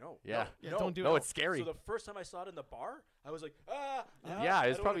cocaine, no. Yeah. no, Yeah, no. don't do No, it. it's scary. So the first time I saw it in the bar, I was like, Yeah, I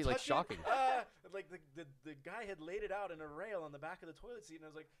it's don't probably, wanna like, touch it. shocking. Like the guy had laid it out in a rail on the back of the toilet seat, and I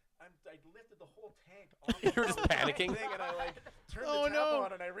was like, I lifted the whole tank. Off You were just the panicking? thing, and I like turned Oh, the tap no.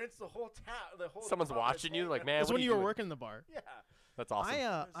 on, and I rinsed the whole tap. The whole. Someone's top of the watching you, tank, like, and- man, That's what when are you were doing? working in the bar. Yeah. That's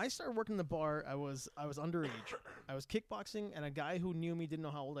awesome. I started working in the bar. I was underage. I was kickboxing, and a guy who knew me didn't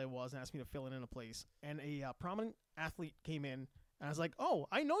know how old I was and asked me to fill in a place. And a prominent athlete came in, and I was like, "Oh,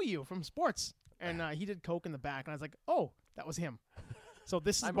 I know you from sports." And he did coke in the back, and I was like, "Oh, that was him." So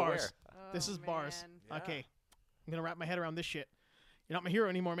this is I'm bars. aware. This Oh, is bars. man. Yeah. Okay, I'm gonna wrap my head around this shit. You're not my hero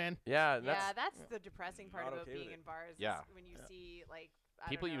anymore, man. Yeah, and that's Yeah, that's the depressing part Not about okay with being it. in bars. Yeah. Is when you see like I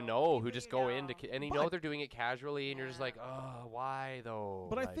people don't you know, know who people just you go know. into and you But- know they're doing it casually, and you're just Yeah. like, oh, why though?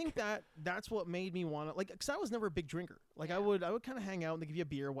 But I Like, think that's what made me want to because I was never a big drinker. Like Yeah. I would kind of hang out and they give you a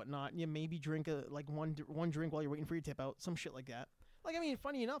beer or whatnot, and you maybe drink one drink while you're waiting for your tip out, some shit like that. Like I mean,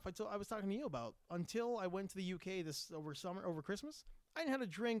 funny enough, I was talking to you about until I went to the UK this over Christmas. I hadn't had a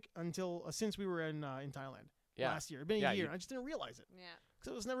drink until since we were in Thailand last year. It'd been a Yeah, year. you- and I just didn't realize it Yeah.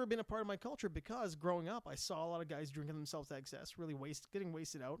 because it was never been a part of my culture. Because growing up, I saw a lot of guys drinking themselves to excess, really getting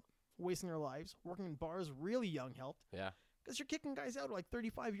wasted out, wasting their lives, working in bars, really young helped. Yeah. Because you're kicking guys out at like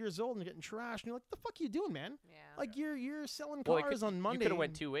 35 years old and you're getting trashed, and you're like, "The fuck you doing, man?" Yeah. Like you're selling Well, cars on Monday. You could have went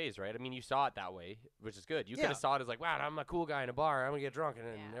and- 2 ways, right? I mean, you saw it that way, which is good. You could Yeah. have saw it as like, wow, I'm a cool guy in a bar. I'm gonna get drunk, and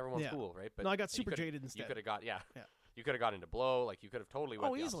then Yeah. everyone's Yeah. cool, right? But No, I got you super coulda- jaded You instead. could have got, yeah. Yeah. You could have got into blow. Like you could have totally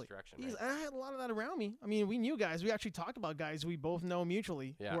went the easily. opposite direction. Easily. Right? And I had a lot of that around me. I mean, we knew guys. We actually talked about guys we both know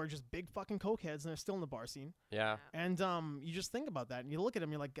mutually Yeah. who are just big fucking coke heads and they're still in the bar scene. Yeah. And you just think about that and you look at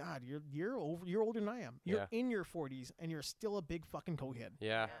them, you're like, God, you're older than I am. You're Yeah. in your 40s and you're still a big fucking coke head.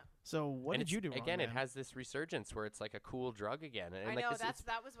 Yeah. So what And did you do wrong, again? It man? has this resurgence where it's like a cool drug again. And I like know this, it's-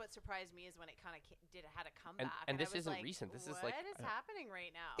 that was what surprised me is when it kind of had a comeback. and I this was isn't like, recent. This is what like is happening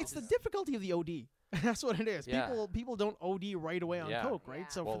right now? It's the difficulty of the OD. That's what it is. Yeah. People don't OD right away on Yeah. coke, right? Yeah.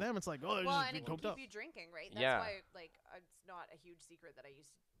 So Well- for them, it's like, oh, they're well, just and being it can coked keep up. you drinking, right? That's Yeah. why, like, it's not a huge secret that I used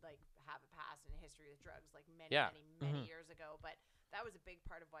to like have a past and a history with drugs, like many, Yeah. many Mhm. years ago. But that was a big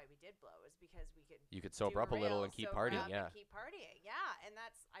part of why we did blow, is because we could you could do sober up a little rail, and keep sober partying. up Yeah. and keep partying. Yeah, and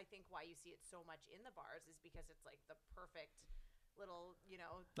that's I think why you see it so much in the bars is because it's like the perfect little,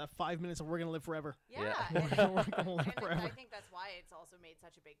 That 5 minutes of we're gonna live forever. yeah. Yeah. And, We're gonna live and forever. I think that's why it's also made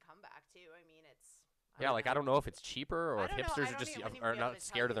such a big comeback too. I mean, it's Yeah. Like I don't know if it's cheaper or I if don't know. hipsters I are don't just even- wouldn't even are be able not to tell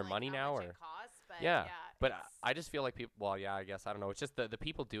scared of you, their like, money how now, much or it costs, but Yeah. But it's- I just feel like people. Well, yeah, I guess I don't know. It's just the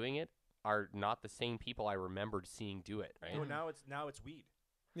people doing it are not the same people I remembered seeing do it. Right. No, Mhm. now it's weed.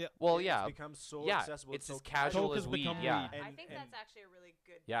 Well, It's yeah. become so Yeah, accessible. it's so as casual Coke as has weed. become Yeah. weed. I think that's actually a really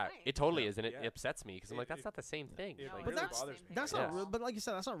good Yeah, point. it totally Yeah. is, and it Yeah. upsets me because I'm like, that's not the same thing. it, No, like, But really that's- bothers me. That's Yeah. not real, but like you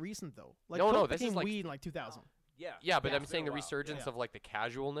said, that's not recent though. Like No, coke this is became like- weed in like 2000. Yeah. Yeah, but Yeah. I'm It's saying been the a while. resurgence Yeah. of like the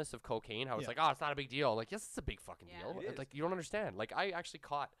casualness of cocaine. How it's Yeah. like, oh, it's not a big deal. Like, yes, it's a big fucking Yeah. deal. It It's is. like you don't understand. Like, I actually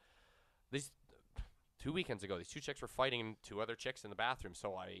caught these 2 weekends ago. These two chicks were fighting two other chicks in the bathroom.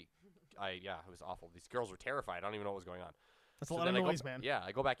 So yeah, it was awful. These girls were terrified. I don't even know what was going on. That's So a lot then of I go- noise, man. Yeah,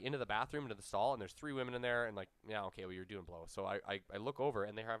 I go back into the bathroom, into the stall, and there's 3 women in there, and like, yeah, okay, well, you're doing blow. So I look over,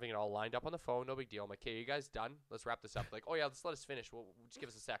 and they're having it all lined up on the phone, no big deal. I'm like, okay, you guys done? Let's wrap this up. Like, oh yeah, let's let us finish. Well, just give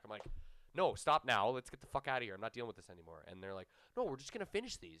us a sec. I'm like, no, stop now. Let's get the fuck out of here. I'm not dealing with this anymore. And they're like, no, we're just gonna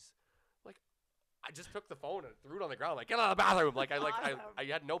finish these. Like, I just took the phone and threw it on the ground. Like, get out of the bathroom. Like, Awesome. I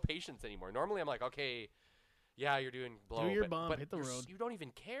had no patience anymore. Normally, I'm like, okay, yeah, you're doing blow. your but, bump, but hit the you're road. you don't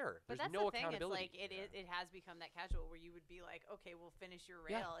even care. But There's that's no the thing. It's accountability. like it has become that casual where you would be like, okay, we'll finish your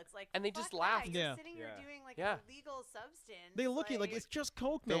rail. Yeah. It's like, And they just fuck laugh. Yeah, you're Yeah. sitting Yeah. here doing like Yeah. a legal substance. They look at you like it's just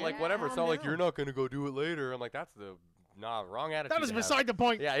coke, They're man. like, whatever. It's Calm not like down. you're not gonna go do it later. I'm like, that's the wrong attitude. That is to have. beside the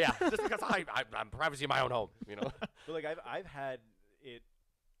point. Yeah, yeah. Just because I'm privacy in my own home, you know. But like I've had it,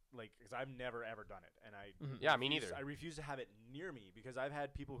 like, because I've never ever done it, and I Mhm. Yeah, me refuse- neither. I refuse to have it near me because I've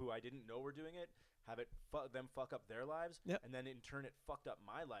had people who I didn't know were doing it have it them fuck up their lives, Yep. and then in turn it fucked up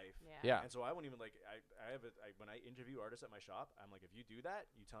my life. Yeah. Yeah. And so I won't even like when I interview artists at my shop, I'm like, if you do that,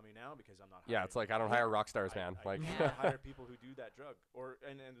 you tell me now because I'm not. Yeah, hiring it's like you. I don't hire rock stars, I- man. I Like, can't Yeah. hire people who do that drug,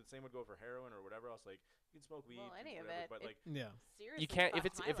 and the same would go for heroin or whatever else. Like you can smoke weed, Well, any of whatever, it, but it- like Yeah. Seriously, you can't if fucked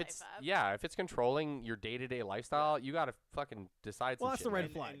it's my if it's life up. yeah if it's controlling your day to day lifestyle, you gotta fucking decide. Well, some that's shit, the red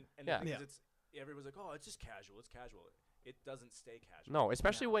man. flag. And Yeah. because Yeah. it's everyone's like, oh, it's just casual. It's casual. It doesn't stay casual. No,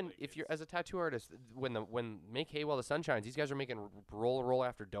 especially Yeah. when Like, if you're it's- as a tattoo artist, when make hay while the sun shines, these guys are making roll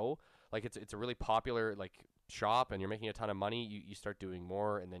after dough. Like it's a really popular like shop, and you're making a ton of money. You start doing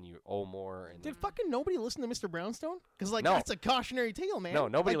more, and then you owe more. And Did fucking nobody listen to Mr. Brownstone? Because like No. that's a cautionary tale, man. No,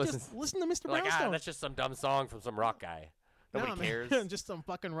 nobody Like, listens. Just listen to Mr. like Brownstone. that's just some dumb song from some rock guy. Nobody Nah, man. cares. just some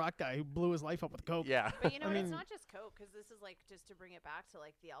fucking rock guy who blew his life up with coke. Yeah. But you know, I what, it's mean- not just coke, because this is like just to bring it back to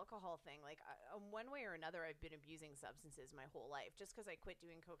like the alcohol thing. Like one way or another, I've been abusing substances my whole life. Just because I quit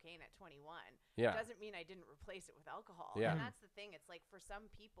doing cocaine at 21 Yeah. doesn't mean I didn't replace it with alcohol. Yeah. And that's the thing. It's like for some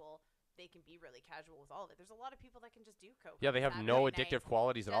people, they can be really casual with all of it. There's a lot of people that can just do coke. Yeah, on they a have no Saturday addictive night.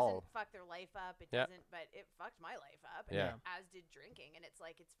 qualities at Doesn't all. fuck their life up. It Yeah. doesn't, but it fucked my life up. Yeah. As did drinking. And it's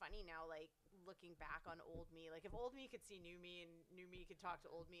like it's funny now, like looking back on old me. Like if old me could see new me and new me could talk to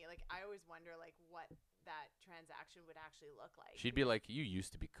old me. Like I always wonder like what that transaction would actually look like. She'd be like, "You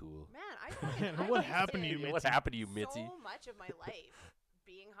used to be cool." Man, I fucking I What happened to you, wasted What happened to you, Mitzi? so much of my life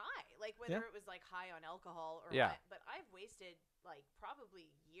being high, like whether Yeah. it was like high on alcohol or Yeah. what. But I've wasted like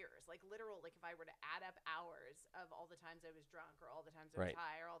probably years, like literal. Like if I were to add up hours of all the times I was drunk or all the times I was Right.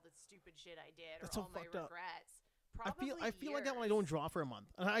 high or all the stupid shit I did That's or so all my fucked up. regrets. I feel Probably like that when I don't years. draw for a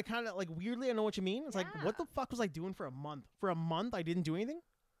month. And I kind of like weirdly I know what you mean. It's like what the Yeah. fuck was I doing for a month? For a month I didn't do anything?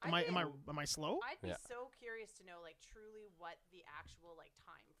 Am I think- am I slow? I'd be Yeah. so curious to know, like, truly what the actual like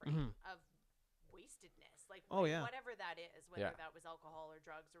time frame of wastedness, like, Oh, yeah. whatever that is, whether Yeah. that was alcohol or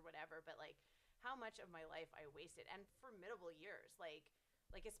drugs or whatever, but like, how much of my life I wasted, and formidable years, like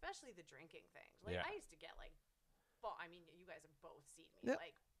especially the drinking things. Like, Yeah. I used to get like, I mean, you guys have both seen me Yep.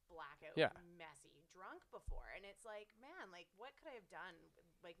 like blackout, Yeah. messy, drunk before before, and it's like, man, like what could I have done?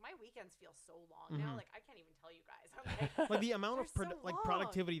 Like my weekends feel so long now. Mhm. Like I can't even tell you guys. I'm like, Like the amount of They're so long.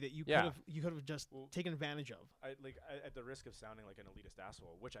 productivity that you Yeah. could have just Well, taken advantage of. At the risk of sounding like an elitist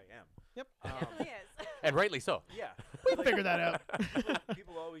asshole, which I am. Yep. it definitely is. And rightly so. Yeah. We figured that out.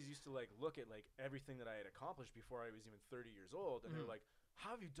 People always used to like look at like everything that I had accomplished before I was even 30 years old, and they're Mhm. like,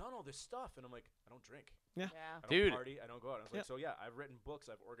 "How have you done all this stuff?" And I'm like, "I don't drink. yeah. I don't Dude. party. I don't go out." I was Yeah. like, "So yeah, I've written books.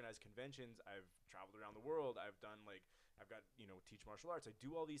 I've organized conventions. I've traveled around the world. I've done like I've got teach martial arts. I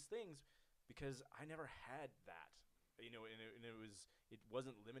do all these things because I never had that." And it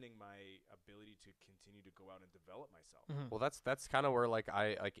wasn't limiting my ability to continue to go out and develop myself. Mhm. Well, that's kind of where like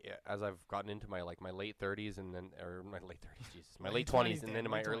as I've gotten into my late 30s and then or my late 30s, Jesus, my Late late 20s, 20s and Dan, then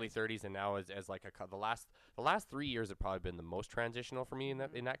in my late early 20s. 30s, and now as like the last 3 years have probably been the most transitional for me in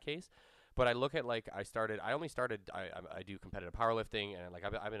that case. But I look at like I do competitive powerlifting, and like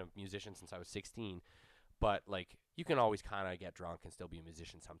I've been a musician since I was 16. But like you can always kind of get drunk and still be a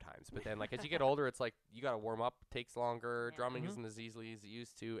musician sometimes. But then like as you get older, it's like you got to warm up, takes longer. Yeah. Drumming Mhm. isn't as easily as it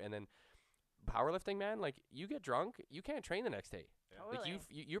used to, and then powerlifting, man, like you get drunk, you can't train the next day. Yeah. Totally. Like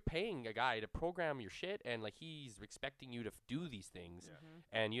you're paying a guy to program your shit, and like he's expecting you to do these things. Yeah. Mhm.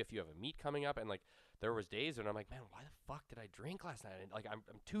 And if you have a meet coming up, and like there was days when I'm like, man, why the fuck did I drink last night? And like I'm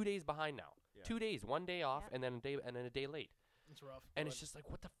 2 days behind now. Yeah. 2 days, 1 day off, Yeah. and then a day late. It's rough. And it's just like,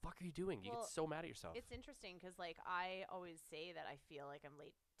 what the fuck are you doing? You Well, get so mad at yourself. It's interesting because, like, I always say that I feel like I'm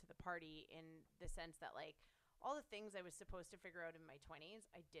late to the party in the sense that, like, all the things I was supposed to figure out in my 20s,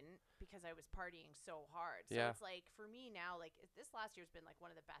 I didn't because I was partying so hard. So Yeah. it's like, for me now, like, this last year's been, like,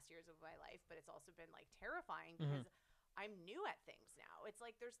 one of the best years of my life, but it's also been, like, terrifying Mhm. because I'm new at things now. It's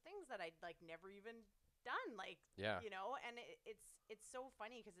like there's things that I'd, like, never even done, like, Yeah. and it's so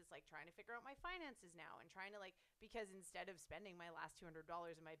funny because it's like trying to figure out my finances now and trying to like because instead of spending my last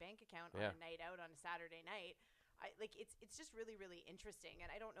 $200 in my bank account Yeah. on a night out on a Saturday night, it's just really really interesting,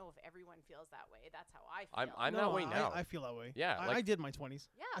 and I don't know if everyone feels that way. That's how I feel. I'm that way now. I feel that way. Yeah, I like- did my 20s.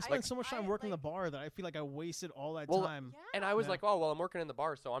 yeah, I I- spent so much time I, working the like, bar that I feel like I wasted all that Well, time. Yeah. And I was Yeah. like, oh, well, I'm working in the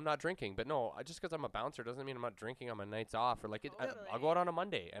bar, so I'm not drinking. But no, just because I'm a bouncer doesn't mean I'm not drinking on my nights off. Or like, I'll Totally. go out on a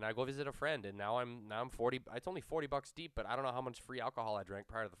Monday and I go visit a friend, and now I'm 40. It's only $40 deep, but I don't know how much free alcohol I drank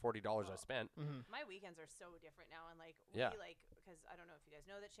prior to the $40 I Oh. spent. Mm-hmm. My weekends are so different now, and like Yeah. we like because I don't know if you guys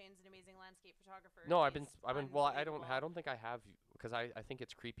know that Shane's an amazing landscape photographer. No, He's well, I unbelievable. don't think I have, because I think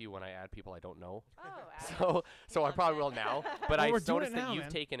it's creepy when I add people I don't know. Oh, So I loves probably it. will now. But Well, I we're doing noticed it that now, you've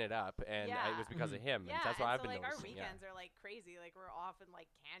man. taken it up, and it Yeah. was because of him. Yeah, and that's what and I've so, been like our noticing. Yeah. weekends are like crazy. Like we're off in like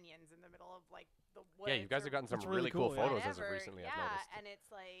canyons in the middle of like the woods. Yeah, you guys or have gotten some It's really really cool cool, yeah. photos as of whatever. recently. Yeah, I've noticed. and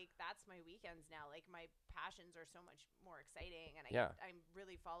it's like that's my weekends now. Like my passions are so much more exciting, and Yeah. I'm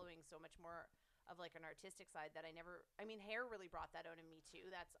really following so much more of like an artistic side that I never. I mean, hair really brought that out in me too.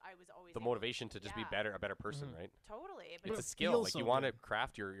 I was always The able- motivation to just be yeah. a better person, Mhm. right? Totally, but But It's a it skill. feels Like so you want to good.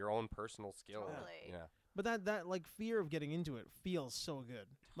 craft your own personal skill. Totally. Yeah. But that like fear of getting into it feels so good.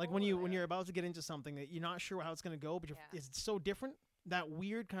 Like when Totally. you're about to get into something that you're not sure how it's gonna go, but Yeah. it's so different. That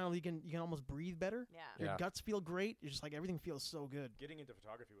weird kind of you can almost breathe better. yeah. Your Yeah. guts feel great. You're just like everything feels so good. Getting into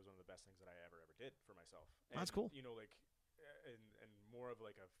photography was one of the best things that I ever did for myself. That's And, cool. Like, and more of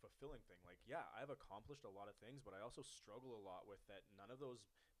like a fulfilling thing. Like, yeah, I've accomplished a lot of things, but I also struggle a lot with that. None of those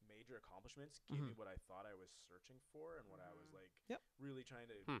major accomplishments gave me what I thought I was searching for and what I was like Yep. really trying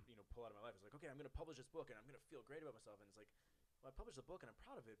to pull out of my life. It's like, okay, I'm gonna publish this book and I'm gonna feel great about myself. And it's like, well, I published the book and I'm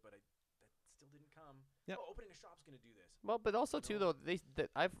proud of it, but that still didn't come. Yep. Oh, opening a shop's gonna do this. Well, but also too No. though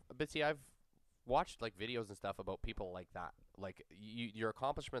I've watched like videos and stuff about people like that. Like your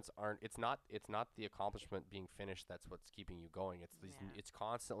accomplishments aren't. It's not the accomplishment being finished that's what's keeping you going. It's these. Yeah. It's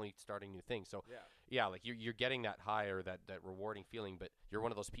constantly starting new things. So Yeah. yeah, like you're getting that high or that rewarding feeling, but you're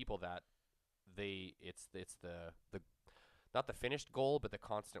one of those people that it's the not the finished goal, but the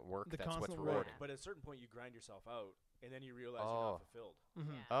constant work The that's what's constant work. rewarding. But at a certain point, you grind yourself out, and then you realize you're Oh. not fulfilled.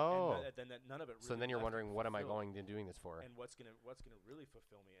 Mm-hmm. Yeah. Oh, And then none of it. Really so then you're left wondering, what am I fulfilled. going to doing this for? And what's gonna really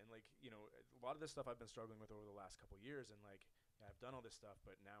fulfill me? And like a lot of this stuff I've been struggling with over the last couple years, and like I've done all this stuff,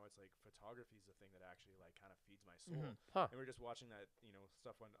 but now it's like photography is the thing that actually like kind of feeds my soul. Mhm. Huh. And we're just watching that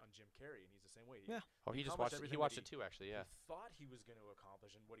stuff on Jim Carrey, and he's the same way. Yeah. Oh, he just accomplished watched it. He everything watched that it too, actually. Yeah. He thought he was going to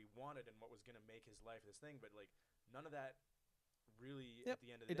accomplish and what he wanted and what was going to make his life this thing, but like none of that really Yep. at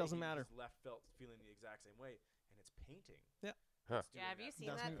the end of the It day, doesn't he matter. just felt feeling the exact same way, and it's painting. Yeah. Huh. It's doing Yeah, have you that seen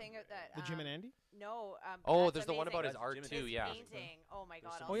Doesn't that it- thing that The Jim and Andy. No. Oh, that's there's the one about his That's art Jim and too. Andy. Yeah. painting. Oh my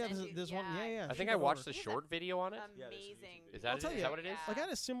god. There's I'll some- Oh yeah, send there's, you- there's one. Yeah, yeah. I shoot think I that watched over. the He's short video on it. Yeah, there's some Amazing. YouTube Is videos. that I'll tell is you, that what it is? Like I had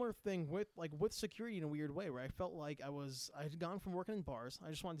a similar thing with security in a weird way where I felt like I had gone from working in bars.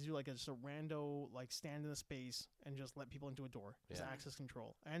 I just wanted to do like just a rando like stand in a space and just let people into a door, just Yeah. access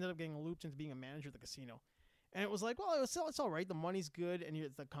control. I ended up getting looped into being a manager at the casino, And it was like, well, it's all right. The money's good, and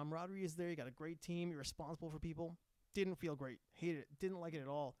the camaraderie is there. You got a great team. You're responsible for people. Didn't feel great. Hated it. Didn't like it at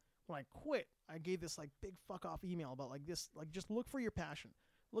all. When I quit, I gave this like big fuck off email about like this, like just look for your passion.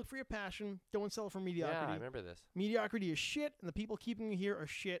 Look for your passion. Don't settle for mediocrity. Yeah, I remember this. Mediocrity is shit, and the people keeping you here are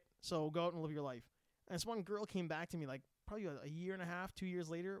shit. So go out and live your life. And this one girl came back to me like probably a year and a half, 2 years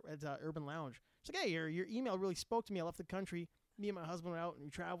later at Urban Lounge. She's like, hey, your email really spoke to me. I left the country. Me and my husband went out and we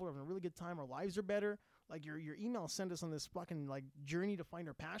traveled. We're having a really good time. Our lives are better. Like your email sent us on this fucking like journey to find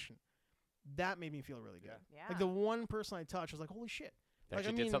our passion. That made me feel really good. Yeah. Like the one person I touched was like, holy shit. They Like,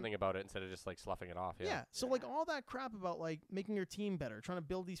 actually did something about it instead of just like sloughing it off. Yeah. So like all that crap about like making your team better, trying to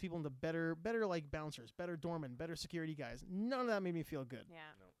build these people into better like bouncers, better doormen, better security guys. None of that made me feel good. Yeah.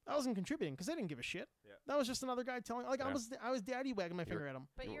 I wasn't contributing because they didn't give a shit. Yeah. That was just another guy telling. Like Yeah. I was daddy wagging my You're- finger at him.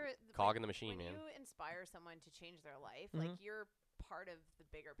 But You're you're cog but in the machine, when man. you inspire someone to change their life, Mhm. like you're part of the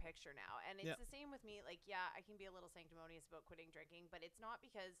bigger picture now. And it's Yeah. the same with me. Like, yeah, I can be a little sanctimonious about quitting drinking, but it's not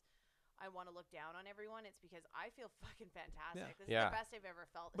because I want to look down on everyone. It's because I feel fucking fantastic. Yeah. This Yeah. is the best I've ever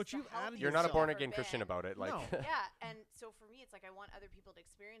felt. But It's the you've added healthiest You're not a yourself. I've born ever again Christian been. about it. Like, No. Yeah, and so for me, it's like I want other people to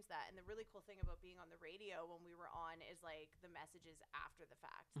experience that. And the really cool thing about being on the radio when we were on is like the messages after the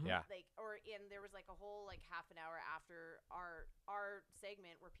fact. Mhm. Yeah. Like, there was like a whole like half an hour after our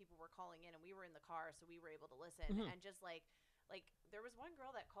segment where people were calling in and we were in the car, so we were able to listen Mhm. and just like there was one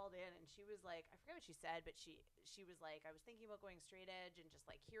girl that called in and she was like, I forget what she said, but she was like, I was thinking about going straight edge and just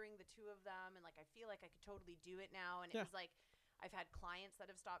like hearing the two of them and like I feel like I could totally do it now. And it Yeah. was like I've had clients that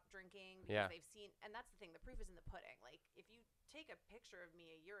have stopped drinking because Yeah. they've seen, and that's the thing, the proof is in the pudding. Like if you take a picture of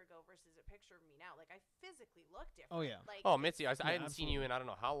me a year ago versus a picture of me now, like I physically look different. Oh, yeah. Like oh, Mitzi, I Yeah, hadn't seen you absolutely. in I don't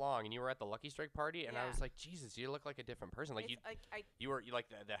know how long, and you were at the Lucky Strike party, and I Yeah. was like, Jesus, you look like a different person. Like it's, you were like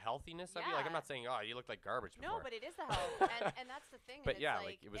the healthiness of you. Like I'm Yeah. not saying, oh, you look like garbage before. no, but it is the health, and that's the thing. But and yeah, it's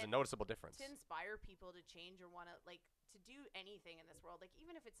like it was a and noticeable difference. to inspire people to change or want to like to do anything in this world, like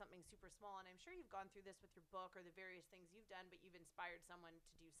even if it's something super small. And I'm sure you've gone through this with your book or the various things you've done, but you've inspired someone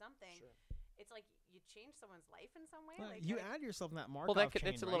to do something. Sure. It's like you change someone's life in some way. Yeah, like you I- add yourself in that Markov Well, that's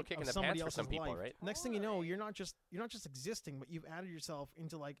chain, a little right, kick of in the somebody pants for some else's people, life. right? Next thing you know, Totally. you're not just existing, but you've added yourself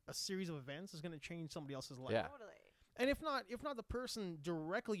into like a series of events that's going to change somebody else's life. Yeah. Totally. And if not the person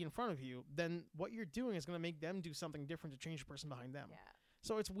directly in front of you, then what you're doing is going to make them do something different to change the person behind them. Yeah.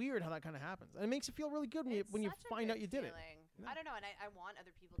 So it's weird how that kind of happens, and it makes you feel really good It's when you such a find out good you did it. feeling. Yeah. I don't know, and I want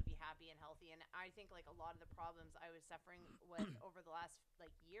other people to be happy and healthy. And I think like a lot of the problems I was suffering with over the last like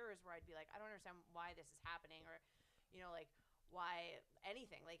years, where I'd be like, I don't understand why this is happening, or like why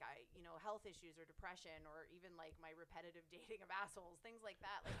anything, like health issues or depression, or even like my repetitive dating of assholes, things like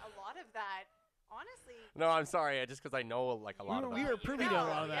that. Like a lot of that, honestly. No, I'm sorry. Just because I know like a lot of We that. were privy to a know,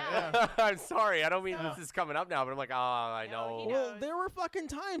 lot of that. yeah. Yeah. I'm sorry. I don't mean So- this is coming up now, but I'm like, I No, know. he Well, knows. there were fucking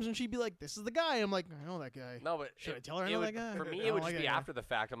times when she'd be like, "This is the guy." I'm like, "I know that guy." No, but Should I it- tell her I it know would- that guy? For I me, don't it would like just be that guy. after the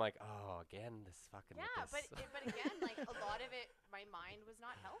fact. I'm like, oh, again, this fucking. Yeah, with but this. but again, like a lot of it, my mind was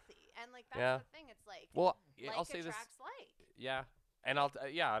not healthy, and like that's Yeah. the thing. It's like well, like I'll say this. attracts like. Yeah, and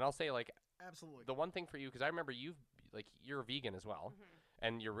I'll say like Absolutely. the one thing for you, because I remember you're a vegan as well, Mhm.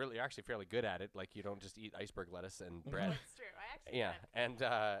 and you're actually fairly good at it. Like you don't just eat iceberg lettuce and bread. That's true. I actually Yeah, did. and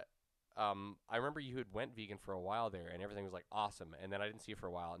I remember you had went vegan for a while there, and everything was like awesome. And then I didn't see you for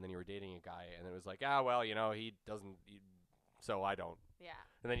a while, and then you were dating a guy, and it was like, well, he doesn't, so I don't. Yeah.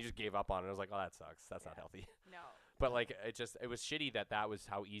 And then you just gave up on it. I was like, oh, that sucks. That's not Yeah. healthy. No. But like, it was shitty that was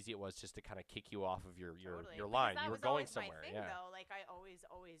how easy it was just to kind of kick you off of your Totally. your Because line. that You were was going always somewhere. My thing, Yeah. Though, like I always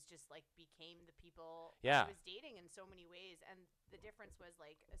just like became the people Yeah. I was dating in so many ways, and the difference was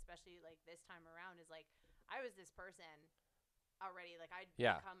like, especially like this time around, is like I was this person already. Like I'd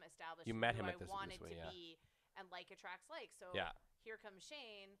Yeah. become established. You in met who him I at this wanted way, to yeah. be, and like attracts like. So Yeah. here comes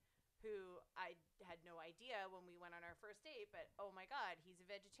Shane, who I had no idea when we went on our first date, but oh my god, he's a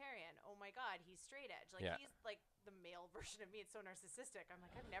vegetarian. Oh my god, he's straight edge. Like Yeah. he's like the male version of me. It's so narcissistic. I'm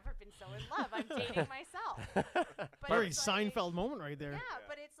like, I've never been so in love. I'm dating myself. But Very it's like- Seinfeld moment right there. Yeah,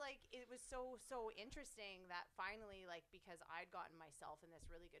 but it's like it was so interesting that finally, like, because I'd gotten myself in this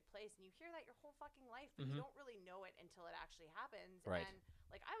really good place, and you hear that your whole fucking life, but Mhm. you don't really know it until it actually happens. Right. And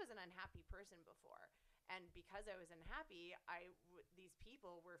like I was an unhappy person before, and because I was unhappy, these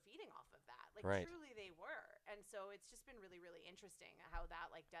people were feeding off of that. Like Right. truly, they were. And so it's just been really, really interesting how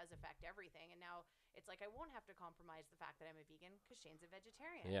that like does affect everything. And now it's like I won't have to compromise the fact that I'm a vegan because Shane's a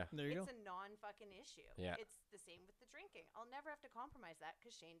vegetarian. Yeah. There you It's go. a non-fucking issue. Yeah. It's the same with the drinking. I'll never have to compromise that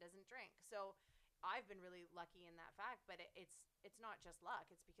because Shane doesn't drink. So I've been really lucky in that fact, but it's not just luck.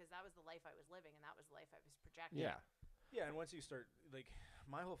 It's because that was the life I was living, and that was the life I was projecting. Yeah. Yeah, and once you start, like,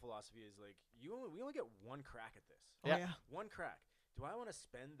 my whole philosophy is like, we only get one crack at this. Oh, Yeah. yeah. One crack. Do I want to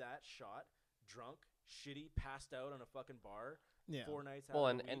spend that shot drunk shitty, passed out on a fucking bar Yeah. 4 nights out Well,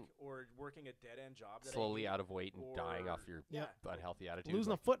 of and- the week, and or working a dead end job that slowly I hate, out of weight and dying off or- your yeah, unhealthy attitude.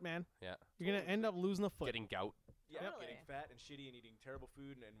 Losing a like, foot, man. Yeah. You're gonna end up losing a foot. getting gout. yeah, Totally. getting fat and shitty and eating terrible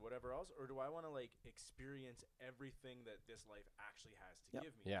food and whatever else, or do I want to like experience everything that this life actually has to Yep.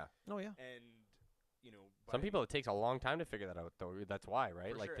 give me? Yeah. Oh yeah. And Some by- people, it takes a long time to figure that out, though. That's why,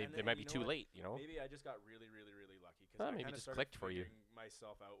 right? For Like sure, they, and they then might be you know too what? late. You know. Maybe I just got really, really, really lucky because Well, I maybe kind it of just started clicked for you. figuring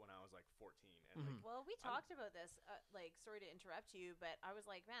myself out when I was like 14, and Mhm. like, Well, we I'm- talked about this. Like, sorry to interrupt you, but I was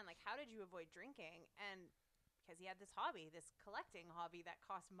like, man, like, how did you avoid drinking? And because he had this hobby, this collecting hobby that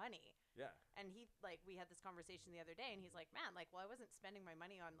cost money. yeah. And he, like, we had this conversation the other day, and he's like, man, like, well, I wasn't spending my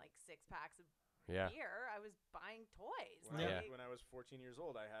money on like 6 packs of Yeah. beer. I was buying toys. When, Yeah. when I was 14 years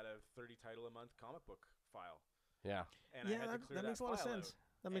old, I had a 30 title a month comic book file, Yeah. and I Yeah, had to that, clear that makes a lot of file out. sense.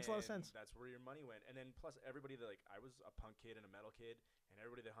 That makes a lot of And sense. That's where your money went. And then plus everybody that like I was a punk kid and a metal kid, and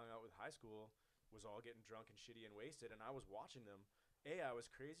everybody that hung out with high school was all getting drunk and shitty and wasted, and I was watching them. A, I was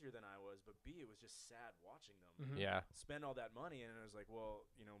crazier than I was, but B, it was just sad watching them Mhm. Yeah. spend all that money, and I was like, well,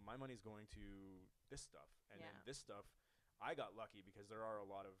 my money's going to this stuff, and then Yeah. this stuff, I got lucky because there are a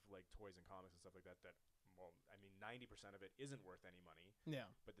lot of like toys and comics and stuff like that. Well, I mean, 90% of it isn't worth any money, Yeah.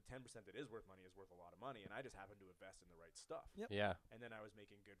 but the 10% that is worth money is worth a lot of money, and I just happened to invest in the right stuff. Yep. Yeah. And then I was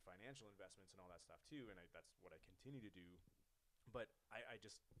making good financial investments and all that stuff too, and that's what I continue to do. But I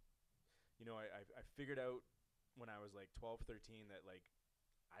just, I figured out when I was like 12, 13 that like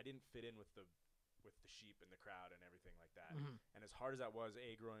I didn't fit in with the sheep and the crowd and everything like that. Mhm. And as hard as that was,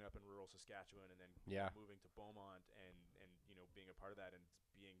 growing up in rural Saskatchewan and then Yeah. moving to Beaumont and being a part of that and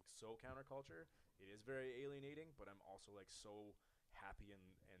being so counterculture, it is very alienating. But I'm also like so happy and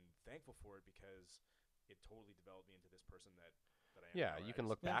thankful for it because it totally developed me into this person that I am. Yeah. now, You right? can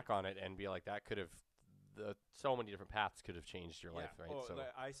look Yeah. back on it and be like, that could have. So many different paths could have changed your Yeah. life, right? Well, So.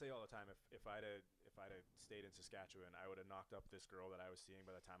 like, I say all the time, if I'd have stayed in Saskatchewan, I would have knocked up this girl that I was seeing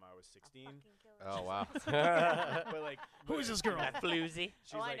by the time I was 16. Fucking kill Oh it. wow. But like, Who is this girl? That floozy.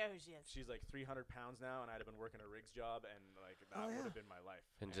 She's Oh, I like, know who she is. she's like 300 pounds now, and I'd have been working a rigs job, and like that Oh, would yeah. have been my life.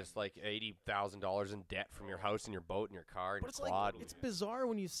 And just like $80,000 in debt from your house and your boat and your car and But your it's quad. like it's bizarre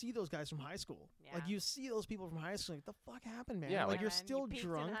when you see those guys from high school. Like Yeah. you see those people from high school. Like, the fuck happened, man? Yeah, like like- you're Man, still you peaked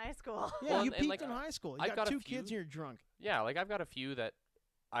drunk. in high school. Yeah, Well, you and, peaked like, in high school. You I've got got a 2 kids few- and you're drunk. Yeah, like I've got a few that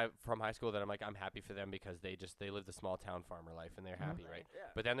from high school that I'm like, I'm happy for them because they lived a small town farmer life and they're Mhm. happy, right?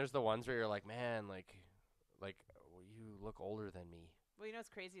 Yeah. But then there's the ones where you're like, man, like well, you look older than me. Well, you know what's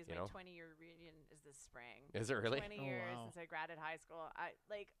crazy is You my know? 20-year reunion is this spring. Is it really? 20 Oh, years wow. since I graduated high school.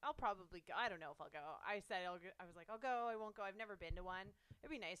 I'll probably go. I don't know if I'll go. I said I was like, I'll go. I won't go. I've never been to one. It'd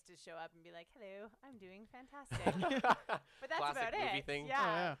be nice to show up and be like, hello, I'm doing fantastic. But that's Classic about movie it. thing. Yeah. Oh,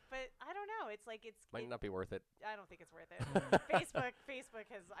 yeah. But I don't know. It's like Might not be worth it. I don't think it's worth it. Facebook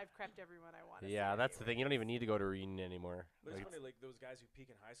has I've crept everyone I want. Yeah, that's the thing. You don't even need to go to a reunion anymore. But Like, it's funny, like those guys who peak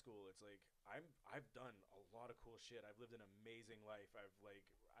in high school. It's like I've done a lot of cool shit. I've lived an amazing life.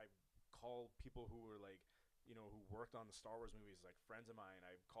 I call people who were like, who worked on the Star Wars movies like friends of mine.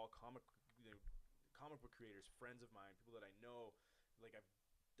 I call comic book creators friends of mine, people that I know. Like I've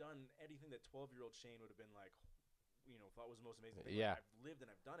done anything that 12-year-old Shane would have been like, thought was the most amazing thing. Yeah. Like, I've lived and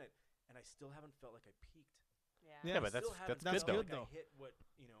I've done it, and I still haven't felt like I peaked. Yeah. Yeah, but I that's still haven't that's felt good, like though. I hit what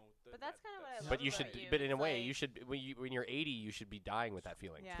But that's kinda what I love but you about should. you. But in a It's way, like- you should. When you're 80, you should be dying with that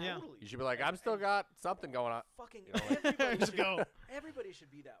feeling. Yeah. Yeah. Totally. You should be like, And- I'm still and got something going on. fucking You know, like- everybody, Let's should, go. everybody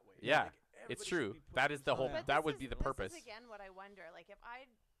should be that way. Yeah, Like, everybody It's should true. be putting That is the whole. themselves Yeah. out That would this be is- the purpose. This is again what I wonder. Like if I'd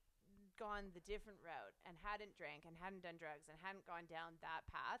gone the different route and hadn't drank and hadn't done drugs and hadn't gone down that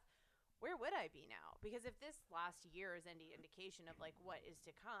path, where would I be now? Because if this last year is any indication of like what is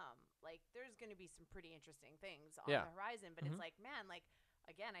to come, like there's going to be some pretty interesting things on Yeah. the horizon. But Mhm. it's like, man, like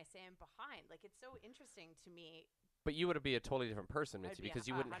again, I say I'm behind. Like it's so interesting to me. But you would be a totally different person, I'd Mitzi, be because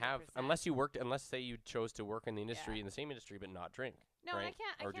a you wouldn't 100%. have unless say you chose to work in the industry in the same industry but not drink. No, and I right?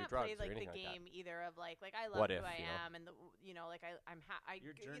 can't. Or I do can't drugs play or like the anything like that. game either. Of like I love What who if, I you know? am, and like I'm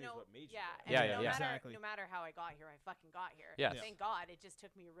Your journey is what made you yeah, that and Yeah, no yeah, yeah. matter Exactly. no matter how I got here, I fucking got here. Yes. Thank God, it just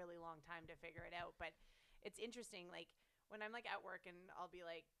took me a really long time to figure it out. But it's interesting, like when I'm like at work and I'll be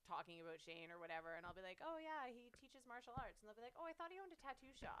like talking about Shane or whatever, and I'll be like, oh yeah, he teaches martial arts, and they'll be like, oh, I thought he owned a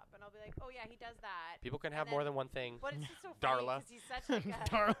tattoo shop, and I'll be like, oh yeah, he does that. People can And have more then- than one thing. But it's just so funny Darla. because he's such like a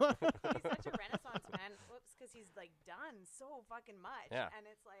Darla. he's such a renaissance man. Whoops, because he's like done so fucking much. Yeah. And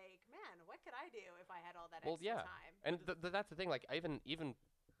it's like, man, what could I do if I had all that Well, extra yeah. time? And that's the thing. Like even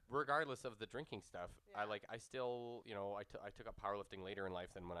regardless of the drinking stuff, Yeah. I still I took up powerlifting later in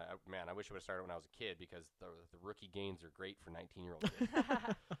life than when I wish I would have started when I was a kid because the rookie gains are great for 19-year-old kids.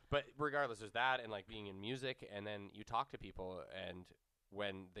 But regardless, there's that and like being in music, and then you talk to people and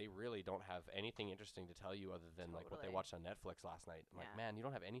when they really don't have anything interesting to tell you other than like what they Totally. watched on Netflix last night. I'm like, Yeah. man, you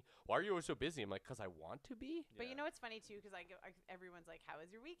don't have any. Why are you always so busy? I'm like, because I want to be. But you know what's funny too, because everyone's like, "How was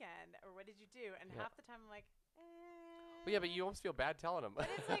your weekend?" or "What did you do?" And Yeah. half the time I'm like, Well, yeah, but you almost feel bad telling them. But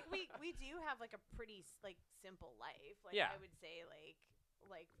it's like we do have like a pretty like simple life. Like Yeah. I would say like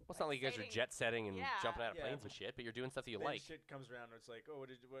Well, it's not like you guys are exciting- jet setting and Yeah. jumping out of Yeah. planes and shit, but you're doing stuff that you then like. shit comes around and it's like, oh,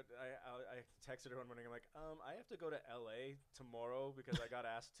 what I texted her one morning. I'm like, I have to go to LA tomorrow because I got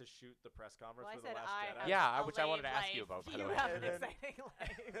asked to shoot the press conference Well, I for the said Last I Jedi. have Yeah, a which I wanted to lame ask you life. about, by the You way. have an And then- exciting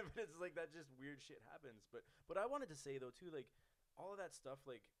life. But it's like that just weird shit happens. But I wanted to say though too, like all of that stuff,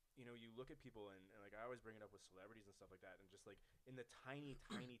 like you look at people and like I always bring it up with celebrities and stuff like that, and just like in the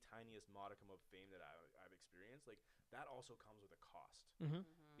tiniest modicum of fame that I've experienced, like that also comes with a cost. Mm-hmm.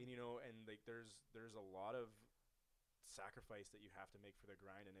 And like there's a lot of sacrifice that you have to make for the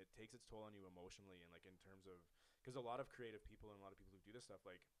grind, and it takes its toll on you emotionally, and like in terms of, because a lot of creative people and a lot of people who do this stuff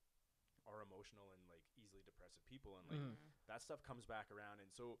like are emotional and like easily depressive people, and like that stuff comes back around. And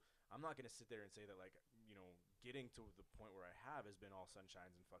so I'm not going to sit there and say that like getting to the point where I have has been all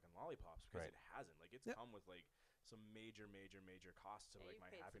sunshines and fucking lollipops, because Right. it hasn't. Like it's Yep. come with like some major costs to Yeah, like you've my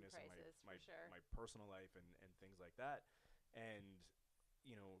paid some happiness and prices, for my sure. my personal life and things like that. And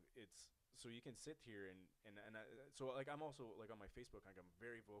it's so you can sit here and so like I'm also like on my Facebook, like I'm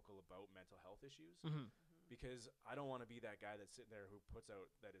very vocal about mental health issues, Mm-hmm. because I don't want to be that guy that's sitting there who puts out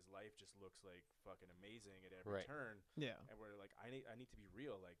that his life just looks like fucking amazing at every Right. turn, Yeah. and we're like, I need to be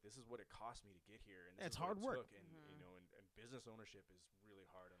real. Like this is what it cost me to get here, and this It's is what hard it work. took, and and business ownership is really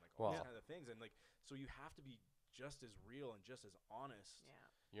hard, and like Well- all these kind of things, and like so you have to be just as real and just as honest. Yeah.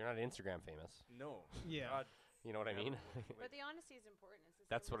 You're not Instagram famous. No. Yeah. God, You know what I never. mean? But the honesty is important. It's the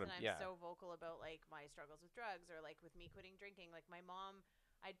That's same what reason I'm- yeah. so vocal about like my struggles with drugs, or like with me quitting drinking. Like my mom,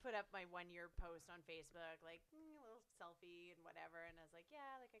 I'd put up my 1-year post on Facebook, like a little selfie and whatever, and I was like,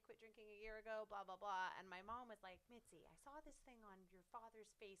 yeah, like I quit drinking a year ago, blah blah blah. And my mom was like, Mitzi, I saw this thing on your father's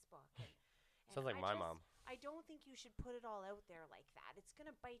Facebook. And Sounds like I my just- mom. I don't think you should put it all out there like that. It's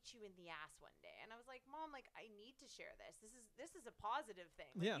gonna bite you in the ass one day. And I was like, Mom, like I need to share this. This is a positive thing.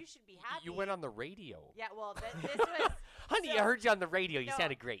 Like, Yeah. you should be happy. You went on the radio. Yeah, well, this was. Honey, I So- heard you on the radio. You No.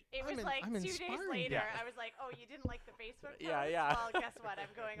 sounded great. It was I'm like I'm 2 days inspired. later. Yeah. I was like, "Oh, you didn't like the Facebook post? Yeah, yeah. Well, guess what?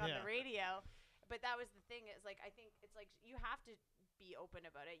 I'm going on Yeah. the radio." But that was the thing. Is like I think it's like you have to be open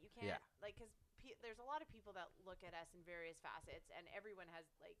about it. You can't Yeah. like because there's a lot of people that look at us in various facets, and everyone has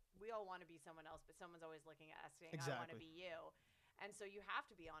like we all want to be someone else, but someone's always looking at us saying, "I want to Exactly. be you." And so you have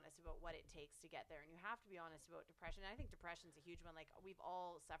to be honest about what it takes to get there, and you have to be honest about depression. And I think depression's a huge one. Like we've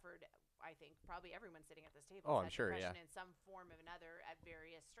all suffered. I think probably everyone sitting at this table. Oh, has I'm had sure, yeah. depression in some form of another at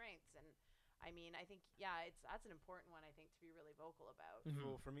various strengths. And I mean, I think that's an important one. I think to be really vocal about. Mhm.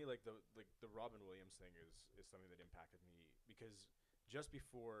 Well, for me, like the Robin Williams thing is something that impacted me, because just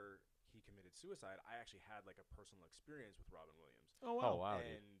before he committed suicide, I actually had like a personal experience with Robin Williams. Oh wow. Oh wow, dude.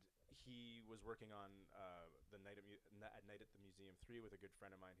 And he was working on the night at Night at the Museum 3 with a good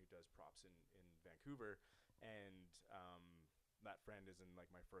friend of mine who does props in Vancouver, and that friend is in like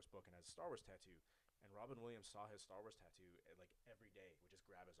my first book and has a Star Wars tattoo. And Robin Williams saw his Star Wars tattoo like every day, would just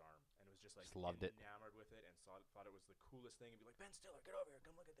grab his arm and was just like Just loved it. enamored with it, and thought it was the coolest thing, and be like, Ben Stiller, get over here,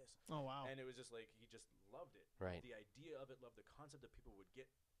 come look at this. Oh wow. And it was just like he just loved it. Right. The idea of it, loved the concept that people would be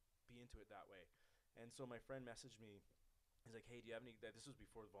into it that way. And so my friend messaged me. He's like, "Hey, do you have any?" This was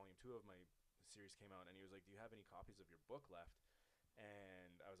before volume 2 of my series came out, and he was like, "Do you have any copies of your book left?"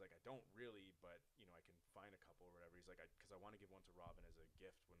 And I was like, "I don't really, but I can find a couple or whatever." He's like, "Because I want to give one to Robin as a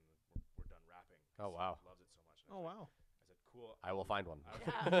gift when we're done wrapping." 'cause Oh, wow. he loves it so much. And I Oh was wow. like- I said, "Cool." I will find one. I was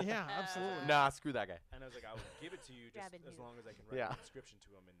Yeah. like- Yeah, absolutely. Nah, screw that guy. And I was like, "I will give it to you just Grabbing as you. long as I can write Yeah. a description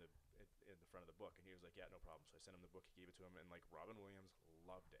to him in the front of the book." And he was like, "Yeah, no problem." So I sent him the book. He gave it to him, and like Robin Williams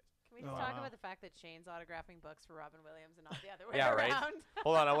loved it. Can we just Oh, talk wow. about the fact that Shane's autographing books for Robin Williams and not the other way Yeah, right. around?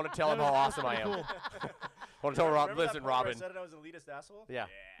 Hold on, I want to tell him how awesome I am. Cool. I want to tell Rob, Remember that listen, point where I Robin. said I was an elitist asshole. Yeah.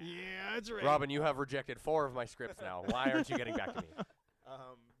 Yeah, that's right. Robin, you have rejected 4 of my scripts now. Why aren't you getting back to me?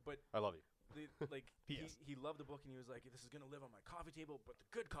 But I love you. P.S. he loved the book, and he was like, "This is gonna live on my coffee table, but the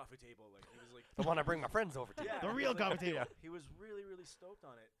good coffee table." Like he was like, The one I bring my friends over to. yeah, The he real was like- coffee table. He was really, really stoked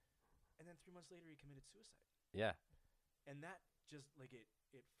on it, and then 3 months later, he committed suicide, Yeah. and that just like it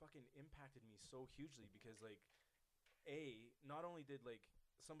fucking impacted me so hugely, because like, not only did like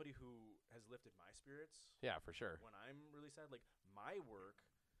somebody who has lifted my spirits Yeah, for sure. when I'm really sad, like my work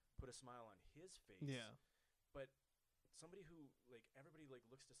put a smile on his face. Yeah. But somebody who like everybody like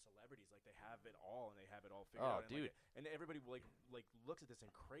looks to celebrities like they have it all and they have it all figured Oh, out. dude. And everybody like looks at this and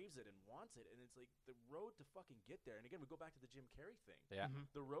craves it and wants it, and it's like the road to fucking get there. And again, we go back to the Jim Carrey thing. Yeah.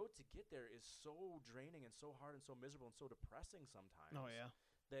 Mhm. The road to get there is so draining and so hard and so miserable and so depressing sometimes. Oh yeah.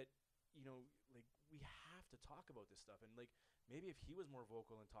 That like we have to talk about this stuff, and like maybe if he was more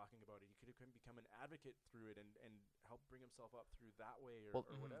vocal in talking about it, he could have become an advocate through it and help bring himself up through that way or, Well,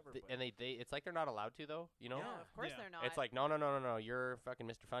 or whatever. Th- but and they it's like they're not allowed to though. You know. Yeah. Of course Yeah. they're not. It's like no, you're fucking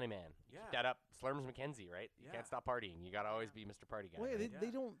Mr. Funny Man. Yeah. Keep that up, Slurms McKenzie, right? You Yeah. can't stop partying. You gotta always Yeah. be Mr. Party guy. Well, yeah, right?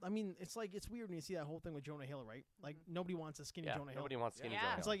 they don't. I mean, it's like it's weird when you see that whole thing with Jonah Hill, right? Like nobody wants a skinny Yeah, Jonah Hill. nobody wants skinny Yeah.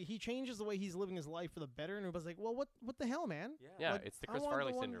 Jonah It's Hill. like he changes the way he's living his life for the better, and everybody's like, "Well, what the hell, man?" yeah, Like, it's the I Chris want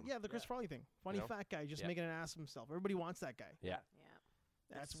Farley the one- syndrome. Yeah, the Chris Yeah. Farley thing. Funny know? fat guy just Yeah. making an ass of himself. Everybody wants that guy. Yeah. Yeah.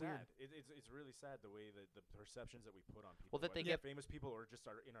 That's it's weird. sad. It's really sad the way that the perceptions that we put on people. Well, that they whether get- famous people or just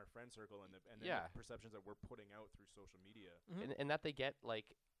in our friend circle and then Yeah. the perceptions that we're putting out through social media. And that they get like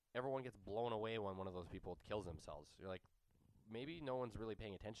everyone gets blown away when one of those people kills themselves. You're like, maybe no one's really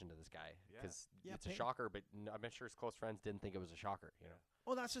paying attention to this guy Yeah. because Yeah, it's a shocker. But I'm sure his close friends didn't think it was a shocker. You know.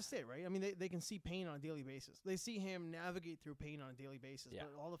 Well, that's just it, right? I mean, they can see pain on a daily basis. They see him navigate through pain on a daily basis. Yeah.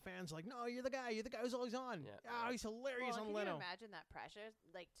 But all the fans are like, "No, you're the guy. You're the guy who's always on. Yeah. Ah, he's hilarious Well, on can you Leno." imagine that pressure,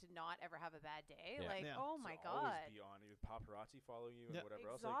 like to not ever have a bad day? Yeah. Like, Yeah. oh To my always god, be on with paparazzi following you and Yep. whatever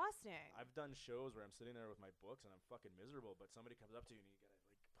else. Like, exhausting. I've done shows where I'm sitting there with my books and I'm fucking miserable, but somebody comes up to you and you gotta like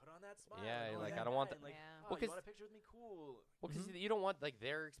put on that smile. Yeah, and, you're oh, like, that I don't want guy," the- and, like, Yeah. "Oh, Well, you 'cause- want a picture with me? Cool. Well, because Mhm. you don't want like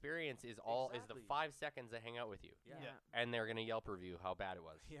their experience is all is the Exactly. 5 seconds they hang out with you, Yeah. Yeah. and they're gonna Yelp review how bad it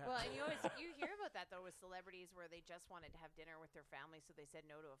was. Yeah. Well, and you hear about that though with celebrities where they just wanted to have dinner with their family, so they said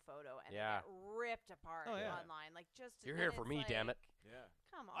no to a photo, and Yeah. they get ripped apart Oh, yeah. online. Like just You're and here it's for me, like, damn it. Yeah.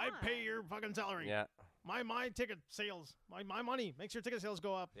 Come on, I pay your fucking salary. Yeah, My ticket sales. My money makes your ticket sales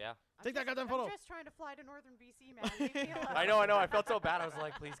go up. yeah. Take that goddamn photo. I'm just trying to fly to northern BC, man. Leave me alone. I know. I felt so bad. I was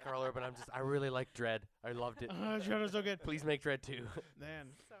like, please, Carl Urban. I really like Dread. I loved it. Shut up, so good. Please make Dread too.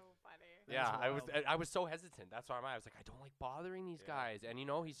 Man, So funny. Yeah, wild. I was so hesitant. That's why I was like, I don't like bothering these Yeah. guys. And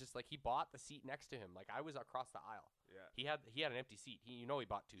he's just like he bought the seat next to him. Like I was across the aisle. Yeah. He had an empty seat. He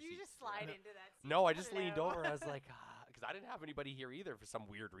bought 2 You seats. just slide Yeah. into that. Seat. No, I just leaned Hello. over. I was like, because I didn't have anybody here either for some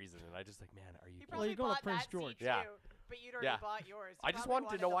weird reason. And I just like, man, are you? He kidding probably you're going to bought Prince that George. seat Yeah. too, but you'd already Yeah. bought yours. I You just probably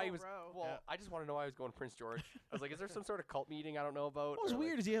wanted to know the why he whole was. row. Well, Yeah. I just want to know why he was going to Prince George. I was like, is there some sort of cult meeting I don't know about? what was Or, like-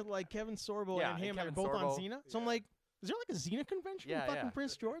 weird is he had like Kevin Sorbo Yeah, and and him Kevin both on Sorbo. Xena. So I'm Yeah. like, is there like a Xena convention Yeah, in fucking yeah.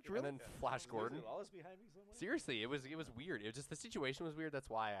 Prince George? Really? And then Flash Gordon. Lawless behind me somewhere. Seriously, it was weird. It was just the situation was weird. That's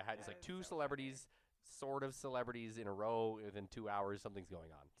why I had just Yeah, like it's 2 so celebrities, sort of celebrities in a row within 2 hours. Something's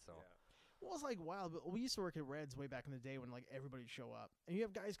going on. So Yeah. Well, it was like wild, but we used to work at Reds way back in the day when like everybody'd show up, and you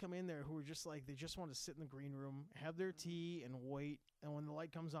have guys come in there who are just like they just want to sit in the green room, have their tea, and wait. And when the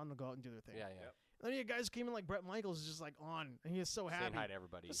light comes on, they'll go out and do their thing. yeah. Yep. And then you have guys who came in like Brett Michaels is just like on, and he is so happy, Saying hi to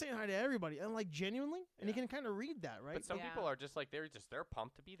everybody. just saying hi to everybody, and like genuinely, and you Yeah. can kind of read that, right? But some Yeah. people are just like they're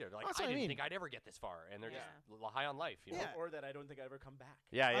pumped to be there. They're like, That's I what I didn't mean. think I'd ever get this far, and they're Yeah. just high on life. You know? Yeah. Or that I don't think I ever come back.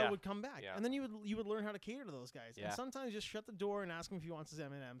 Yeah, I yeah. would come back, Yeah. and then you would learn how to cater to those guys. Yeah. And sometimes just shut the door and ask him if he wants his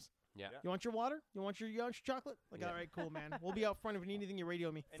M&Ms. Yeah. Yeah. You want your water? You want your chocolate? Like, Yeah. all right, cool, man. We'll be out front if you need anything. You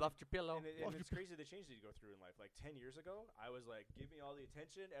radio me. And- Fluffed your pillow. And it's crazy the change that you go through in life. Like 10 years ago, I was like, give me all the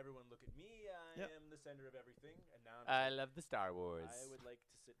attention. Everyone look at me. I Yep. am the center of everything. And now I'm I just love the Star Wars. like, I would like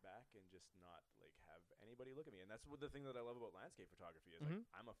to sit back and just not like have anybody look at me. And that's what the thing that I love about landscape photography is. Mhm. Like,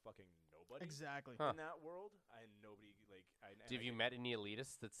 I'm a fucking nobody Exactly. Huh. in that world. And nobody like. And Have you met any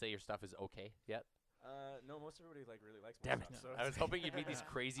elitists that say your stuff is okay yet? No, most everybody like really likes my Damn it! stuff. So I was it's- hoping you'd meet these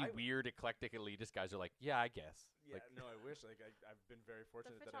crazy, I- weird, eclectic elitist guys who are like, yeah, I guess. Yeah, Like, no, I wish. Like I've been very The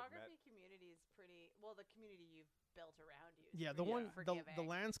fortunate that I've met. photography community is pretty well. The community you've built around you. Is Yeah, the pretty one, the forgiving.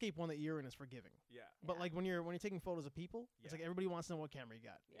 landscape one that you're in is forgiving. Yeah. But Yeah. like when you're taking photos of people, it's Yeah. like everybody wants to know what camera you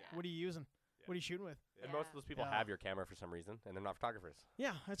got. Yeah. What are you using? Yeah. What are you shooting with? Yeah. and most of those people Yeah. have your camera for some reason, and they're not photographers,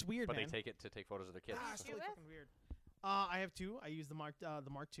 Yeah, that's weird, but man. they take it to take photos of their kids. Ah, you it's so- shoot really with? fucking weird. I have 2. I use the Mark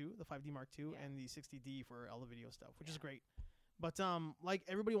II, the 5D Mark II, Yeah. and the 60D for all the video stuff, which is Yeah. great. But like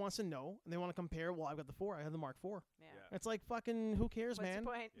everybody wants to know, and they want to compare. Well, I've got the 4. I have the Mark IV. Yeah. Yeah. It's like fucking who cares, What's man? the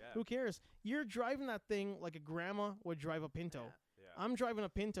point? Yeah. Who cares? You're driving that thing like a grandma would drive a Pinto. Yeah. Yeah. I'm driving a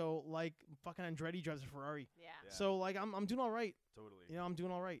Pinto like fucking Andretti drives a Ferrari. Yeah. Yeah. So like I'm doing all right. Totally. You know, I'm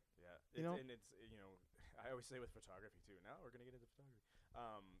doing all right. Yeah, You know? and it's I always say with photography too. Now we're gonna get into photography.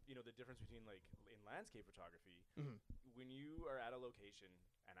 The difference between like in landscape photography, Mhm. when you are at a location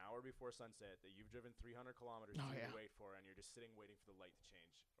an hour before sunset that you've driven 300 kilometers Oh, to yeah. wait for, and you're just sitting waiting for the light to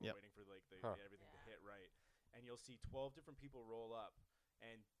change, or Yep. waiting for like Huh. everything to Yeah. hit right, and you'll see 12 different people roll up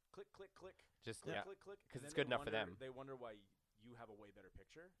and click, click, click, Just click, yeah, click, click, 'cause and it's then good they enough for wonder- them. They wonder why you have a way better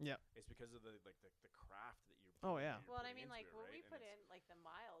picture. Yep. It's because of the craft that you're. Oh, yeah. you're Well, and I putting mean, into like it, what right? we And put it's- in, like the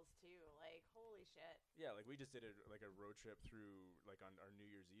shit. Yeah, like we just did like a road trip through like on our New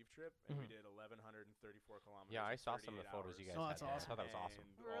Year's Eve trip, and we did 1,134 kilometers. Yeah, I in saw some of the 38 photos you hours. guys Oh, had. that's there. awesome. I thought that was awesome.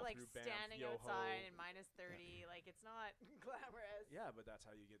 And We were all like through Banff, standing Yoho. outside in -30. Like it's not glamorous. Yeah, but that's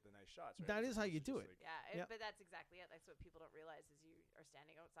how you get the nice shots. Right? That As is how opposed you to do just, it. like- Yeah, Yep. but that's exactly it. That's what people don't realize is you are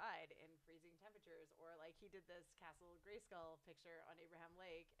standing outside in freezing temperatures, or like he did this Castle Grayskull picture on Abraham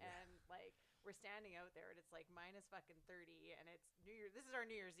Lake, and like we're standing out there, and it's like -30, and it's New Year. This is our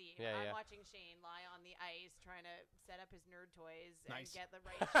New Year's Eve. Yeah, I'm yeah. watching Shane lie on the ice trying to set up his nerd toys Nice. and get the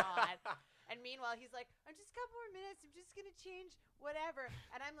right shot. And meanwhile, he's like, I'm just a couple more minutes. I'm just going to change whatever.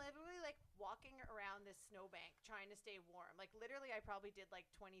 And I'm literally like walking around this snowbank trying to stay warm. Like literally, I probably did like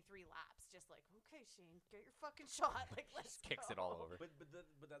 23 laps. Just like, okay, Shane, get your fucking shot. Like, let's Just kicks it all go. over.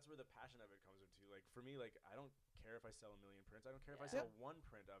 But that's where the passion of it comes into. Like for me, like I don't care if I sell 1 million prints. I don't care if I Yeah. sell one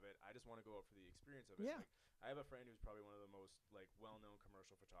print of it. I just want to go out for the experience of it. Yeah. Like, I have a friend who's probably one of the most like well-known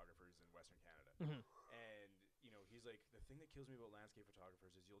commercial photographers in Western Canada, Mhm. and you know he's like, the thing that kills me about landscape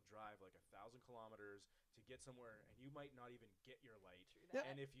photographers is you'll drive like 1,000 kilometers to get somewhere, and you might not even get your light. True Yep. that.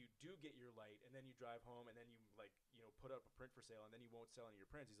 And if you do get your light, and then you drive home, and then you like put up a print for sale, and then you won't sell any of your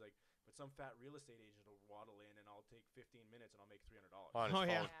prints, he's like, but some fat real estate agent will waddle in, and I'll take 15 minutes, and I'll make $300. On his Oh,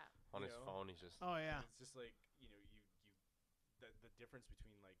 yeah. phone. Yeah. On You his know? phone, he's just. Oh yeah. And it's just like the difference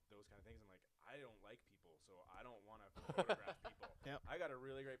between like those kind of things, and like I don't like people, so I don't want to photograph people. Yep. I got a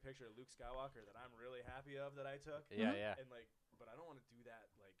really great picture of Luke Skywalker that I'm really happy of that I took, Yeah, Mhm. yeah. and like, but I don't want to do that.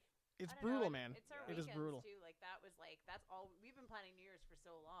 Like, It's I don't know, brutal, and man. It's our Yeah. It is weekends brutal. too. Like that was like that's all we've been planning New Year's for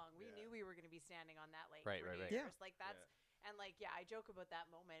so long. We Yeah. knew we were going to be standing on that lake Right, for right, New right. Yeah. Year's. Like that's and like yeah, I joke about that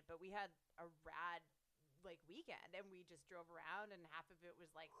moment, but we had a rad like weekend, and we just drove around, and half of it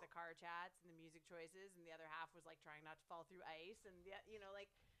was like the car chats and the music choices, and the other half was like trying not to fall through ice, and like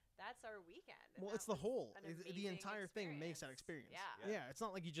that's our weekend. And Well, that it's the was whole. an The amazing entire thing makes that experience. Yeah, Yeah. It's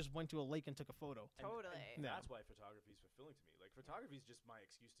not like you just went to a lake and took a photo. totally. And Yeah. that's why photography is fulfilling to me. Like photography is just my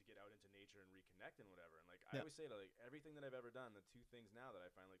excuse to get out into nature and reconnect and whatever. And like I Yeah. always say, like everything that I've ever done, the two things now that I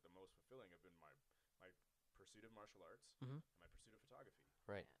find like the most fulfilling have been my pursuit of martial arts Mhm. and my pursuit of photography.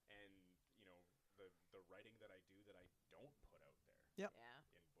 Right. And the writing that I do that I don't put out there Yep. Yeah.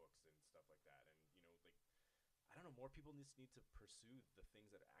 in books and stuff like that. And like I don't know, more people just need to pursue the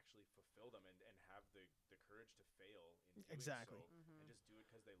things that actually fulfill them and have the courage to fail in doing Exactly. so, Mhm. and just do it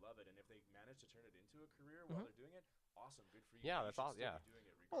because they love it. And if they manage to turn it into a career Mhm. while they're doing it, awesome, good for you. Yeah, You that's should awesome, still yeah. be doing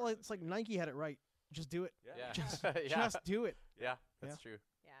it Well, regardless, it's like you know? Nike had it right. Just do it. Yeah. Yeah. Just, yeah. just do it. Yeah, that's true.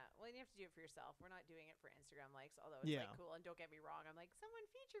 Yeah, well, you have to do it for yourself. We're not doing it for Instagram likes, although it's Yeah. like cool. And don't get me wrong, I'm like, someone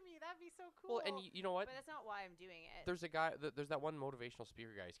feature me. That'd be so cool. Well, and you know what? but that's not why I'm doing it. There's a guy. There's that one motivational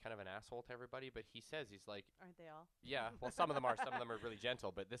speaker guy. He's kind of an asshole to everybody, but he says he's like, Aren't they all? yeah. Well, some of them are. Some of them are really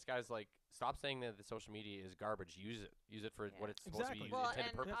gentle. But this guy's like, stop saying that the social media is garbage. Use it. Use it for Yeah. what it's supposed to be Exactly. used Well, intended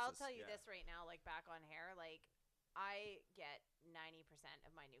and purposes. I'll tell you Yeah. this right now, like back on hair, like I get 90%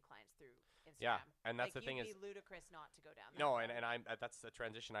 of my new clients through Instagram. Yeah, and that's like, the thing you'd is. be ludicrous not to go down that No, road. and I'm that's the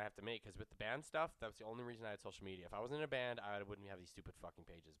transition I have to make because with the band stuff, that was the only reason I had social media. If I wasn't in a band, I wouldn't have these stupid fucking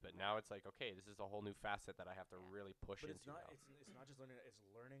pages. But now it's like, okay, this is a whole new facet that I have to Yeah. really push But into. it's not. now. It's not just learning. It's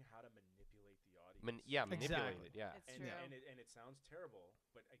learning how to manipulate the audience. Manipulate Exactly. it. Yeah. It's And, true. and it sounds terrible,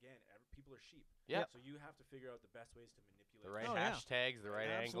 but again, people are sheep. Yeah. So you have to figure out the best ways to manipulate. The right Oh, yeah. hashtags, the right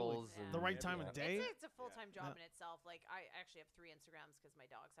Absolutely. angles, Yeah. and The right time yeah. of day. It's a full-time job Yeah. in itself. Like I actually have 3 Instagrams because my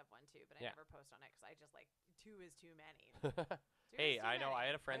dogs have one too, but I Yeah. never post on it because I just like 2 is too many. 2 hey, is too I know. I many.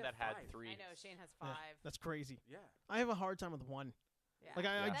 had a friend I that have had 5. 3. I know Shane has Yeah, 5. That's crazy. Yeah. I have a hard time with one. Yeah. Like,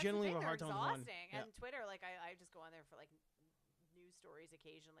 I Yeah. That's generally the have thing, a hard they're time with one. exhausting. Yeah. And Twitter, like I just go on there for like news stories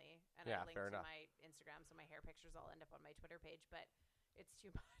occasionally, and Yeah, I link fair to enough. my Instagram, so my hair pictures all end up on my Twitter page. But it's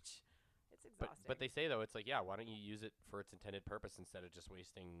too much. It's But exhausting. but they say though it's like yeah, why don't you use it for its intended purpose instead of just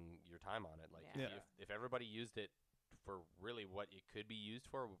wasting your time on it? Like Yeah. Yeah. if everybody used it for really what it could be used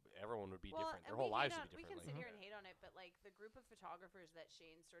for, everyone would be well, different. Their and whole we lives hate would on- be We different. can like- sit here and hate on it, but like the group of photographers that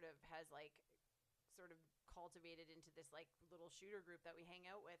Shane sort of has like sort of cultivated into this like little shooter group that we hang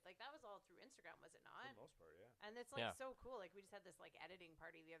out with, like that was all through Instagram, was it For not? the most part, yeah. And it's like Yeah. so cool. Like we just had this like editing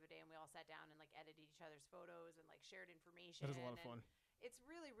party the other day, and we all sat down and like edited each other's photos and like shared information. That is a lot of and fun. It's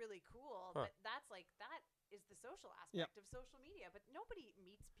really really cool. Huh. But that's like that is the social aspect Yep. of social media. But nobody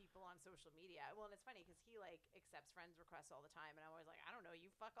meets people on social media. Well, and it's funny because he like accepts friends requests all the time, and I'm always like, I don't know, you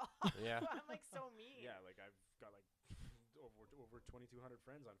fuck off. Yeah. I'm like so mean. Yeah, like I've got like over 2,200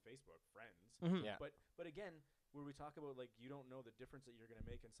 friends on Facebook. Friends. Mhm. Yeah. But again, where we talk about like you don't know the difference that you're going to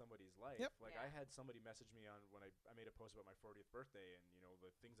make in somebody's life. Yep. Like Yeah. I had somebody message me on when I made a post about my 40th birthday and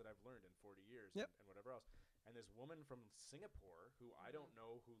the things that I've learned in 40 years Yep. and whatever else. And this woman from Singapore who I don't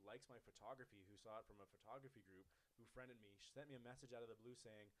know, who likes my photography, who saw it from a photography group, who friended me, she sent me a message out of the blue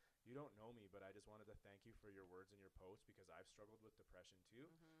saying, "You don't know me, but I just wanted to thank you for your words and your post because I've struggled with depression too."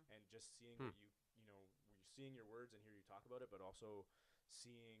 Mm-hmm. And just seeing what seeing your words and hear you talk about it, but also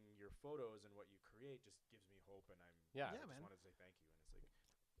seeing your photos and what you create just gives me hope. And I Yeah, just man. wanted to say thank you. And it's like,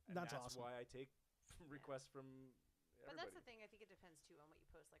 and That's that's awesome. why I take requests from But everybody. that's the thing. I think it depends too on what you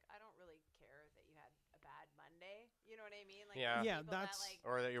post. Like, I don't really care that you had a bad Monday. You know what I mean? Like, Yeah. there's Yeah, people that, that's- like,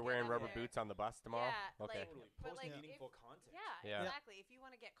 Or that you're get wearing out rubber there- boots on the bus tomorrow. Yeah, Okay. like- Totally. but, Post like, meaningful content. Yeah, Yeah. exactly. If you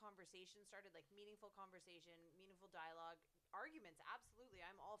want to get conversation started, like meaningful conversation, meaningful dialogue, arguments, absolutely,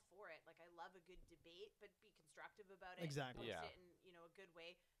 I'm all for it. Like, I love a good debate, but be constructive about it. Exactly. Post Yeah. it in a good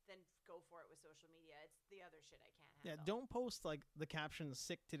way. Then go for it with social media. It's the other shit I can't Yeah, handle. don't post like the caption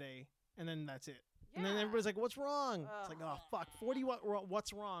 "sick today" and then that's it. Yeah. And then everybody's like, "What's wrong?" It's like, Ugh. "Oh fuck, 40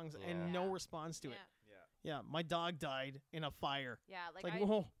 what's wrongs," and no Yeah. response to it. Yeah. Yeah. Yeah, my dog died in a fire. Yeah, like, It's like, I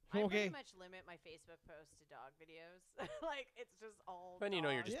whoa, pretty okay. much limit my Facebook posts to dog videos. Like, it's just all. When you know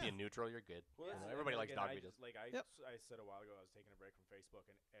you're dogs. just Yeah. being neutral, you're good. Well, You that's know, the everybody thing, likes and dog I videos. just- Like I, Yep. I said a while ago, I was taking a break from Facebook,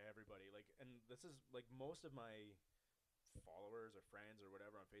 and everybody and this is like most of my followers or friends or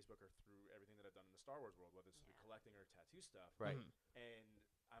whatever on Facebook are through everything that I've done in the Star Wars world, whether it's through Yeah. collecting or tattoo stuff. Right. Mhm. And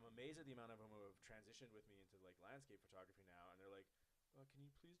I'm amazed at the amount of them who have transitioned with me into like landscape photography now, and they're like, "Can you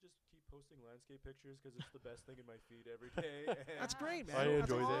please just keep posting landscape pictures because it's the best thing in my feed every day." That's Yeah. great, man. I That's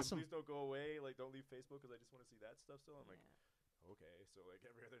enjoy them. awesome. Please don't go away. Like, don't leave Facebook because I just want to see that stuff still. I'm like, Yeah. okay, so like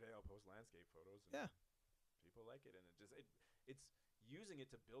every other day I'll post landscape photos. And Yeah. people like it, and it's using it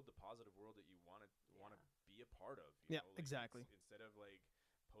to build the positive world that you want to be a part of. You Yeah, know? Like, exactly. Instead of like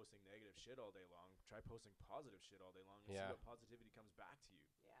posting negative shit all day long, try posting positive shit all day long and Yeah. see what positivity comes back to you.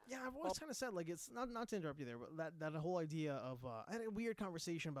 Yeah, I've always kind of said like it's not to interrupt you there, but that whole idea of I had a weird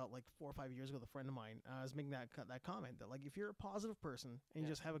conversation about like 4 or 5 years ago with a friend of mine. I was making that comment that like if you're a positive person and you Yeah.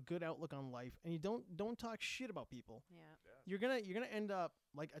 just have a good outlook on life and you don't talk shit about people, Yeah. you're gonna end up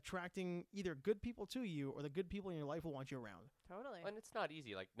like attracting either good people to you or the good people in your life will want you around. Totally. And it's not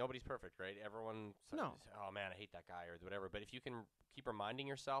easy. Like, nobody's perfect, right? Everyone says, No. "Oh man, I hate that guy," or whatever. But if you can keep reminding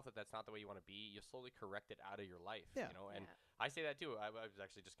yourself that that's not the way you want to be, you'll slowly correct it out of your life. Yeah. You know, and Yeah. I say that too. I was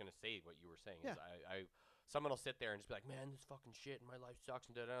actually just gonna say what you were saying. Yeah. Is someone will sit there and just be like, "Man, this fucking shit, and my life sucks,"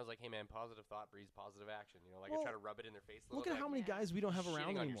 and I was like, "Hey, man, positive thought breeds positive action." You know, like I Well, try to rub it in their face. A Look little at bit, how many Yeah. guys we don't have around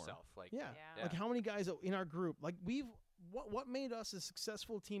shitting on anymore. yourself. Like, Yeah. Yeah. Like how many guys in our group, like what made us a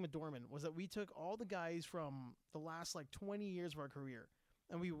successful team at Dorman was that we took all the guys from the last like 20 years of our career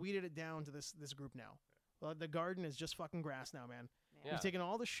and we weeded it down to this group now. The garden is just fucking grass now, man. Yeah. We've taken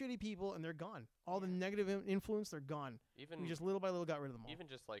all the shitty people and they're gone. All the Yeah. negative influence, they're gone. even We just little by little got rid of them all. even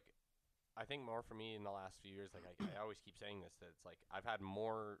just like I think more for me in the last few years, like I always keep saying this, that it's like I've had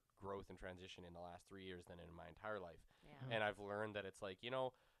more growth and transition in the last 3 years than in my entire life. Yeah. And I've learned that it's like,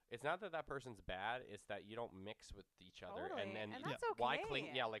 it's not that person's bad, it's that you don't mix with each other. Totally. And then And Yeah. that's why okay.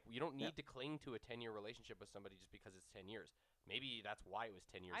 cling? Yeah, like you don't need Yeah. to cling to a 10-year relationship with somebody just because it's 10 years. Maybe that's why it was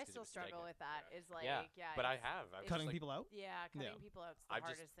 10 years. I 'cause it still was struggle stagnant. with that. Is like, Yeah, yeah. but I it's- have. I've it's Cutting just, like, people out? Yeah, cutting Yeah. people out's the I've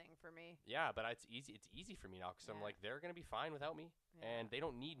just- hardest thing for me. Yeah, but it's easy. It's easy for me now because I'm Yeah. like they're gonna be fine without me, Yeah. and they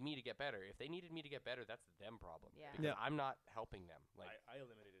don't need me to get better. If they needed me to get better, that's them problem. Yeah. Because Yeah. I'm not helping them. Like, I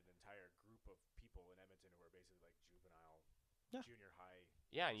eliminated an entire group of people in Edmonton who were basically like juvenile, Yeah. junior high.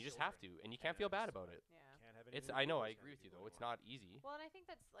 yeah, and you just have to, and you can't feel bad about it. Yeah. Can't have It's. anything I to do know. with I those agree kind of with you people though. It's anymore. not easy. Well, and I think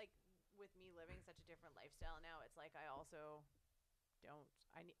that's like with me living such a different lifestyle now. It's like I also don't.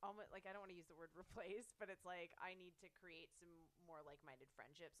 I need almost like I don't want to use the word replace, but it's like I need to create some more like-minded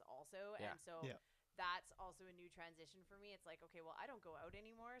friendships also, Yeah. and so Yeah. that's also a new transition for me. It's like, okay, well, I don't go out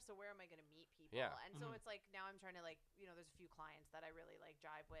anymore, so where am I going to meet people? Yeah. And so Mhm. it's like now I'm trying to like there's a few clients that I really like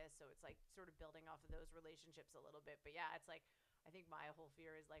jive with, so it's like sort of building off of those relationships a little bit. But yeah, it's like. I think my whole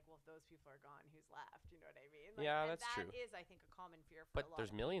fear is like, well, if those people are gone, who's left? You know what I mean? Like, Yeah, and that's true. That is, I think, a common fear for a But lot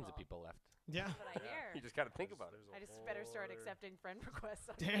there's of millions of people left. Yeah. That's what I hear. You just got to think There's- about it. there's a I just whole better start other- accepting friend requests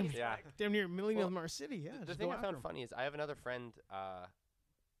on Damn. Facebook. Yeah. Damn near a million Well, of them are city. Yeah. The just thing go I after found 'em. funny is I have another friend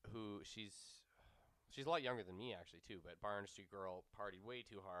who she's a lot younger than me actually too, but bar industry girl, partied way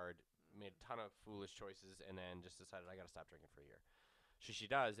too hard, made a ton of foolish choices, and then just decided I got to stop drinking for a year. She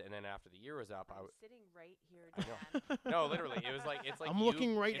does, and then after the year was up, I'm sitting right here, I know. Dan. no, literally, it was like it's like I'm you-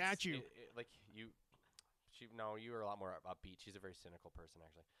 looking right it's- at you. like you, you were a lot more upbeat. She's a very cynical person,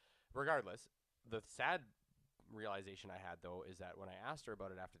 actually. Regardless, the sad realization I had though is that when I asked her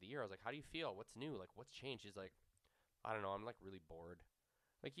about it after the year, I was like, "How do you feel? What's new? Like, what's changed?" She's like, "I don't know. I'm like really bored."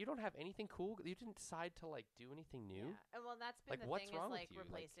 Like, you don't have anything cool. You didn't decide to like do anything new. Yeah. And well, that's been Like, the what's thing wrong is with like you? Like-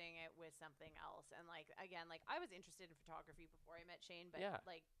 replacing it with something else. And like again, like I was interested in photography before I met Shane, but Yeah.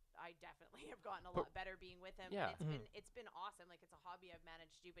 like I definitely have gotten a But- lot better being with him. Yeah. And it's been awesome. Like it's a hobby I've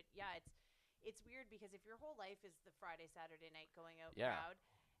managed to do. But yeah, it's weird because if your whole life is the Friday, Saturday night going out Yeah. crowd,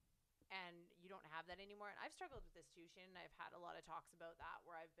 and you don't have that anymore. And I've struggled with this too, Shannon. I've had a lot of talks about that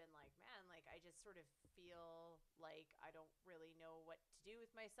where I've been like, man, like I just sort of feel like I don't really know what to do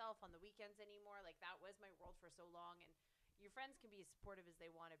with myself on the weekends anymore. Like that was my world for so long. And your friends can be as supportive as they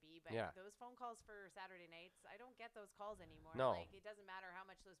want to be, but Yeah. those phone calls for Saturday nights, I don't get those calls anymore. No. Like it doesn't matter how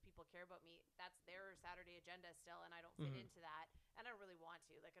much those people care about me. That's their Saturday agenda still, and I don't fit Mhm. into that. And I don't really want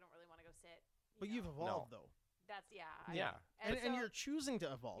to. Like I don't really want to go sit. But you you've know. evolved though. That's Yeah. And so- you're choosing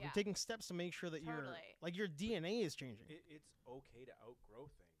to evolve. You're Yeah. taking steps to make sure that Totally. your DNA is changing. It's okay to outgrow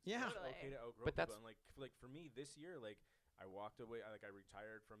things. Yeah. It's Totally. okay to outgrow But people. that's- And like for me this year, like I walked away. I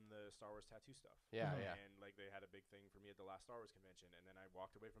retired from the Star Wars tattoo stuff. Yeah, Mhm. yeah. And like they had a big thing for me at the last Star Wars convention, and then I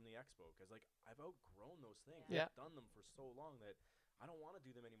walked away from the expo because like I've outgrown those things. Yeah. I've done them for so long that I don't want to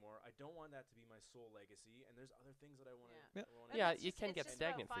do them anymore. I don't want that to be my sole legacy. And there's other things that I want to. Yeah. And Yeah, it's you just- can it's get just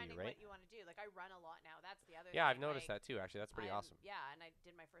stagnant about for you, finding right? What you want to do. Like I run a lot now. That's the other. Yeah, I've thing. noticed Like, that too. Actually, that's pretty awesome. Yeah, and I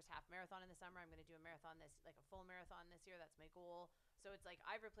did my first half marathon in the summer. I'm going to do a marathon like a full marathon this year. That's my goal. So it's like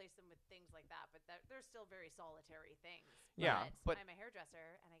I've replaced them with things like that, but they're still very solitary things. Yeah, but- I'm a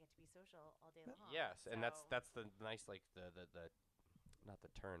hairdresser and I get to be social all day long. Yes, and so that's the nice like the not the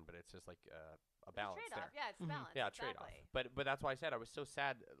turn, but it's just like a it's a balance there. trade-off. Yeah, it's Mhm. balance. Yeah, exactly. trade off. But that's why I said I was so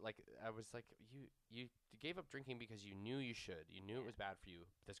sad. Like I was like, you gave up drinking because you knew you should. You knew it Yeah. was bad for you.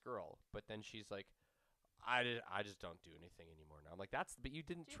 This girl, but then she's like, I just don't do anything anymore now. I'm like, but you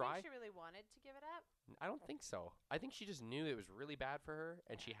didn't Do you try. think she really wanted to give it up? I don't think so. I think she just knew it was really bad for her,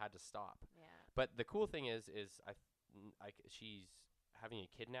 and she had to stop. Yeah. But the cool thing is she's having a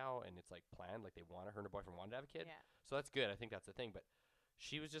kid now, and it's like planned. Like her and her boyfriend wanted to have a kid, Yeah. so that's good. I think that's the thing. But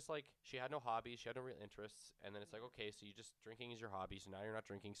she was just like, she had no hobbies, she had no real interests, and then it's like, okay, so you just drinking is your hobby, so now you're not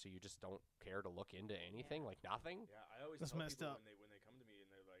drinking, so you just don't care to look into anything, like nothing. Yeah, I always That's tell messed people up. when they come to me and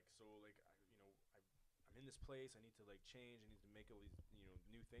they're like, so like I'm in this place. I need to like change. I need to make all these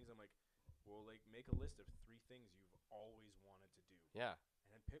new things. I'm like, well, like make a list of 3 things you've always wanted to do, Yeah,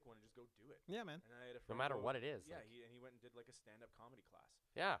 and then pick one and just go do it. Yeah, man. And I had a no friend matter go- what it is. Yeah, like, he went and did like a stand-up comedy class,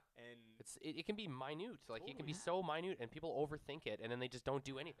 yeah. and It can be minute, like it can be Totally. so minute, and people overthink it, and then they just don't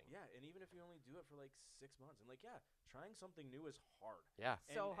do anything. yeah, and even if you only do it for like 6 months, and like trying something new is hard. Yeah,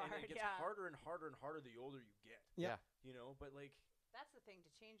 And, So and hard, it gets yeah. harder and harder and harder the older you get. Yeah. But like That's the thing,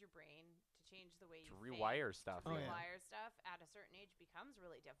 to change your brain, to change the way to you rewire think, stuff. Oh, to yeah. rewire stuff at a certain age becomes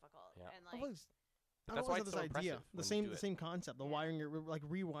really difficult. Yeah. And I've like always, But I've that's always why had it's this so idea, impressive when you the do it. same concept, the Yeah. wiring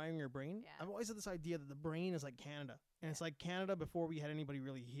rewiring your brain. Yeah. I've always had this idea that the brain is like Canada, and it's like Canada before we had anybody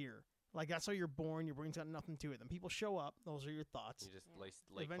really here. Like that's how you're born. Your brain's got nothing to it. Then people show up. Those are your thoughts. You just Yeah.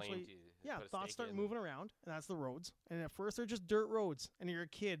 lay Eventually- claim to Yeah, put a thoughts stake start in. moving around, and that's the roads. And at first, they're just dirt roads, and you're a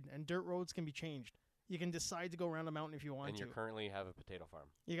kid, and dirt roads can be changed. You can decide to go around a mountain if you want And to. you currently have a potato farm.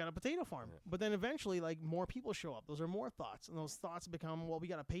 You got a potato farm. Yeah. But then eventually, like, more people show up. Those are more thoughts. And those thoughts become, well, we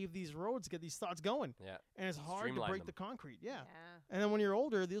got to pave these roads to get these thoughts going. Yeah. And it's hard to Streamline break them. the concrete. Yeah. yeah. And then when you're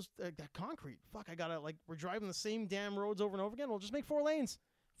older, that concrete, fuck, I got to, like, we're driving the same damn roads over and over again. Well, just make 4 lanes.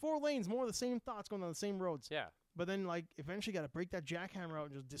 4 lanes, more of the same thoughts going on the same roads. Yeah. But then, like, eventually got to break that jackhammer out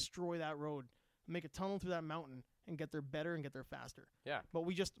and just destroy that road, make a tunnel through that mountain, and get there better and get there faster. Yeah. But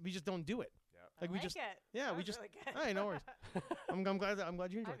we just don't do it. I Like, we like just- it. yeah, That we was just- really good. Hey, no worries. I'm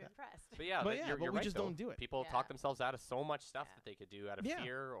glad you enjoyed I'm that. impressed. But yeah, But yeah, you're, but you're we right, just though. don't do it. People Yeah. talk themselves out of so much stuff Yeah. that they could do out of Yeah.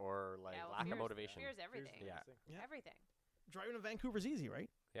 fear or like Yeah, well, lack of fear's- motivation. Fear's everything. Yeah. Yeah. Everything. Driving to Vancouver's easy, right?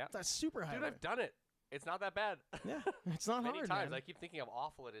 Yeah. That's super high. Dude, I've done it. It's not that bad. Yeah, it's not Many hard, times man. I keep thinking how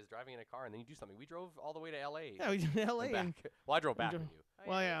awful it is driving in a car and then you do something. We drove all the way to LA. Yeah, we did and LA and back. Well, I drove back drove- with you. Oh,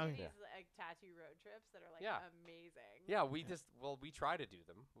 Well, we yeah. do Yeah. these like tattoo road trips that are like Yeah. amazing. Yeah, we try to do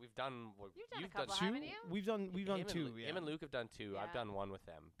them. We've done. You've done a you've couple, done haven't two. you? We've done him and 2. Lu- Yeah. Him and Luke have done 2. I've Yeah. done 1 with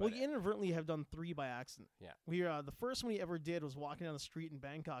them. Well, but, you inadvertently have done 3 by accident. Yeah. We the first one we ever did was walking down the street in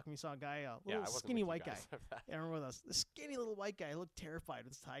Bangkok, and we saw a guy, a yeah, I little wasn't skinny with you white guy. guys for that. Yeah, remember with us. The skinny little white guy looked terrified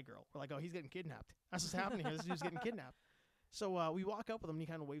with his Thai girl. We're like, oh, he's getting kidnapped. That's what's happening here. This dude's getting kidnapped. So we walk up with him, and he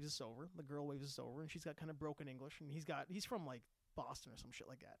kind of waves us over. The girl waves us over, and she's got kind of broken English, and he's from like Boston or some shit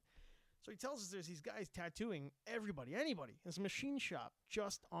like that. So he tells us there's these guys tattooing anybody. It's a machine shop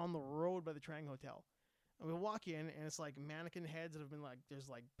just on the road by the Trang Hotel. And we walk in, and it's like mannequin heads that have been like, there's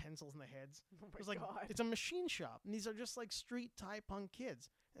like pencils in the heads. Oh my It's like God. it's a machine shop, and these are just like street Thai punk kids.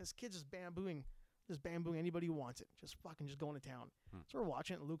 And this kid's just bambooing just bambooing anybody who wants it, just going to town. So we're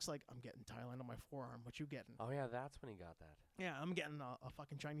watching it. And Luke's like, I'm getting Thailand on my forearm. What you getting? Oh yeah, that's when he got that. Yeah, I'm getting a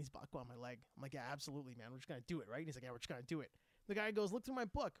fucking Chinese bakwa on my leg. I'm like, yeah, absolutely, man. We're just gonna do it, right? And he's like, yeah, we're just gonna do it. The guy goes, look through my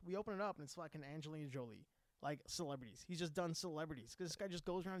book. We open it up, and it's fucking Angelina Jolie. Like celebrities. He's just done celebrities because this guy just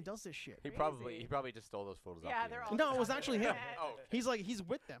goes around and does this shit. He Crazy. probably just stole those photos. Yeah, off the they're internet. all. No, it was actually him. Oh, He's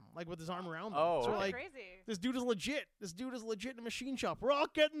with them, like with his arm around them. Oh, so we're okay. like, Crazy. this dude is legit. This dude is legit in a machine shop. We're all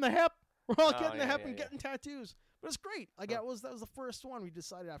getting the hip. We're all Oh, getting the yeah, hip yeah, and yeah. getting tattoos. But it's great. Like that was the first one. We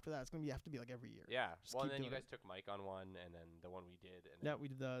decided after that it's gonna have to be like every year. Yeah. Just Well, keep and then you doing guys took Mike on one, and then the one we did, and Yeah, then we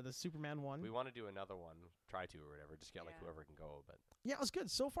did the Superman one. we want to do another one, try to or whatever, just get like Yeah. whoever can go. But Yeah, it was good.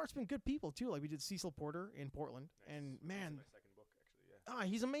 So far, it's been good people too. Like we did Cecil Porter in Portland, Nice. and This is man, my second book actually. Yeah.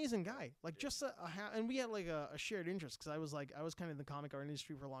 he's an amazing guy. Like Yeah. just and we had like a shared interest because I was kind of in the comic art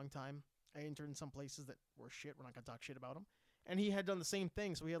industry for a long time. I interned in some places that were shit. We're not gonna talk shit about them. And he had done the same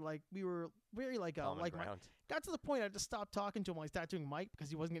thing, so we were very common like ground. got to the point I just stopped talking to him while he's tattooing Mike because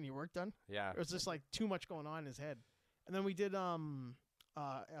he wasn't getting any work done. Yeah. It was just like too much going on in his head. And then we did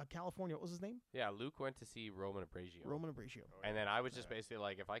California. What was his name? Yeah. Luke went to see Roman Abrasio. Roman Abrasio. Oh, And yeah. then I was just basically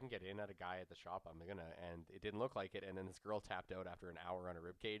like, if I can get in at a guy at the shop, I'm gonna. And it didn't look like it. And then this girl tapped out after an hour on a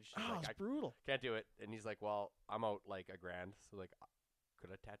rib cage. She's Oh, like, it's I brutal. can't do it. And he's like, well, I'm out like $1,000. So like, could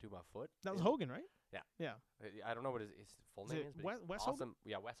I tattoo my foot? That was And- Hogan, right? I don't know what his full Is name it is. But Wes- he's Wes Hogan? awesome.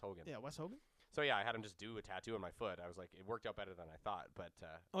 Yeah, Wes Hogan. Yeah, Wes Hogan. So yeah, I had him just do a tattoo on my foot. I was like, it worked out better than I thought. But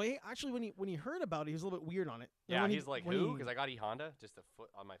Oh, he actually when he heard about it, he was a little bit weird on it. And yeah, when he's like, when who? he- Because I got E Honda, just a foot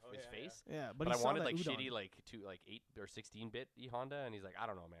on my Oh, his yeah, yeah. face. Yeah, But he I saw wanted that like udon. shitty like 8 or 16-bit E Honda, and he's like, I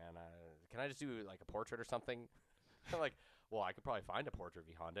don't know, man. Can I just do like a portrait or something? I'm like, well, I could probably find a portrait of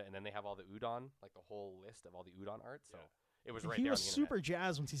E Honda, and then they have all the udon, like the whole list of all the udon art. So it was right He there. was on the super internet.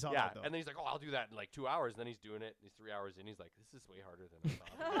 jazzed once he saw Yeah, that though. and then he's like, oh, I'll do that in like 2 hours. And then he's doing it. And he's 3 hours in. He's like, this is way harder than I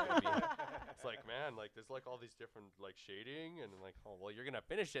thought. It was gonna be. It's like, man, like there's like all these different like shading, and I'm like, oh, well, you're gonna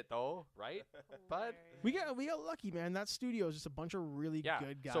finish it though, right? But we got lucky, man. That studio is just a bunch of really yeah.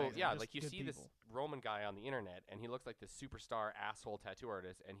 good guys. So and yeah, just like you good see this people. Roman guy on the internet, and he looks like this superstar asshole tattoo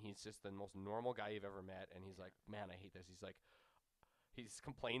artist, and he's just the most normal guy you've ever met. And he's like, man, I hate this. He's like, he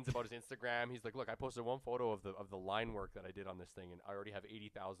complains about his Instagram. He's like, look, I posted one photo of the line work that I did on this thing, and I already have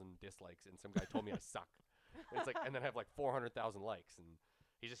 80,000 dislikes, and some guy told me I suck. And it's like, and then I have like 400,000 likes, and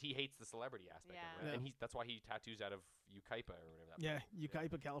he hates the celebrity aspect Yeah. of it, and that's why he tattoos out of Ukaipa or whatever. That Yeah, place.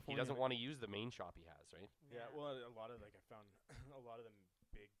 Ukaipa, He California. doesn't want to use the main shop he has, right? Yeah, well, a lot of I found a lot of them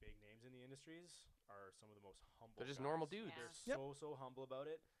big names in the industries are some of the most humble. They're just guys. normal dudes. Yeah. They're so humble about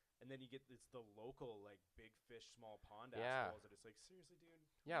it, and then you get it's the local like big fish, small pond Yeah. assholes that it's like seriously, dude.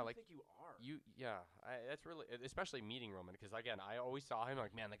 Yeah, who do like, you think you are. That's really, especially meeting Roman, because again, I always saw him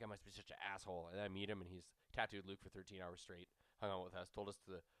like, man, that guy must be such an asshole. And then I meet him, and he's tattooed Luke for 13 hours straight, hung out with us, told us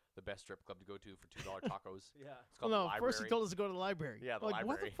the best strip club to go to for $2 tacos. Yeah. It's Well, called no, the first he Library. told us to go to the library. Yeah, the like, what the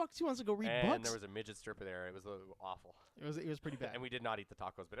library. fuck? He wants to go read And books. there was a midget stripper there. It was awful. It was pretty bad. And we did not eat the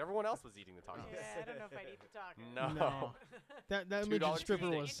tacos, but everyone else was eating the tacos. Yeah, I don't know if I'd eat the taco. No. No. that $2 midget stripper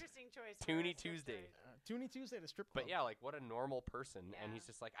Tuesday. was Interesting choice. for Toonie us, that's Tuesday. right. Toonie Tuesday at a strip club. But yeah, like what a normal person, and Yeah. he's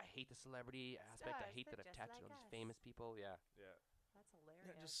just like, I hate the celebrity aspect. I us, hate that they're I've just tattooed like all these us. famous people. Yeah. Yeah. That's Yeah,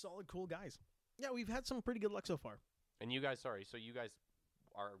 hilarious. just solid, cool guys. Yeah, we've had some pretty good luck so far. And you guys, so you guys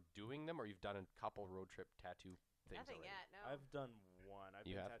are doing them, or you've done a couple road trip tattoo things Nothing already? yet. No. I've done one. I've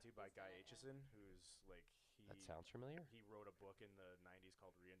You been have? tattooed by Who's Guy done it? Aitchison, who's like That sounds familiar. he wrote a book in the '90s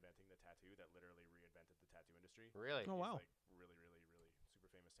called Reinventing the Tattoo that literally reinvented the tattoo industry. Really? Oh, wow. He's like really, really, really super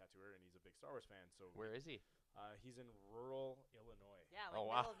famous tattooer, and he's a big Star Wars fan. So Where is he? he's in rural Illinois. Yeah, like Oh,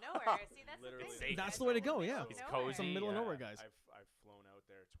 wow. middle of nowhere. See, that's Literally. the thing. That's guys the way to are go, middle yeah. of He's nowhere. cozy. Some middle of nowhere guys. I've flown out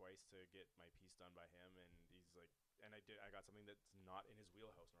there twice to get my piece done by him, and he's like, and I got something that's not in his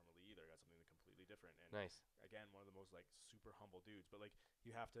wheelhouse normally either. I got something completely different, and Nice. again, one of the most like super humble dudes. But like,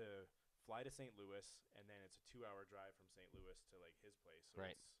 you have to fly to St. Louis, and then it's a 2-hour drive from St. Louis to like his place. So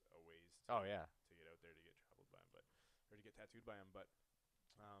Right. it's a ways. Oh yeah. To get out there to get traveled by him, or to get tattooed by him. But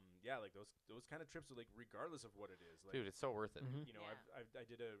yeah, like those kind of trips are like regardless of what it is. Like, Dude, it's so worth it. Mhm. you know, Yeah. I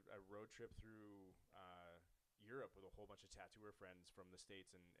did a road trip through Europe with a whole bunch of tattooer friends from the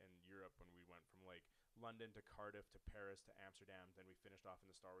States and Europe when we went from like London to Cardiff to Paris to Amsterdam. Then we finished off in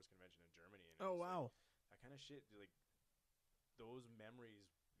the Star Wars convention in Germany. And it Oh was, like, wow. that kind of shit, like those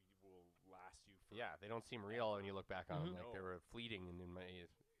memories will last you for Yeah, they don't seem real when you look back on them, Mhm. like they No. were fleeting in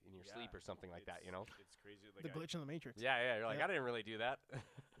your Yeah, sleep or something like that. You know? It's crazy. Like The glitch in the Matrix. Yeah. You're like, Yeah. I didn't really do that.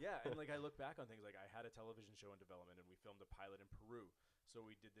 Yeah, and like I look back on things like I had a television show in development and we filmed a pilot in Peru. So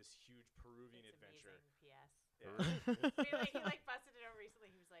we did this huge Peruvian It's adventure. amazing. P.S. Yeah. he like busted it out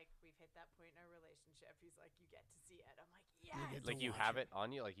recently. He was like, "We've hit that point in our relationship." He's like, "You get to see it." I'm like, get "Yes." to Like you watch have it. it on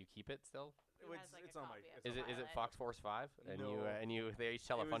you, like you keep it still. Who has, like, it's a on my. copy of It's it? on Is it my- Fox Force 5? And No. they each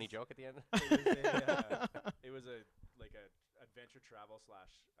tell a It funny was- joke at the end. It was a adventure travel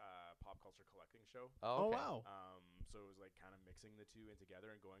 / pop culture collecting show. Oh okay. wow. So it was like kind of mixing the two in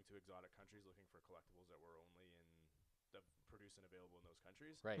together and going to exotic countries looking for collectibles that were only produced and available in those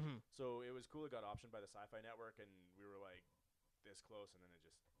countries. Right. Mhm. So it was cool. It got optioned by the Sci-Fi Network, and we were like this close, and then it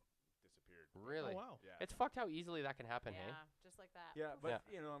just disappeared. Really? Oh wow. Yeah. It's fucked how easily that can happen, hey? Yeah, just like that. Yeah, but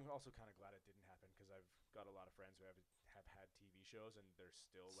Yeah. I'm also kind of glad it didn't happen because I've got a lot of friends who have had TV shows, and they're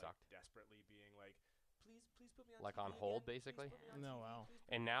still like Sucked. desperately being like, please put me on Like TV on hold, again. Please basically? put me on No, TV. wow. Please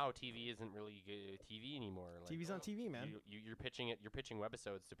put And me on now TV." TV isn't really TV anymore. Like, TV's on TV, man. You're pitching it. You're pitching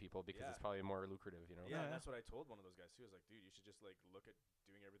webisodes to people because Yeah. it's probably more lucrative. You know. Yeah, Yeah. that's what I told one of those guys too. I was like, dude, you should just like look at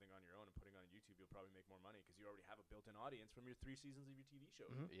doing everything on your own and putting it on YouTube. You'll probably make more money because you already have a built-in audience from your 3 seasons of your TV show.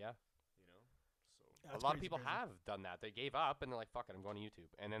 Mhm. Yeah. You know, so Yeah, A that's lot of crazy, people crazy. have done that. They gave up and they're like, "Fuck it, I'm going to YouTube,"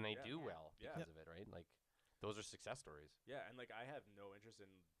 and then they Yeah. do Yeah. well Yeah. because of it, right? Like, those are success stories. yeah, and like I have no interest in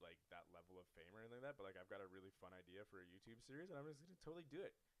like that level of fame or anything like that, but like I've got a really fun idea for a YouTube series, and I'm just gonna totally do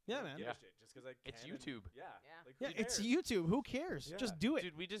it. Yeah, I don't man. give Yeah. a shit, just because I can. It's and- YouTube. Yeah. Yeah. Like, Yeah, who it's cares? YouTube. Who cares? Yeah. Just do it.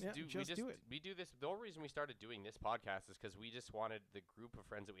 Dude, we Yeah, do just we do this. The whole reason we started doing this podcast is because we just wanted the group of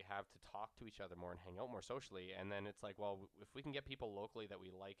friends that we have to talk to each other more and hang out more socially. And then it's like, well, if we can get people locally that we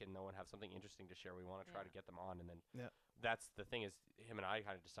like and know and have something interesting to share, we want to try Yeah. to get them on. And then Yeah. that's the thing is, him and I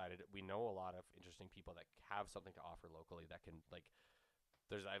kind of decided we know a lot of interesting people that have something to offer locally that can like.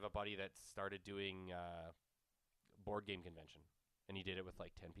 I have a buddy that started doing board game convention. And he did it with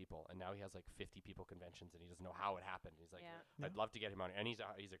like 10 people, and now he has like 50 people conventions, and he doesn't know how it happened. He's like, Yeah. Yeah. I'd love to get him on, and he's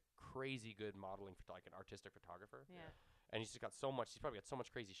a crazy good modeling, like an artistic photographer, Yeah. and he's just got so much. He's probably got so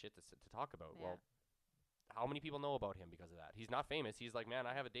much crazy shit to talk about. Yeah. Well, how many people know about him because of that? He's not famous. He's like, man,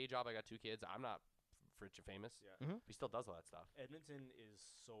 I have a day job. I got 2 kids. I'm not rich and famous. Yeah. Mhm. He still does all that stuff. Edmonton is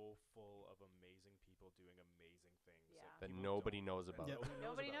so full of amazing people doing amazing things Yeah. that That people nobody don't- knows that about. Yeah.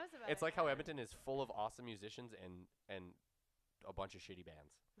 Nobody about. knows about It's it. like how yeah. Edmonton is full of awesome musicians and a bunch of shitty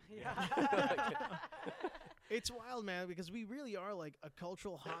bands. Yeah. It's wild, man, because we really are like a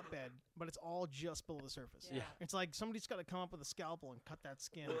cultural hotbed, but it's all just below the surface. Yeah. It's like somebody's got to come up with a scalpel and cut that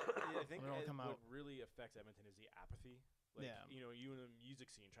skin. Yeah, I think When it all come what out. really affects Edmonton is the apathy. Like, Yeah. you in the music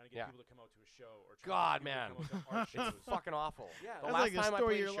scene, trying to get Yeah. people to come out to a show or God, trying to get man. people to come out to art shows. It's fucking awful. Yeah. The That's last like the time I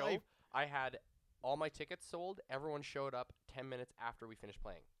story played of a your show, life. I had all my tickets sold. Everyone showed up 10 minutes after we finished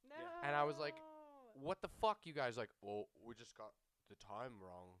playing. No. And I was like, What the fuck, you guys? Like, oh, we just got the time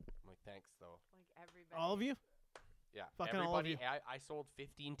wrong. I'm like, thanks, though. Like everybody. All of you? Yeah, Fucking all of everybody. you. I sold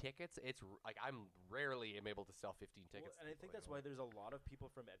 15 tickets. It's like I'm rarely am able to sell 15 tickets. And I think that's why there's a lot of people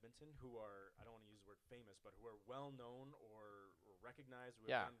from Edmonton who are, I don't want to use the word famous, but who are well known or recognized, who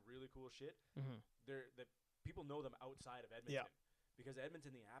Yeah. have done really cool shit. Mm-hmm. That people know them outside of Edmonton. Because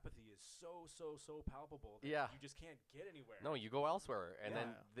Edmonton, the apathy is so palpable that Yeah. you just can't get anywhere. No, you go elsewhere, and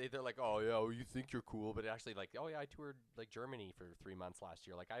then they're like, oh yeah, well, you think you're cool, but actually like, oh yeah, I toured like Germany for 3 months last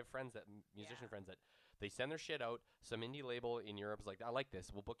year. Like I have friends that musician Yeah. friends that they send their shit out. Some indie label in Europe is like, I like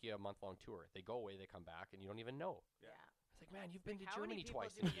this. We'll book you a month-long tour. They go away, they come back, and you don't even know. Yeah. It's like, man, you've been to How Germany many people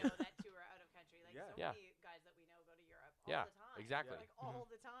twice do in a we year. know that tour out of country? Like Yeah. so Yeah. many guys that we know go to Europe Yeah, all the time. exactly. Like all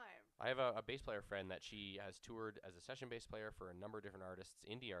the time. I have a bass player friend that she has toured as a session bass player for a number of different artists,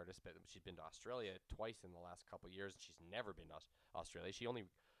 indie artists, but she's been to Australia twice in the last couple of years. She's never been to Australia. She only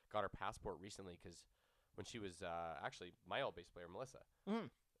got her passport recently because when she was actually my old bass player, Melissa,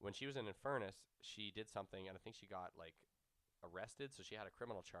 when she was in Infernus, she did something, and I think she got like arrested, so she had a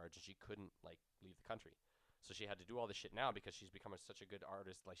criminal charge, and she couldn't like leave the country. So she had to do all this shit now because she's become such a good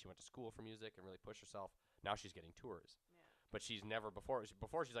artist. Like she went to school for music and really pushed herself. Now she's getting tours. Yeah. But she's never before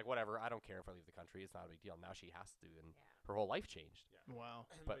she's like, whatever, I don't care if I leave the country. It's not a big deal. Now she has to, and Yeah. her whole life changed. Wow.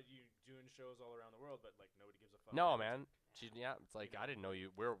 But- But you doing shows all around the world, but like nobody gives a fuck. No, about man. It's like, I didn't know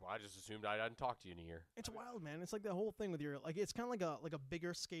you. I just assumed I hadn't talked to you in a year. It's wild, man. It's like the whole thing with your like. It's kind of like a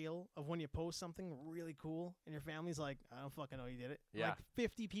bigger scale of when you post something really cool, and your family's like, I don't fucking know you did it. Yeah. Like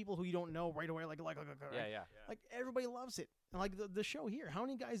 50 people who you don't know right away, Yeah, yeah. like everybody loves it. And like the show here, how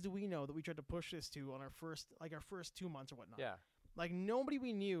many guys do we know that we tried to push this to on our first 2 months or whatnot? Yeah. Like nobody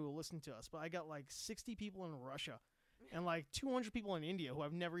we knew listened to us, but I got like 60 people in Russia, and like 200 people in India who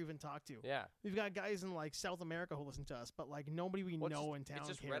I've never even talked to. Yeah. We've got guys in like South America who listen to us, but like nobody we Well, know in town It's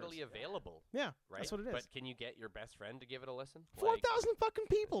just cares. readily available, Yeah, right? that's what it is. But can you get your best friend to give it a listen? 4,000 fucking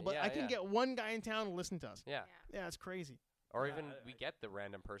people, but Yeah, I can yeah. get one guy in town to listen to us. Yeah. Yeah, it's crazy. Or Yeah, even I- we get the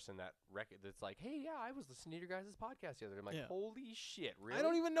random person that's like, hey, yeah, I was listening to your guys' podcast the other day. I'm like, Yeah. holy shit, really? I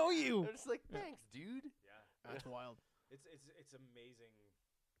don't even know you. And it's like, Yeah. thanks, dude. Yeah. That's wild. It's amazing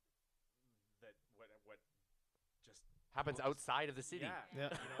that what just Happens people just- outside of the city. Yeah. Yeah.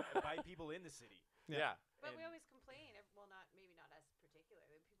 You know, by people in the city. Yeah. But we And- always complain. Well, maybe not us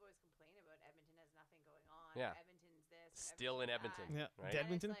particularly. People always complain about Edmonton has nothing going on. Yeah. Edmonton's this. or Still in Edmonton's Edmonton. Yeah. Right? that. And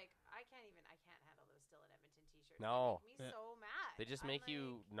Edmonton. it's like I can't handle those Still in Edmonton T-shirts. No. They make me Yeah. so mad. They just I'm make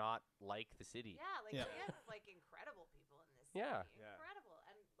you like, not like the city. Yeah, like Yeah. we have like incredible people in this city. Yeah. Yeah. Incredible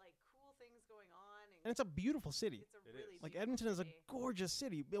and like cool things going on. And it's a beautiful city. It's a It really is. Like beautiful Edmonton is a city. gorgeous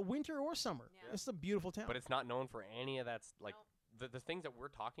city, winter or summer. Yeah. It's a beautiful town. But it's not known for any of that. Like Nope. the things that we're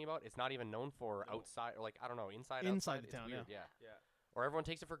talking about, it's not even known for No. outside. Or like I don't know, inside Inside outside, the it's town, weird, yeah. yeah. Yeah. Or everyone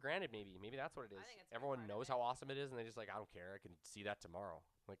takes it for granted. Maybe that's what it is. I think it's a big Everyone part of knows it. how awesome it is, and they just like, I don't care. I can see that tomorrow.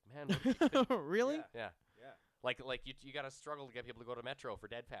 Like, man, what if you could- Really? Yeah. yeah. Yeah. Like you got to struggle to get people to go to Metro for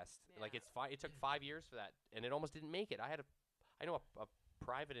Dead Fest. Like Yeah. it's fine. It took 5 years for that, and it almost didn't make it. I know a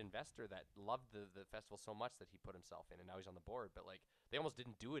private investor that loved the festival so much that he put himself in, and now he's on the board. But like they almost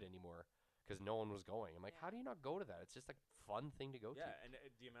didn't do it anymore because no one was going. I'm like, Yeah. how do you not go to that? It's just a fun thing to go Yeah, to. and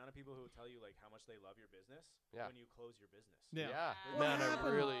the amount of people who will tell you like how much they love your business Yeah. when you close your business. Yeah. Yeah. Man, What I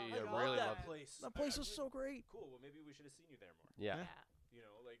happened? really, I I love really that love. place. That place I was so great. cool. Well, maybe we should have seen you there more. Yeah. Yeah. You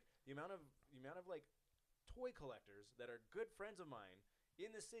know, like the amount of like toy collectors that are good friends of mine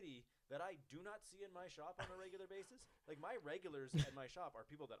in the city that I do not see in my shop on a regular basis. Like my regulars at my shop are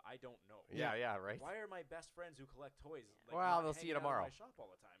people that I don't know. Yeah, right. Why are my best friends who collect toys? Like, Well, not they'll see you hanging out tomorrow. in my shop all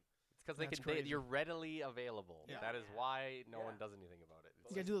the time. It's because That's crazy. you're readily available. Yeah. That is Yeah. why no Yeah. one does anything about it.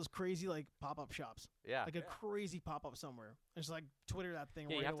 You gotta do those crazy like pop-up shops, Yeah. like a Yeah. crazy pop-up somewhere. It's like Twitter that thing.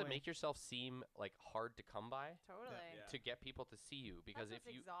 Yeah, right you have away. to make yourself seem like hard to come by Totally. Yeah. to get people to see you because That's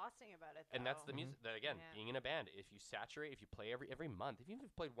if you what's exhausting about it. and that's the though. music that again Yeah. being in a band, if you saturate, if you play every month, if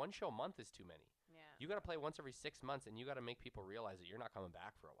you've played one show a month is too many. Yeah. You got to play once every 6 months, and you got to make people realize that you're not coming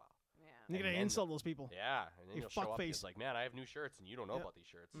back for a while. Yeah. You and gotta then- insult those people. Yeah, and then You you'll show up and fuckface. it's like, man, I have new shirts and you don't know Yeah. about these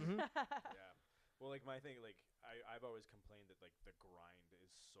shirts. Mhm. Yeah. Well, like my thing, like I've always complained that like the grind is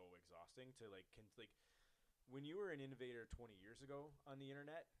so exhausting to like when you were an innovator 20 years ago on the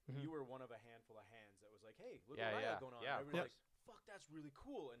internet, Mhm. you were one of a handful of hands that was like, hey, look Yeah, what I yeah, got going on. yeah, And of everybody's course. like, fuck, that's really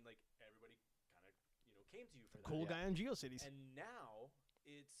cool, and like everybody kind of came to you for that. Cool Yeah. guy on GeoCities. And now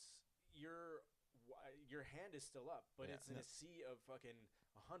it's your hand is still up, but Yeah. it's in a sea of fucking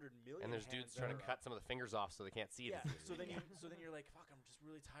 100 million. And there's hands dudes that trying are to up. cut some of the fingers off so they can't see it. Yeah. as easily. So then you're like, fuck, I'm just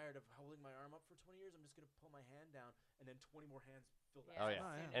really tired of holding my arm up for 20 years. I'm just gonna pull my hand down, and then 20 more hands fill that. Oh, space. yeah.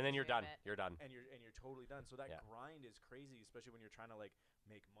 Oh, yeah. And then you're done. It. You're done. And you're totally done. So that Yeah. grind is crazy, especially when you're trying to like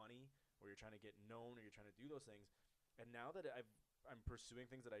make money, or you're trying to get known, or you're trying to do those things. And now that I'm pursuing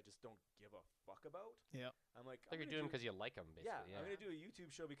things that I just don't give a fuck about. Yeah. I'm like, Like you're doing because you like them, basically. yeah, Yeah. I'm gonna do a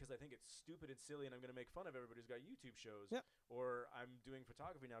YouTube show because I think it's stupid and silly, and I'm gonna make fun of everybody who's got YouTube shows. Yep. Or I'm doing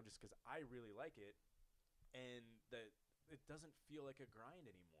photography now just because I really like it, and that it doesn't feel like a grind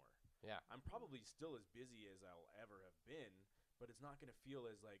anymore. Yeah. I'm probably still as busy as I'll ever have been, but it's not gonna feel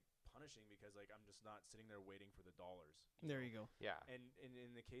as like punishing because like I'm just not sitting there waiting for the dollars. There know? you go. Yeah. And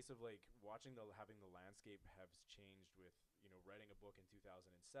in the case of like having the landscape have changed with writing a book in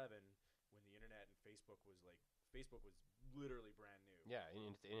 2007 when the internet and Facebook was literally brand new. Yeah,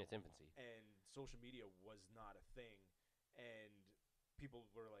 in its infancy. And social media was not a thing, and people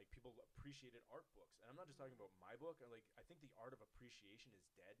appreciated art books. And I'm not just talking about my book. I think the art of appreciation is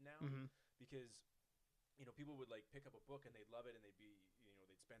dead now Mhm. because people would like pick up a book and they'd love it and they'd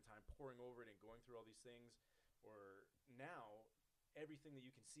spend time poring over it and going through all these things. Or now everything that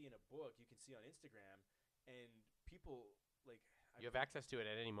you can see in a book you can see on Instagram, and people like You have access to it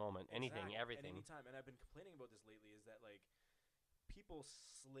at any moment. Anything, Exactly, everything. At any time. And I've been complaining about this lately is that like people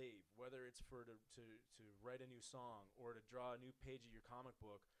slave, whether it's to write a new song or to draw a new page of your comic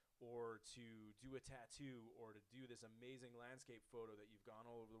book or to do a tattoo or to do this amazing landscape photo that you've gone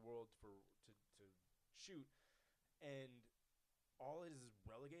all over the world to shoot, and all it is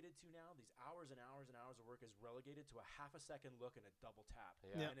relegated to now, these hours and hours and hours of work is relegated to a half a second look and a double tap.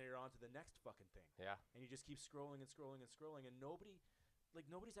 Yeah. And then you're on to the next fucking thing. Yeah. And you just keep scrolling and scrolling and scrolling, and nobody's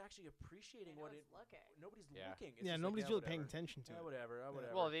actually appreciating They know what it's looking. nobody's Yeah. looking. It's Yeah, just nobody's like, really paying whatever. attention to Yeah, it. whatever.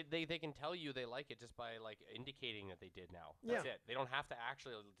 Well, they can tell you they like it just by like indicating that they did now. That's Yeah. it. They don't have to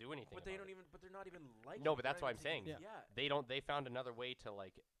actually do anything. But they about don't it. even. But they're not even liking. No, it. but They're that's not what I'm even saying. taking- Yeah. Yeah. They found another way to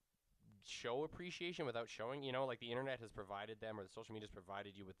like show appreciation without showing. Like the internet has provided them, or the social media has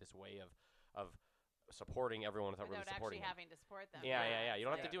provided you with this way of supporting everyone without really Without supporting actually them. having to support them. Yeah. You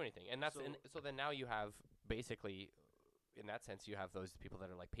don't have Yeah. to do anything, and that's So- so then now you have basically, in that sense, you have those people that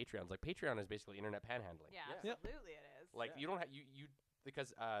are like Patreons. Like Patreon is basically internet panhandling. Yeah, Yeah. Yep. absolutely it is. Like Yeah. you don't have you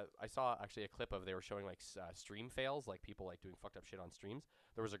because I saw actually a clip of they were showing like stream fails, like people like doing fucked up shit on streams.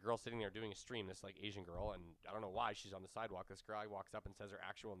 There was a girl sitting there doing a stream, this like Asian girl, and I don't know why she's on the sidewalk. This guy walks up and says her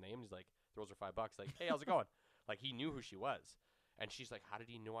actual name. He's like throws her $5, like, hey, how's it going? Like he knew who she was, and she's like, how did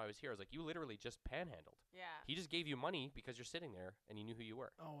he know I was here? I was like, you literally just panhandled. Yeah. He just gave you money because you're sitting there and he knew who you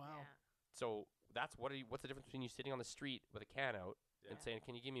were. Oh wow. Yeah. So that's what's the difference between you sitting on the street with a can out and Yeah. saying,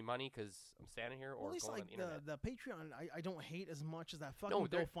 can you give me money because I'm standing here, or Well, at least going like on the internet? the Patreon, I don't hate as much as that fucking No,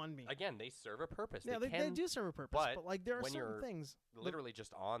 they're- GoFundMe. Again, they serve a purpose. Yeah, they can do serve a purpose, but but like there are when certain you're things. literally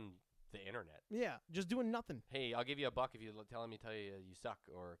just on the internet. Yeah, just doing nothing. Hey, I'll give you $1 if you tell you you suck,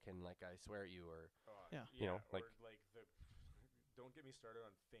 or can like I swear at you, or Yeah. You know, or like- like the. Don't get me started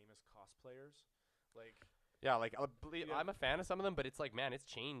on famous cosplayers. Like yeah, like Yeah. I'm a fan of some of them, but it's like, man, it's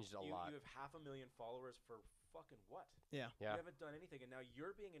changed a you lot. have 500,000 followers for fucking what? Yeah. Yeah. You haven't done anything, and now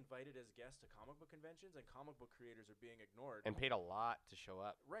you're being invited as guests to comic book conventions, and comic book creators are being ignored. And paid a lot to show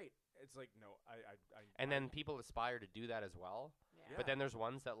up. Right. It's like no, And then people aspire to do that as well. Yeah. But then there's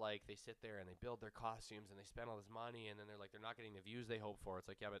ones that like they sit there and they build their costumes and they spend all this money, and then they're like they're not getting the views they hope for. It's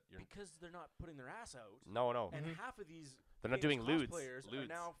like, yeah, but you're because they're not putting their ass out. no. And Mhm. half of these They're not famous doing lewds. cosplayers are Lewds.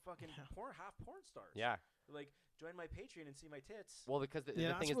 now fucking Yeah. half porn stars. Yeah. Like join my Patreon and see my tits. Well, because the Yeah, thing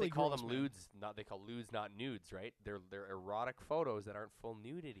that's is really they call gross, them man. lewds, they call lewds not nudes, right? They're erotic photos that aren't full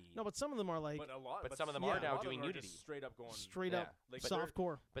nudity. No, but some of them are like but a lot. but some of them a are lot now of doing them are nudity. just straight up going. straight Yeah. up Like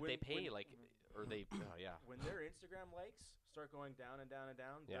softcore. But they when- pay when- like, or they, yeah. When their Instagram likes start going down and down and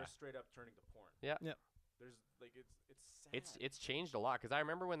down, Yeah. they're straight up turning to porn. Yeah. Yep. There's like it's sad. It's changed a lot, because I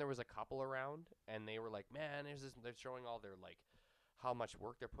remember when there was a couple around and they were like, man, there's this, they're showing all their like how much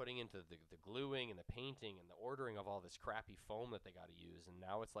work they're putting into the gluing and the painting and the ordering of all this crappy foam that they got to use, and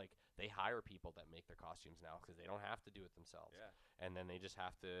now it's like they hire people that make their costumes now because they don't have to do it themselves, Yeah, and then they just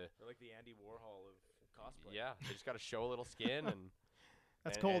have to, they're like the Andy Warhol of cosplay. yeah, they just got to show a little skin and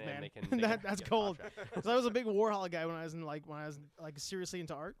That's and- cold, and man. they can That's get a cold. contract. So I was a big Warhol guy when I was like seriously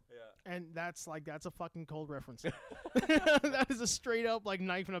into art, Yeah. and that's a fucking cold reference. That is a straight up like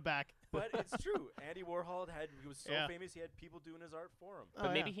knife in the back. But it's true. Andy Warhol he was so Yeah. famous he had people doing his art for him. But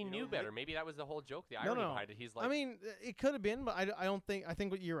Oh, maybe yeah. he You knew know, better. like- Maybe that was the whole joke, the No, irony no. behind it. He's like, I mean, it could have been, but I don't think. I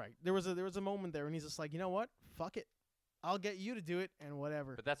think you're right. There was a moment there, and he's just like, you know what? Fuck it. I'll get you to do it, and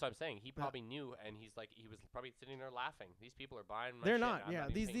whatever. but that's what I'm saying. He Yeah. probably knew, and he was probably sitting there laughing. These people are buying my They're shit, not. I'm Yeah,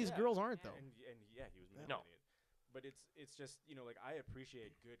 even these paying these them. girls aren't Yeah. though. And yeah, he was making No. it. But it's just like I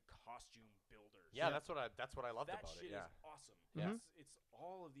appreciate good costume builders. Yeah, that's what I loved that about shit it. Yeah, is awesome. Yeah. It's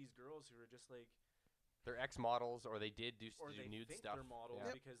all of these girls who are just like, they're ex models, or they did do or they nude think stuff. they're models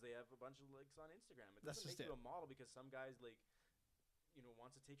Yeah. because they have a bunch of likes on Instagram. It That's doesn't just make you it. a model because some guys like,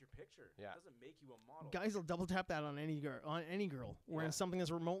 wants to take your picture. Yeah. It doesn't make you a model. Guys will double tap that on any girl wearing Yeah. something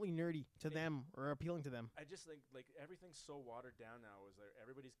that's remotely nerdy to Yeah. them or appealing to them. I just think like everything's so watered down now. Is that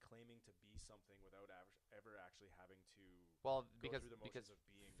everybody's claiming to be something without ever actually having to Well, go because through the motions because of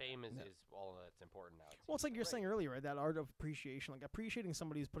being fame that. is all that's important now. Well, it's like you're Right. saying earlier, right? That art of appreciation, like appreciating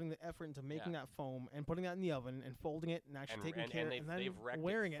somebody who's putting the effort into making that foam and putting that in the oven and folding it and actually taking care and and then they've wrecked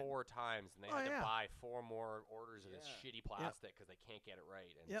wearing it it. 4 times, and they Oh, had to yeah. buy 4 more orders of this Yeah. shitty plastic because they can't get it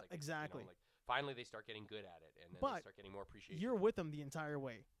right. And Yep, it's like, exactly. like finally they start getting good at it, and then But they start getting more appreciation. You're with them the entire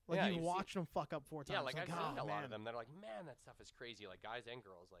way. Like Yeah, you've you see- watched them fuck up 4 times. Yeah, like I've oh, seen a lot man. of them that are like, man, that stuff is crazy. Like guys and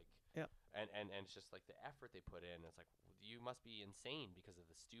girls, like, Yep. and it's just like the effort they put in. It's like you must be insane because of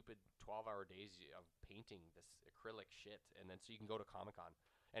the stupid 12-hour days of painting this acrylic shit, and then so you can go to Comic-Con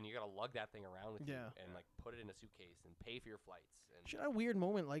and you gotta lug that thing around with Yeah. you and like put it in a suitcase and pay for your flights. And Shit, a weird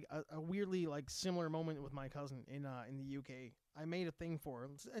moment, like a weirdly like similar moment with my cousin in the UK. I made a thing for her.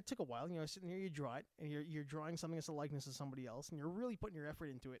 It took a while. You know, sitting here, you draw it, and you're drawing something that's a likeness of somebody else, and you're really putting your effort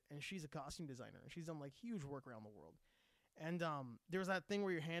into it. And she's a costume designer, and she's done like huge work around the world. And there was that thing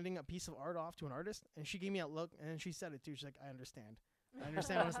where you're handing a piece of art off to an artist, and she gave me that look, and she said it too. She's like, "I understand. I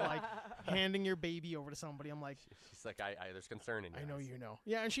understand what it's like handing your baby over to somebody." I'm like, she's like, I there's concern in your "I know eyes. you know."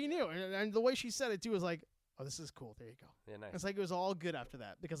 Yeah, and she knew, and the way she said it too was like, "Oh, this is cool. There you go." Yeah, nice. It's like it was all good after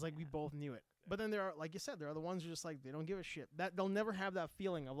that because like we Yeah. both knew it. But then there are, like you said, there are the ones who just like they don't give a shit. That they'll never have that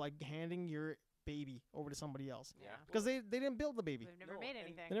feeling of like handing your baby over to somebody else Yeah. because they didn't build the baby. They've never No, made and-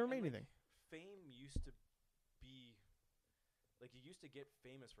 anything. They never And, made like, anything. Fame used to be like you used to get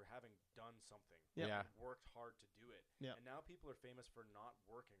famous for having done something. Yep. Yeah. And worked hard to do it. Yep. And now people are famous for not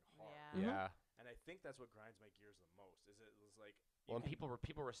working hard. Yeah. Mhm. Yeah. And I think that's what grinds my gears the most. Is it was like Well, and you can-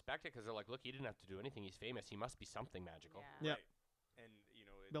 people respect it because they're like, look, he didn't have to do anything. He's famous. He must be something magical. Yeah. Yep. Right. And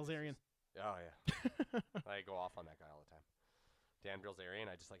Bilzerian. Oh yeah. I go off on that guy all the time. Dan Bilzerian,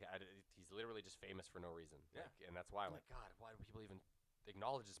 he's literally just famous for no reason. Yeah. Like, and that's why I'm like, God, why do people even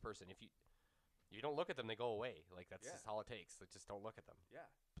acknowledge this person? You don't look at them, they go away. Like that's Yeah. just all it takes. Like just don't look at them. Yeah.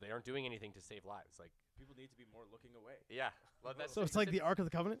 But they aren't doing anything to save lives. Like People need to be more looking away. yeah. Well, that's So it's like the Ark of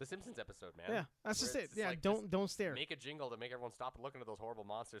the Covenant. the Simpsons episode, man. Yeah, that's Where just it's it. Yeah, like, don't stare. Make a jingle to make everyone stop looking at those horrible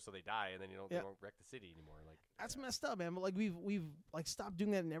monsters so they die, and then they Yeah. won't wreck the city anymore. Like That's messed up, man. But like we've like stopped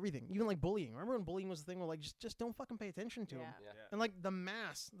doing that in everything. Even like bullying. Remember when bullying was the thing where like just don't fucking pay attention to Yeah. them. yeah. Yeah. And like the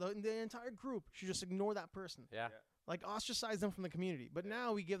mass, the entire group should just ignore that person. Yeah. Like ostracize them from the community. But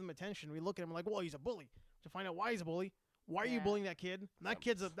now we give them attention. We look at him like, well, he's a bully. To find out why he's a bully. Why are you Yeah. bullying that kid? That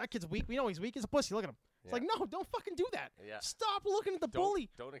Yep. kid's weak. We know he's weak. He's a pussy. Look at him. It's Yeah. like, no, don't fucking do that. Yeah. Stop looking at the bully.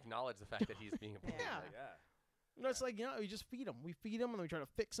 Don't acknowledge the fact that he's being a bully. Yeah. Like, Yeah. No, it's like, we just feed them. We feed them and then we try to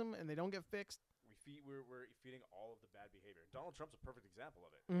fix them and they don't get fixed. We're feeding all of the bad behavior. Donald Trump's a perfect example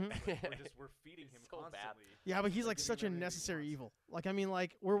of it. Mhm. We're feeding him It's so bad. constantly. Yeah, but he's We're like giving such a him everything he necessary wants. evil. Like, I mean,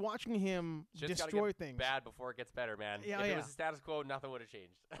 like, we're watching him Shit's gotta destroy get things. bad before it gets better, man. Yeah, if it yeah. was the status quo, nothing would have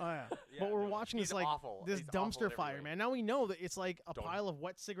changed. Oh, yeah. Yeah, But we're no, watching he's this, like, awful. this He's awful in dumpster every fire, way. man. Now we know that it's like a Don't- pile of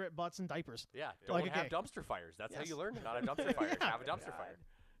wet cigarette butts and diapers. Yeah, Yeah. don't Like, have okay. dumpster fires. That's how Yes. you learn not a dumpster fire. Yeah. Have a dumpster God. fire.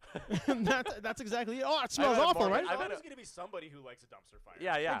 that's exactly it. Oh, it smells had a awful, mortgage- right? I've There's had always going to be somebody who likes a dumpster fire.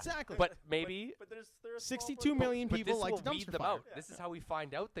 Yeah, yeah. Exactly. But maybe But there's a small 62 percent- million but people this like will to weed dumpster them fire. out. Yeah. This is how we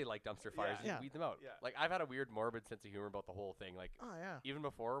find out they like dumpster fires. Yeah. is weed them out. Yeah. Like I've had a weird morbid sense of humor about the whole thing. Like Oh, yeah. even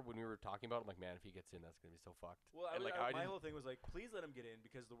before when we were talking about it, I'm like, man, if he gets in, that's gonna be so fucked. Well, And, like, my didn't- whole thing was like, please let him get in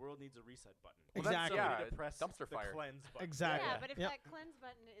because the world needs a reset button. Well, that's- Exactly. Somebody yeah, to press dumpster the fire. cleanse button. Exactly. Yeah, Yeah. but if Yep. that cleanse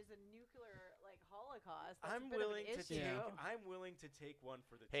button is a nuclear like holocaust, that's I'm a bit willing of an to issue. take. Yeah. I'm willing to take one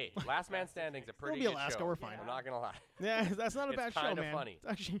for the Hey, team. Last Man That's the Standing's a case. pretty be good Alaska, show. we're fine. I'm not gonna lie. Yeah, that's not a It's bad show, kinda man. funny. It's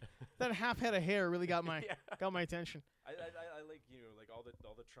actually, that half head of hair really got my Yeah. got my attention. I like like all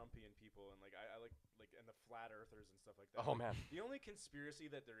the Trumpian people and like I like and the flat earthers and stuff like that. Oh Like, man. The only conspiracy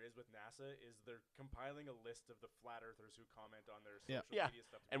that there is with NASA is they're compiling a list of the flat earthers who comment on their social Yeah. Yeah. media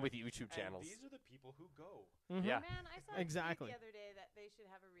stuff. And with together. YouTube And channels. these are the people who go. Mhm. Yeah. Man, I saw Exactly. a tweet the other day that they should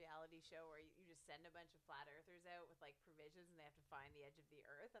have a reality show where you just send a bunch of flat earthers out with like provisions and they have to find the edge of the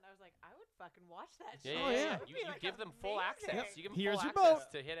earth. And I was like, I would fucking watch that Yeah, show. Oh, yeah, yeah. yeah. That would You, be, you like, give them full amazing. access. You give them Here's full your access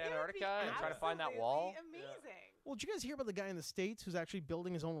boat. to hit It would be Antarctica and try to find that wall. absolutely Amazing. Well, did you guys hear about the guy in the States who's actually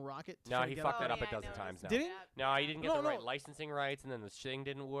building his own rocket? To No, try to he get fucked up that there? up a I dozen noticed times now. Did he? that, No, he yeah. didn't get No, the right no. licensing rights, and then the thing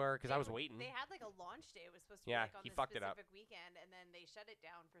didn't work because I was waiting. They had like a launch day. It was supposed to Yeah, be like on he this fucked it up. specific weekend, and then they shut it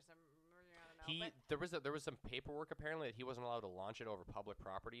down for some. I don't know. He but there was some paperwork apparently that he wasn't allowed to launch it over public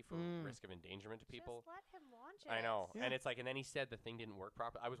property for Mm. risk of endangerment to people. just let him launch it. I know, Yeah. and it's like, and then he said the thing didn't work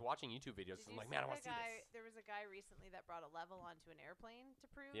properly. I was watching YouTube videos. Did I'm you like, see man, I the want to see guy? this. There was a guy recently that brought a level onto an airplane to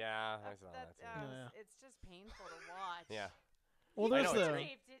prove. Yeah, I That's- saw that. too. Yeah. It's just painful to watch. Yeah, Well, He there's know, it's the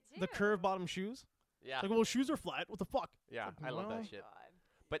great. videotaped it the too. curved bottom shoes. yeah, Like, well, shoes are flat. What the fuck? yeah. like, I love well, that shit. God.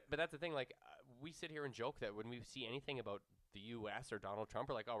 But that's the thing. Like, we sit here and joke that when we see anything about the U.S. or Donald Trump,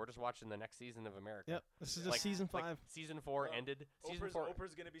 we're like, oh, we're just watching the next season of America. Yep. This is Yeah. just Like- season Like, 5. season 4 Well, ended. Season Oprah's, 4.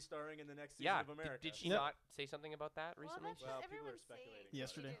 Oprah's going to be starring in the next season Yeah. of America. Did she Yep. not say something about that Well, recently? that's Well, just people are everyone's speculating saying. about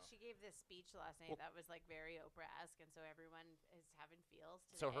Yesterday. She gave this speech last night Well- that was like very Oprah-esque, and so everyone is having feels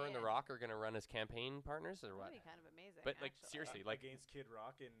today. So her and The and Rock are gonna run as campaign partners, or That'd what? be kind of amazing. But like actually. seriously, like against Kid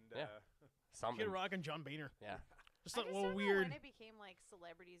Rock and Yeah. Something. Kid Rock and John Boehner. Yeah. Just I a just little don't weird. know when it became like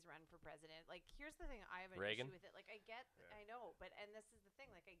celebrities run for president. Like, here's the thing: I have an Reagan? issue with it. Like, I get, Yeah. I know, but and this is the thing: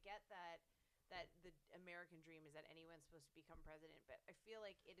 like, I get that the American dream is that anyone's supposed to become president, but I feel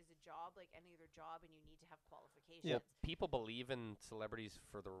like it is a job like any other job, and you need to have qualifications. Well, people believe in celebrities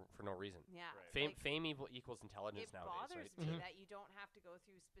for no reason. Yeah, Right. Fame, like, fame equals intelligence it nowadays, bothers right? me Mhm. that you don't have to go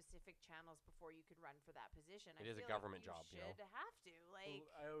through specific channels before you can run for that position. It I is a feel government like job, you you know? should have to like.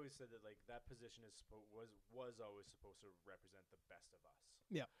 Well, I always said that like that position is was always supposed to represent the best of us.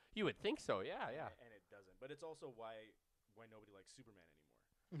 You would think so, yeah, yeah, And it doesn't. But it's also why nobody likes Superman anymore.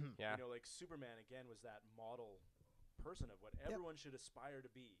 Mhm. yeah, You know, like Superman again was that model person of what everyone should aspire to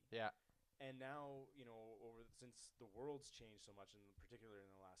be. yeah. And now, you know, since the world's changed so much, and particularly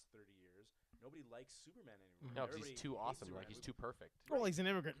in the last 30 years, nobody likes Superman anymore. No, 'cause he's Everybody too hates awesome. Like Superman. he's too perfect. Well, he's an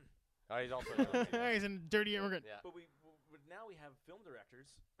immigrant. Oh, he's also. He's a dirty immigrant. Yeah. But but now we have film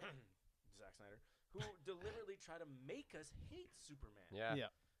directors, Zack Snyder, who deliberately try to make us hate Superman. Yeah. Yeah.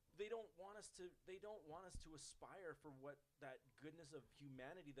 They don't want us to. They don't want us to aspire for what that goodness of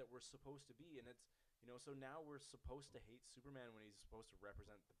humanity that we're supposed to be. And it's so now we're supposed to hate Superman when he's supposed to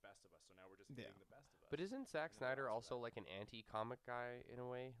represent the best of us. So now we're just Yeah. hating the best of us. But isn't Zack And then Snyder lost also like an anti-comic guy in a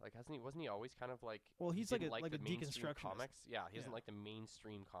way? Like, wasn't he always kind of like? Well, he he's like didn't a the mainstream deconstructionist. comics. Yeah, he doesn't Yeah. like the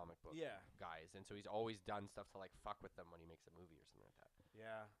mainstream comic book yeah, guys, and so he's always done stuff to like fuck with them when he makes a movie or something like that.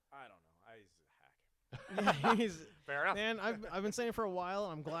 yeah. I don't know. He's a hack. Yeah, he's Fair enough. man. I've been saying it for a while,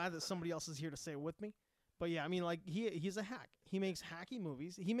 and I'm glad that somebody else is here to say it with me. But yeah, I mean, like he's a hack. He makes hacky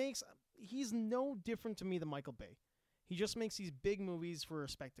movies. he's no different to me than Michael Bay. He just makes these big movies for a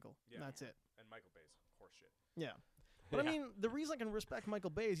spectacle. Yeah. And that's it. And Michael Bay's horseshit. Yeah. But I mean, the reason I can respect Michael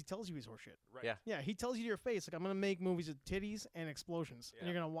Bay is he tells you he's horseshit. Right. Yeah. Yeah, he tells you to your face, like, I'm going to make movies with titties and explosions. And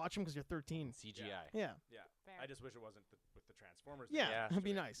Yeah. you're going to watch them because you're 13. CGI. Yeah. Yeah. Fair. I just wish it wasn't with the Transformers. Yeah, Yeah. it'd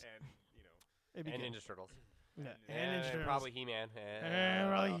be nice. And, you know, It'd be And good. Ninja Turtles. Yeah. and And Ninja Turtles. probably He-Man. And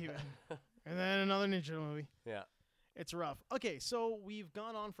probably He-Man. And then another Ninja movie. Yeah. It's rough. Okay, so we've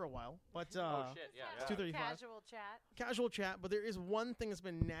gone on for a while, but Oh shit! Yeah. Just yeah. have a 2:35. Casual chat. casual chat. But there is one thing that's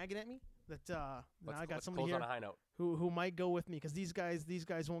been nagging at me that now I got Let's somebody close here on a high note. who might go with me because these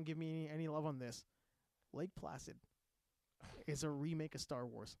guys won't give me any love on this. Lake Placid is a remake of Star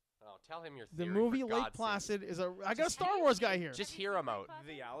Wars. Oh, tell him your The theory. movie for Lake God's sake. Placid is a. I got a Just- Star Wars guy here. Just Have you hear seen him Lake out. Placid?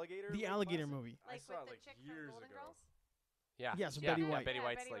 the alligator. The Lake alligator Placid? movie. I Like saw with it the like chick from years Golden ago. Girls? Yeah. Yes, yeah, Betty yeah, White. Betty Yeah,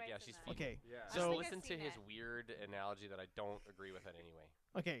 White's Betty like, White's yeah, in she's that. Phoebe. Okay, Yeah. I so- think Listen I've to seen his it. weird analogy that I don't agree with it anyway.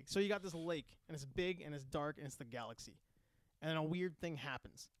 Okay, so you got this lake, and it's big, and it's dark, and it's the galaxy. And then a weird thing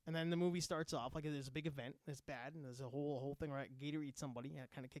happens. And then the movie starts off like there's a big event, and it's bad, and there's a whole thing, right? Gator eats somebody, and it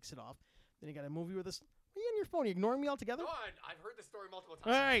kind of kicks it off. Then you got a movie with this. Are you on your phone? Are you ignoring me altogether? No, I've heard this story multiple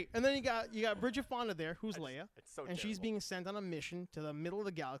All times. right, and then you got Bridget Fonda there, who's Leia, It's so and she's terrible. being sent on a mission to the middle of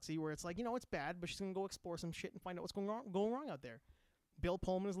the galaxy where it's like, it's bad, but she's gonna go explore some shit and find out what's going wrong out there. Bill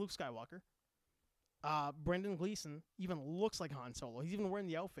Pullman is Luke Skywalker. Brendan Gleeson even looks like Han Solo. He's even wearing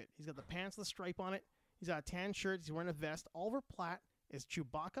the outfit. He's got the pants with the stripe on it. He's got a tan shirt. He's wearing a vest. Oliver Platt is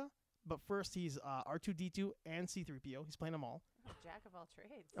Chewbacca, but first he's R2-D2 and C-3PO. He's playing them all. Jack of all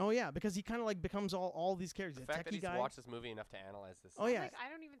trades. Oh yeah, because he kind of like becomes all these characters. The He's a fact that techie he's guy. watched this movie enough to analyze this. Oh, yeah. Like, I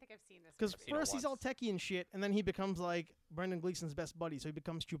don't even think I've seen this. Because I've seen it first he's all once. techie and shit, and then he becomes like Brendan Gleeson's best buddy, so he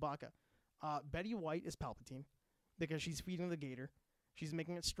becomes Chewbacca. Betty White is Palpatine because she's feeding the gator. She's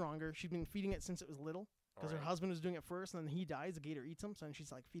making it stronger. She's been feeding it since it was little because her Alright. husband was doing it first, and then he dies. The gator eats him, so then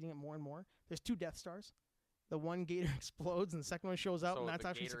she's like feeding it more and more. There's 2 Death Stars. The one gator explodes, and the second one shows up, So and that's the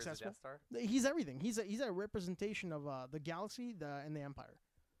actually Gator is a successful. Death Star? He's everything. He's a representation of the galaxy, and the Empire.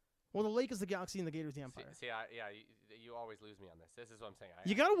 Well, the lake is the galaxy, and the gator is the Empire. See, you always lose me on this. This is what I'm saying.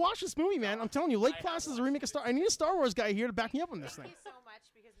 You gotta watch this movie, man. I'm telling you, Lake I have Placid is a watched remake of it. Star. I need a Star Wars guy here to back me up on this Thank thing. you so much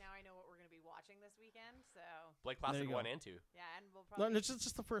because now I know what we're going to be watching this weekend. So Blake There Placid you go. 1 and 2. yeah, and we'll No, probably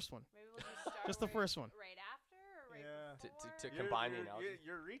just the first one. maybe we'll do Star Just the Wars first one. right after or right Yeah. before. To combine the analogy.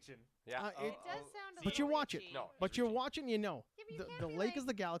 You're reaching. Yeah. It- It does sound a But you little watch it. reachy. No. But you're watching, you know. Yeah, but you The, can't the be lake like, is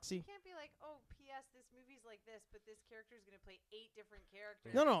the galaxy. You can't be like, oh, P.S. This movie's like this, but this character is going to play 8 different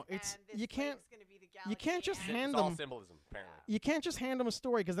characters. No, it's- and this you can't- lake's gonna be the you can't galaxy just and- hand It's all them- symbolism, apparently. You can't just hand them a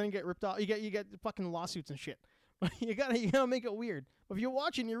story because then you get ripped off. You get fucking lawsuits and shit. you gotta make it weird. But if you're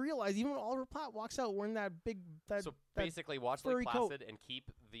watching, you realize even when Oliver Platt walks out wearing that So that basically, watch furry Lake coat. Placid and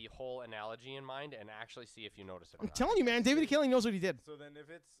keep the whole analogy in mind, and actually see if you notice it. or I'm not. telling you, man, David Kelly knows what he did. So then, if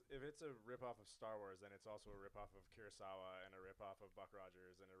it's a ripoff of Star Wars, then it's also a ripoff of Kurosawa and a ripoff of Buck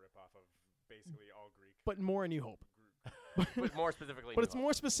Rogers and a ripoff of basically all Greek. But more in New Hope. But more specifically, But New it's Hope.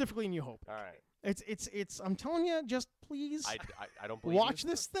 more specifically in New Hope. All right. It's. I'm telling you, just please I don't believe watch you.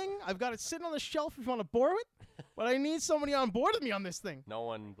 this thing. I've got it sitting on the shelf if you want to borrow it. But I need somebody on board with me on this thing. No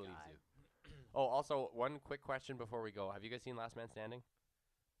one believes God. you. Oh, also, one quick question before we go. Have you guys seen Last Man Standing?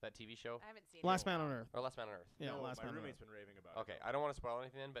 That TV show? I haven't seen Last it. Man on Earth. Or Last Man on Earth? Yeah, No, Last my Man on roommate's Earth. been raving about it. Okay, I don't want to spoil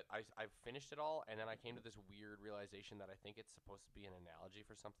anything then, but I've finished it all, and then I came to this weird realization that I think it's supposed to be an analogy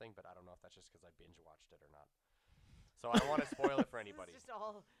for something, but I don't know if that's just because I binge watched it or not. So I don't want to spoil it for This is anybody. just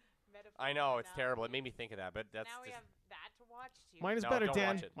all metaphor. I know, it's now. terrible. It made me think of that, but that's Now we just... have that to watch too. Mine is No, better, don't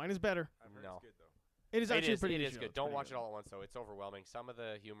Dan. watch it. Mine is better. I've heard No. it's good though. It is actually a pretty it good is show. good. It's Don't pretty watch good. it all at once, though. It's overwhelming. Some of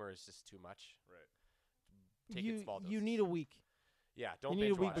the humor is just too much. Right. Take you, its small you doses. need a week. Yeah, don't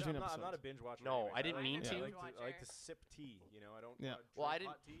need a binge week watch. between I'm not a episodes. binge watcher. No, anyways. I didn't mean like to. I like to sip tea. You know, I don't. Yeah. wanna Well, I drink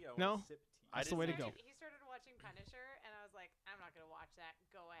didn't- hot tea. I No. wanna sip tea. I That's the way to go. He started watching Punisher, and I was like, I'm not gonna watch that.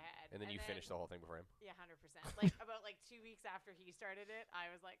 Go ahead. And then you finished the whole thing before him. Yeah, 100%. Like about 2 weeks after he started it,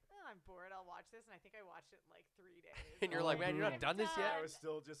 I was like, oh, I'm bored. I'll watch this, and I think I watched it in 3 days. And you're Oh, like, man, you're not brutal. done this yet? I was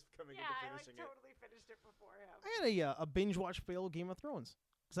still just coming Yeah, I into finishing it. totally finished it before him. I had a binge watch fail Game of Thrones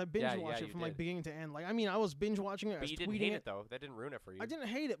because I binge Yeah, watched yeah, it you from did. beginning to end. I was binge watching it. I But was you didn't tweeting hate it, though. That didn't ruin it for you. I didn't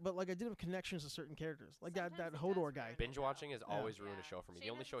hate it, but I did have connections to certain characters, like that Sometimes it does Hodor ruin guy. it, Binge though. watching has Yeah. always ruined a show for me. Shane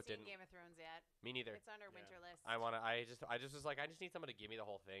The only show it hasn't seen didn't. Game of Thrones yet. Me neither. It's on our winter list. I just was like, I just need someone to give me the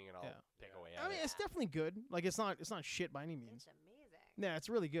whole thing, and I'll Yeah. pick away I at mean, it. it's definitely good. Like it's not shit by any means. It's amazing. Yeah, it's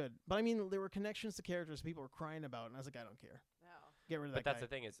really good. But I mean, there were connections to characters people were crying about, and I was like, I don't care. No. Get rid of But that that's guy. the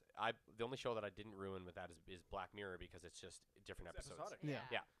thing is, the only show that I didn't ruin with that is Black Mirror because it's just different It's episodes. episodic. Yeah.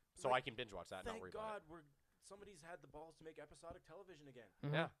 Yeah. So Like, I can binge watch that and not Thank worry God about somebody's had the balls to make episodic television again. it.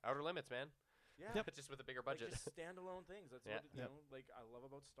 Mhm. Yeah, Outer Limits, man. Yeah. just with a bigger Like budget. just standalone things. That's Yeah. what you know. Like I love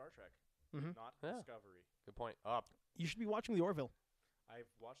about Star Trek, Mhm. not Yeah. Discovery. Good point. Up. You should be watching the Orville. I've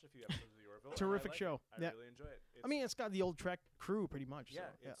watched a few episodes of the Orville. and Terrific I like show. It. I Yeah. really enjoy it. I mean, it's got the old Trek crew pretty much.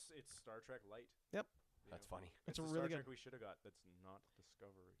 yeah, so, it's Star Trek light. Yep. you That's know? funny. It's It's a the really Star good- Trek we should have got. That's not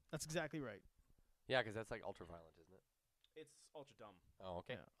Discovery. That's exactly right. Yeah, because that's like ultraviolet, isn't it? It's ultra dumb. Oh,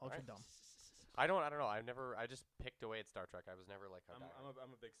 okay. Yeah, ultra Alright. dumb. I don't know. I just picked away at Star Trek. I was never like a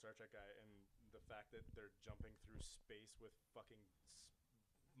I'm a big Star Trek guy, and the fact that they're jumping through space with fucking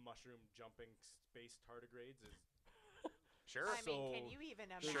mushroom jumping space tardigrades is Sure. I mean, can So- you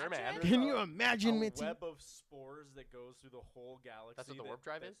even imagine? Sure, man. There's Can you a imagine, Mitzi? web of spores that goes through the whole galaxy. That's what the that- warp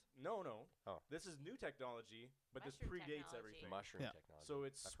drive that- is? No, no. Oh. This is new technology, but this Mushroom predates technology. everything. Mushroom Yeah. technology. So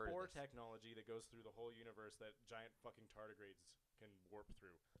it's I've heard of spore this. technology that goes through the whole universe that giant fucking tardigrades can warp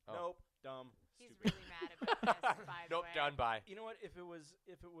through. Oh. Nope, dumb, He's stupid. really mad about this. By the Nope, way. done by. You know what? If it was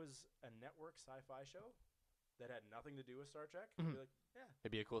a network sci-fi show that had nothing to do with Star Trek, Mhm. I'd be like, yeah,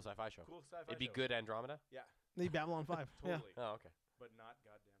 It'd be a cool sci-fi show. cool sci-fi It'd be show. good Andromeda. Yeah, The Babylon 5. Yeah. totally. Oh, okay. But not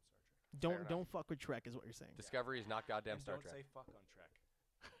goddamn Star Trek. Don't enough. don't fuck with Trek is what you're saying. Discovery is not goddamn And Star don't Trek. say fuck on Trek.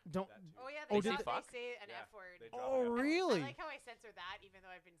 Don't. That too. Oh yeah, Oh, they, did drop- they- Fuck? they say an Yeah, F word. they drop Oh, an F. really? I like how I censor that, even though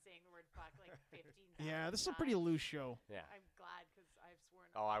I've been saying the word fuck like 15 Yeah, this is a pretty times. loose show. Yeah. I'm glad because I've sworn.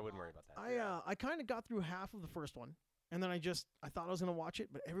 Oh, a I wouldn't worry lot. about that. I kind of got through half of the first one, and then I thought I was gonna watch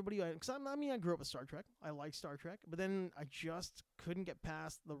it, but everybody, because I grew up with Star Trek. I like Star Trek, but then I just couldn't get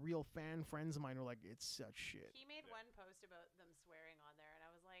past the real fan friends of mine who were like, it's such shit. He made Yeah. one post about them swearing on there, and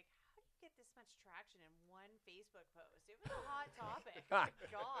I was like, how do you get this much traction in one Facebook post? It was a hot topic. My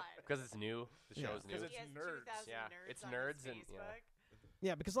God. Because it's new. The Yeah. show's new. 'Cause He it's has nerds. 2,000 Yeah, nerds it's on nerds his and, you know. Facebook.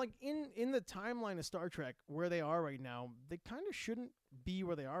 Yeah, because like in the timeline of Star Trek, where they are right now, they kind of shouldn't be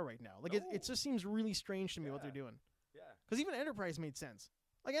where they are right now. Like it No. just seems really strange to me what they're Yeah. doing. Yeah, Because even Enterprise made sense.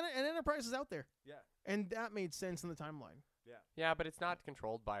 Like and Enterprise is out there, yeah, and that made sense in the timeline. Yeah, but it's not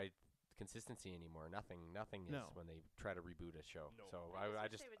controlled by consistency anymore. Nothing is No. when they try to reboot a show. No. So I I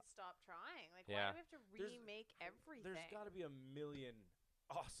just just wish they would stop trying. Like, Yeah. why do we have to There's- remake everything? there's got to be a million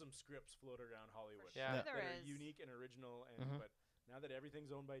awesome scripts floated around Hollywood. For Yeah. sure Yeah. there that are is. unique and original, and Mhm. but now that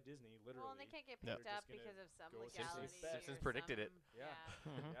everything's owned by Disney, literally, Well, and they can't get Yeah. picked They're up just gonna because of some go legality. Simpsons or predicted it. some- Yeah.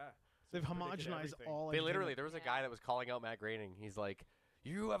 Mhm. yeah, They've Simpsons predicted homogenized everything. all. they literally entertainment. there was a Yeah. guy that was calling out Matt Groening. He's like,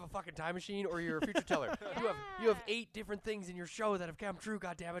 "You have a fucking time machine, or you're a future teller. You have Yeah. 8 different things in your show that have come true.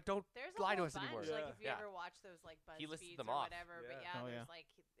 God damn it! Don't There's a lie to whole us anymore." bunch. Like Yeah. if you Yeah. ever watch those like He lists BuzzFeeds them or off. whatever, Yeah. but yeah, Oh, there's yeah. like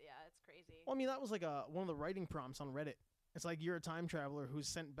it's crazy. Well, I mean, that was like one of the writing prompts on Reddit. It's like you're a time traveler who's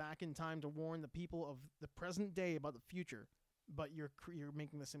sent back in time to warn the people of the present day about the future, but you're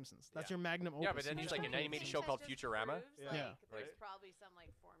making The Simpsons. That's Yeah. your magnum opus. Yeah, but then You he's just like, keep and then he making made a it. show That called just Futurama. proves, Yeah. like, Yeah. there's Right. probably some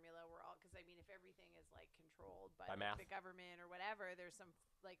like formula we're all because I mean if everything is like controlled by By like, math. the government or whatever, there's some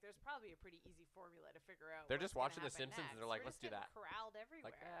like there's probably a pretty easy formula to figure out. They're what's just gonna watching The happen Simpsons and they're next. like, We're "Let's just do getting that." Corralled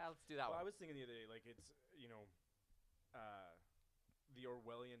everywhere. Like, let's do that Well, I one. was thinking the other day, like it's the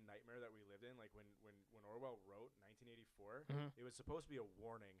Orwellian nightmare that we lived in. Like when Orwell wrote 1984, Mhm. it was supposed to be a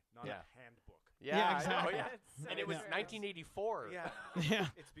warning, not Yeah. a handbook. Yeah, Yeah, I know, exactly. yeah. It's so And it was true. 1984. Yeah, Yeah.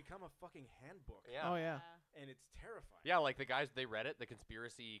 it's become a fucking handbook. Yeah. Oh yeah. and it's terrifying. Yeah, like the guys they read it, the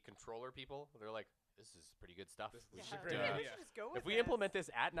conspiracy controller people. They're like, "This is pretty good stuff. This- We this is should, a great yeah, we idea. should just go with if we this. implement this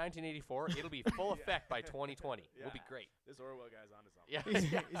at 1984, it'll be full Yeah. effect by 2020. We'll be Yeah. great." This Orwell guy's onto something. Yeah, he's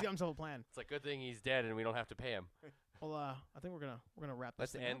got himself a plan. it's like good thing he's dead and we don't have to pay him. Well, I think we're gonna wrap this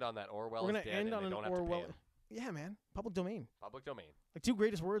Let's thing end up. on that. Orwell We're is gonna dead end and on they an don't have to pay Orwell. him. Yeah, man. Public domain. Public domain. Like two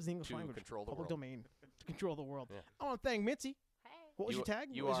greatest words in the English To language. control the Public world. domain to control the world. Yeah. I want to thank Mitzi. Hey. What was your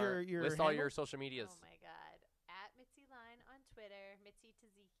tag? You what was are your list all handle? your social medias. Oh my god. At Mitzi Line on Twitter, Mitzi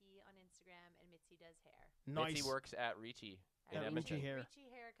Taziki on Instagram, and Mitzi Does Hair. Nice. Mitzi works at Ricci in At Edmonton. Ricci Hair. Ricci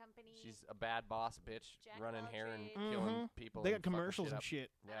Hair Company. She's a bad boss bitch, Jack of running all hair and trades. killing Mhm. people. They and got fucking commercials shit and up.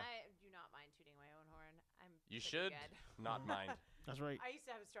 shit. And Yeah, I do not mind tooting my own horn. I'm you pretty should good. not mind. That's right. I used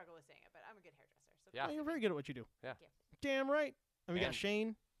to have a struggle with saying it, but I'm a good hairdresser. So Yeah. Oh, you're very good at what you do. Yeah. Thank you. Damn right. And we got And-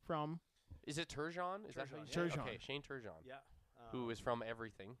 Shane from Is it Turgeon? Is that how you Turgeon, say it? yeah. Okay, Shane Turgeon, Yeah. who is from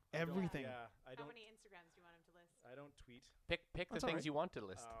everything. I don't- Everything. Yeah, I How don't. many Instagrams do you want him to list? I don't tweet. Pick the That's things alright. you want to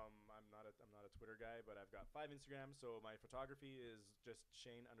list. I'm not a Twitter guy, but I've got 5 Instagrams. So my photography is just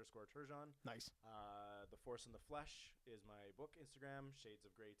Shane_Turgeon. Nice. The Force in the Flesh is my book Instagram. Shades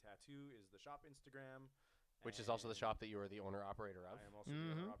of Grey Tattoo is the shop Instagram. Which is also the and shop that you are the owner operator of. I am also the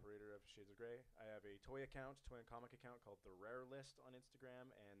Mhm. owner operator of Shades of Grey. I have a toy and comic account called The Rare List on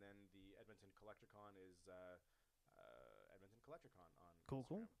Instagram, and then the Edmonton Collectorcon is Edmonton CollectorCon on Cool,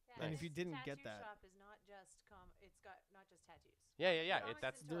 cool. Instagram. Yeah, And if his you didn't get tattoo that- shop is not just it's got not just tattoos. Yeah. Comics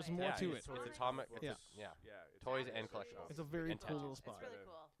That's and There's toys. more yeah, to it's, it. It's atomic. Yeah. Yeah. It's Toys a- and collectibles. It's a very And cool tattoos. little It's spot. really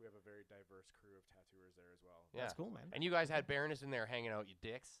cool. We have a very diverse crew of tattooers there as well. Yeah. That's cool, man. And you guys had Baroness in there hanging out, you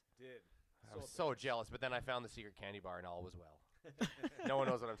dicks. Did. I was so jealous, but then I found the secret candy bar and all was well. No one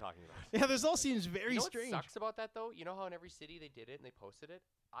knows what I'm talking about. Yeah, this all seems very You know strange. what sucks about that though? You know how in every city they did it and they posted it?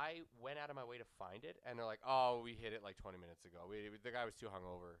 I went out of my way to find it, and they're like, "Oh, we hit it like 20 minutes ago. The guy was too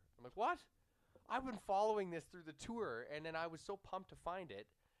hungover." I'm like, "What? I've been following this through the tour, and then I was so pumped to find it,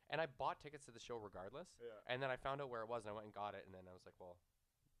 and I bought tickets to the show regardless. Yeah. And then I found out where it was, and I went and got it, and then I was like, well,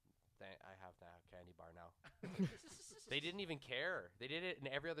 I have to have candy bar now." They didn't even care. They did it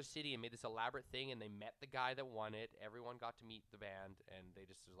in every other city and made this elaborate thing, and they met the guy that won it. Everyone got to meet the band, and they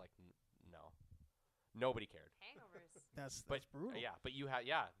just was like, no. Nobody cared. Hangovers. That's But brutal. yeah, but you had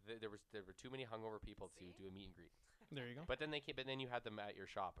there were too many hungover people to See? do a meet and greet. There you go. But then you had them at your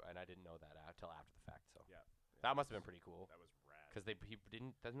shop, and I didn't know that until after the fact. So Yeah. that must have been pretty cool. That was rad. Because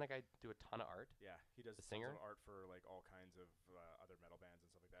doesn't that guy do a ton of art? Yeah, he does The tons singer? of art for like all kinds of other metal bands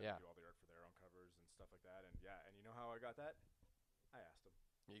and stuff like that. Yeah. They do all the art for their own covers and stuff like that. And yeah, and you know how I got that? I asked him.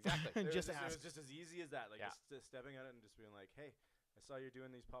 Exactly. It was Just It ask. was just as easy as that. Like Yeah. just stepping at it and just being like, "Hey, I saw you're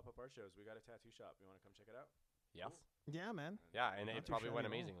doing these pop-up art shows. We got a tattoo shop. You want to come check it out?" Yes. Yeah, man. Yeah, and Not it too probably went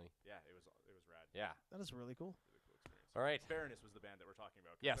shabby at all. amazingly. Yeah, it was rad. Yeah. That is really cool. Really cool experience. All right. Baroness was the band that we're talking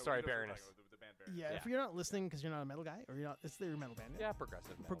about. Yeah, So sorry, you know what we're Baroness. talking about, the band Baroness. Yeah, Yeah. if you're not listening because you're not a metal guy, or you're not, it's their metal band. Yeah,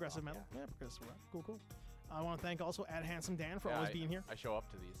 progressive metal. Progressive rock, metal. yeah. Yeah, progressive rock. Cool, cool. I want to thank also at Handsome Dan for Yeah, always I- being here. I show up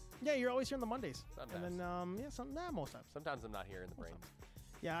to these. Yeah, you're always here on the Mondays. Sometimes. And then, most times. Sometimes I'm not here in the brain.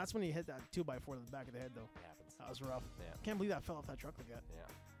 Yeah, that's when you hit that 2x4 to the back of the head, though. It happens. That was rough. Yeah. Can't believe that fell off that truck like that. Yeah.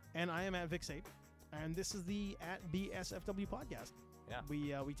 And I am at Vixape, and this is the at BSFW podcast. Yeah.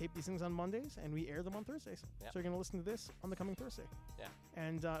 We tape these things on Mondays, and we air them on Thursdays. Yeah. So you're going to listen to this on the coming Thursday. Yeah.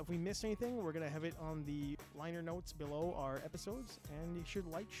 And if we missed anything, we're going to have it on the liner notes below our episodes, and you should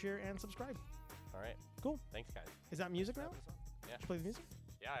like, share, and subscribe. All right. Cool. Thanks, guys. Is that music now? Yeah. Should play the music?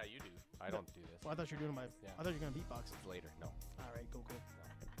 Yeah, you do. I don't do this. Well, I thought you were doing my. Yeah. I thought you were going to beatbox. It's later. No. All right, cool.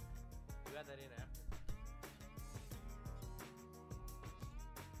 You had that in after.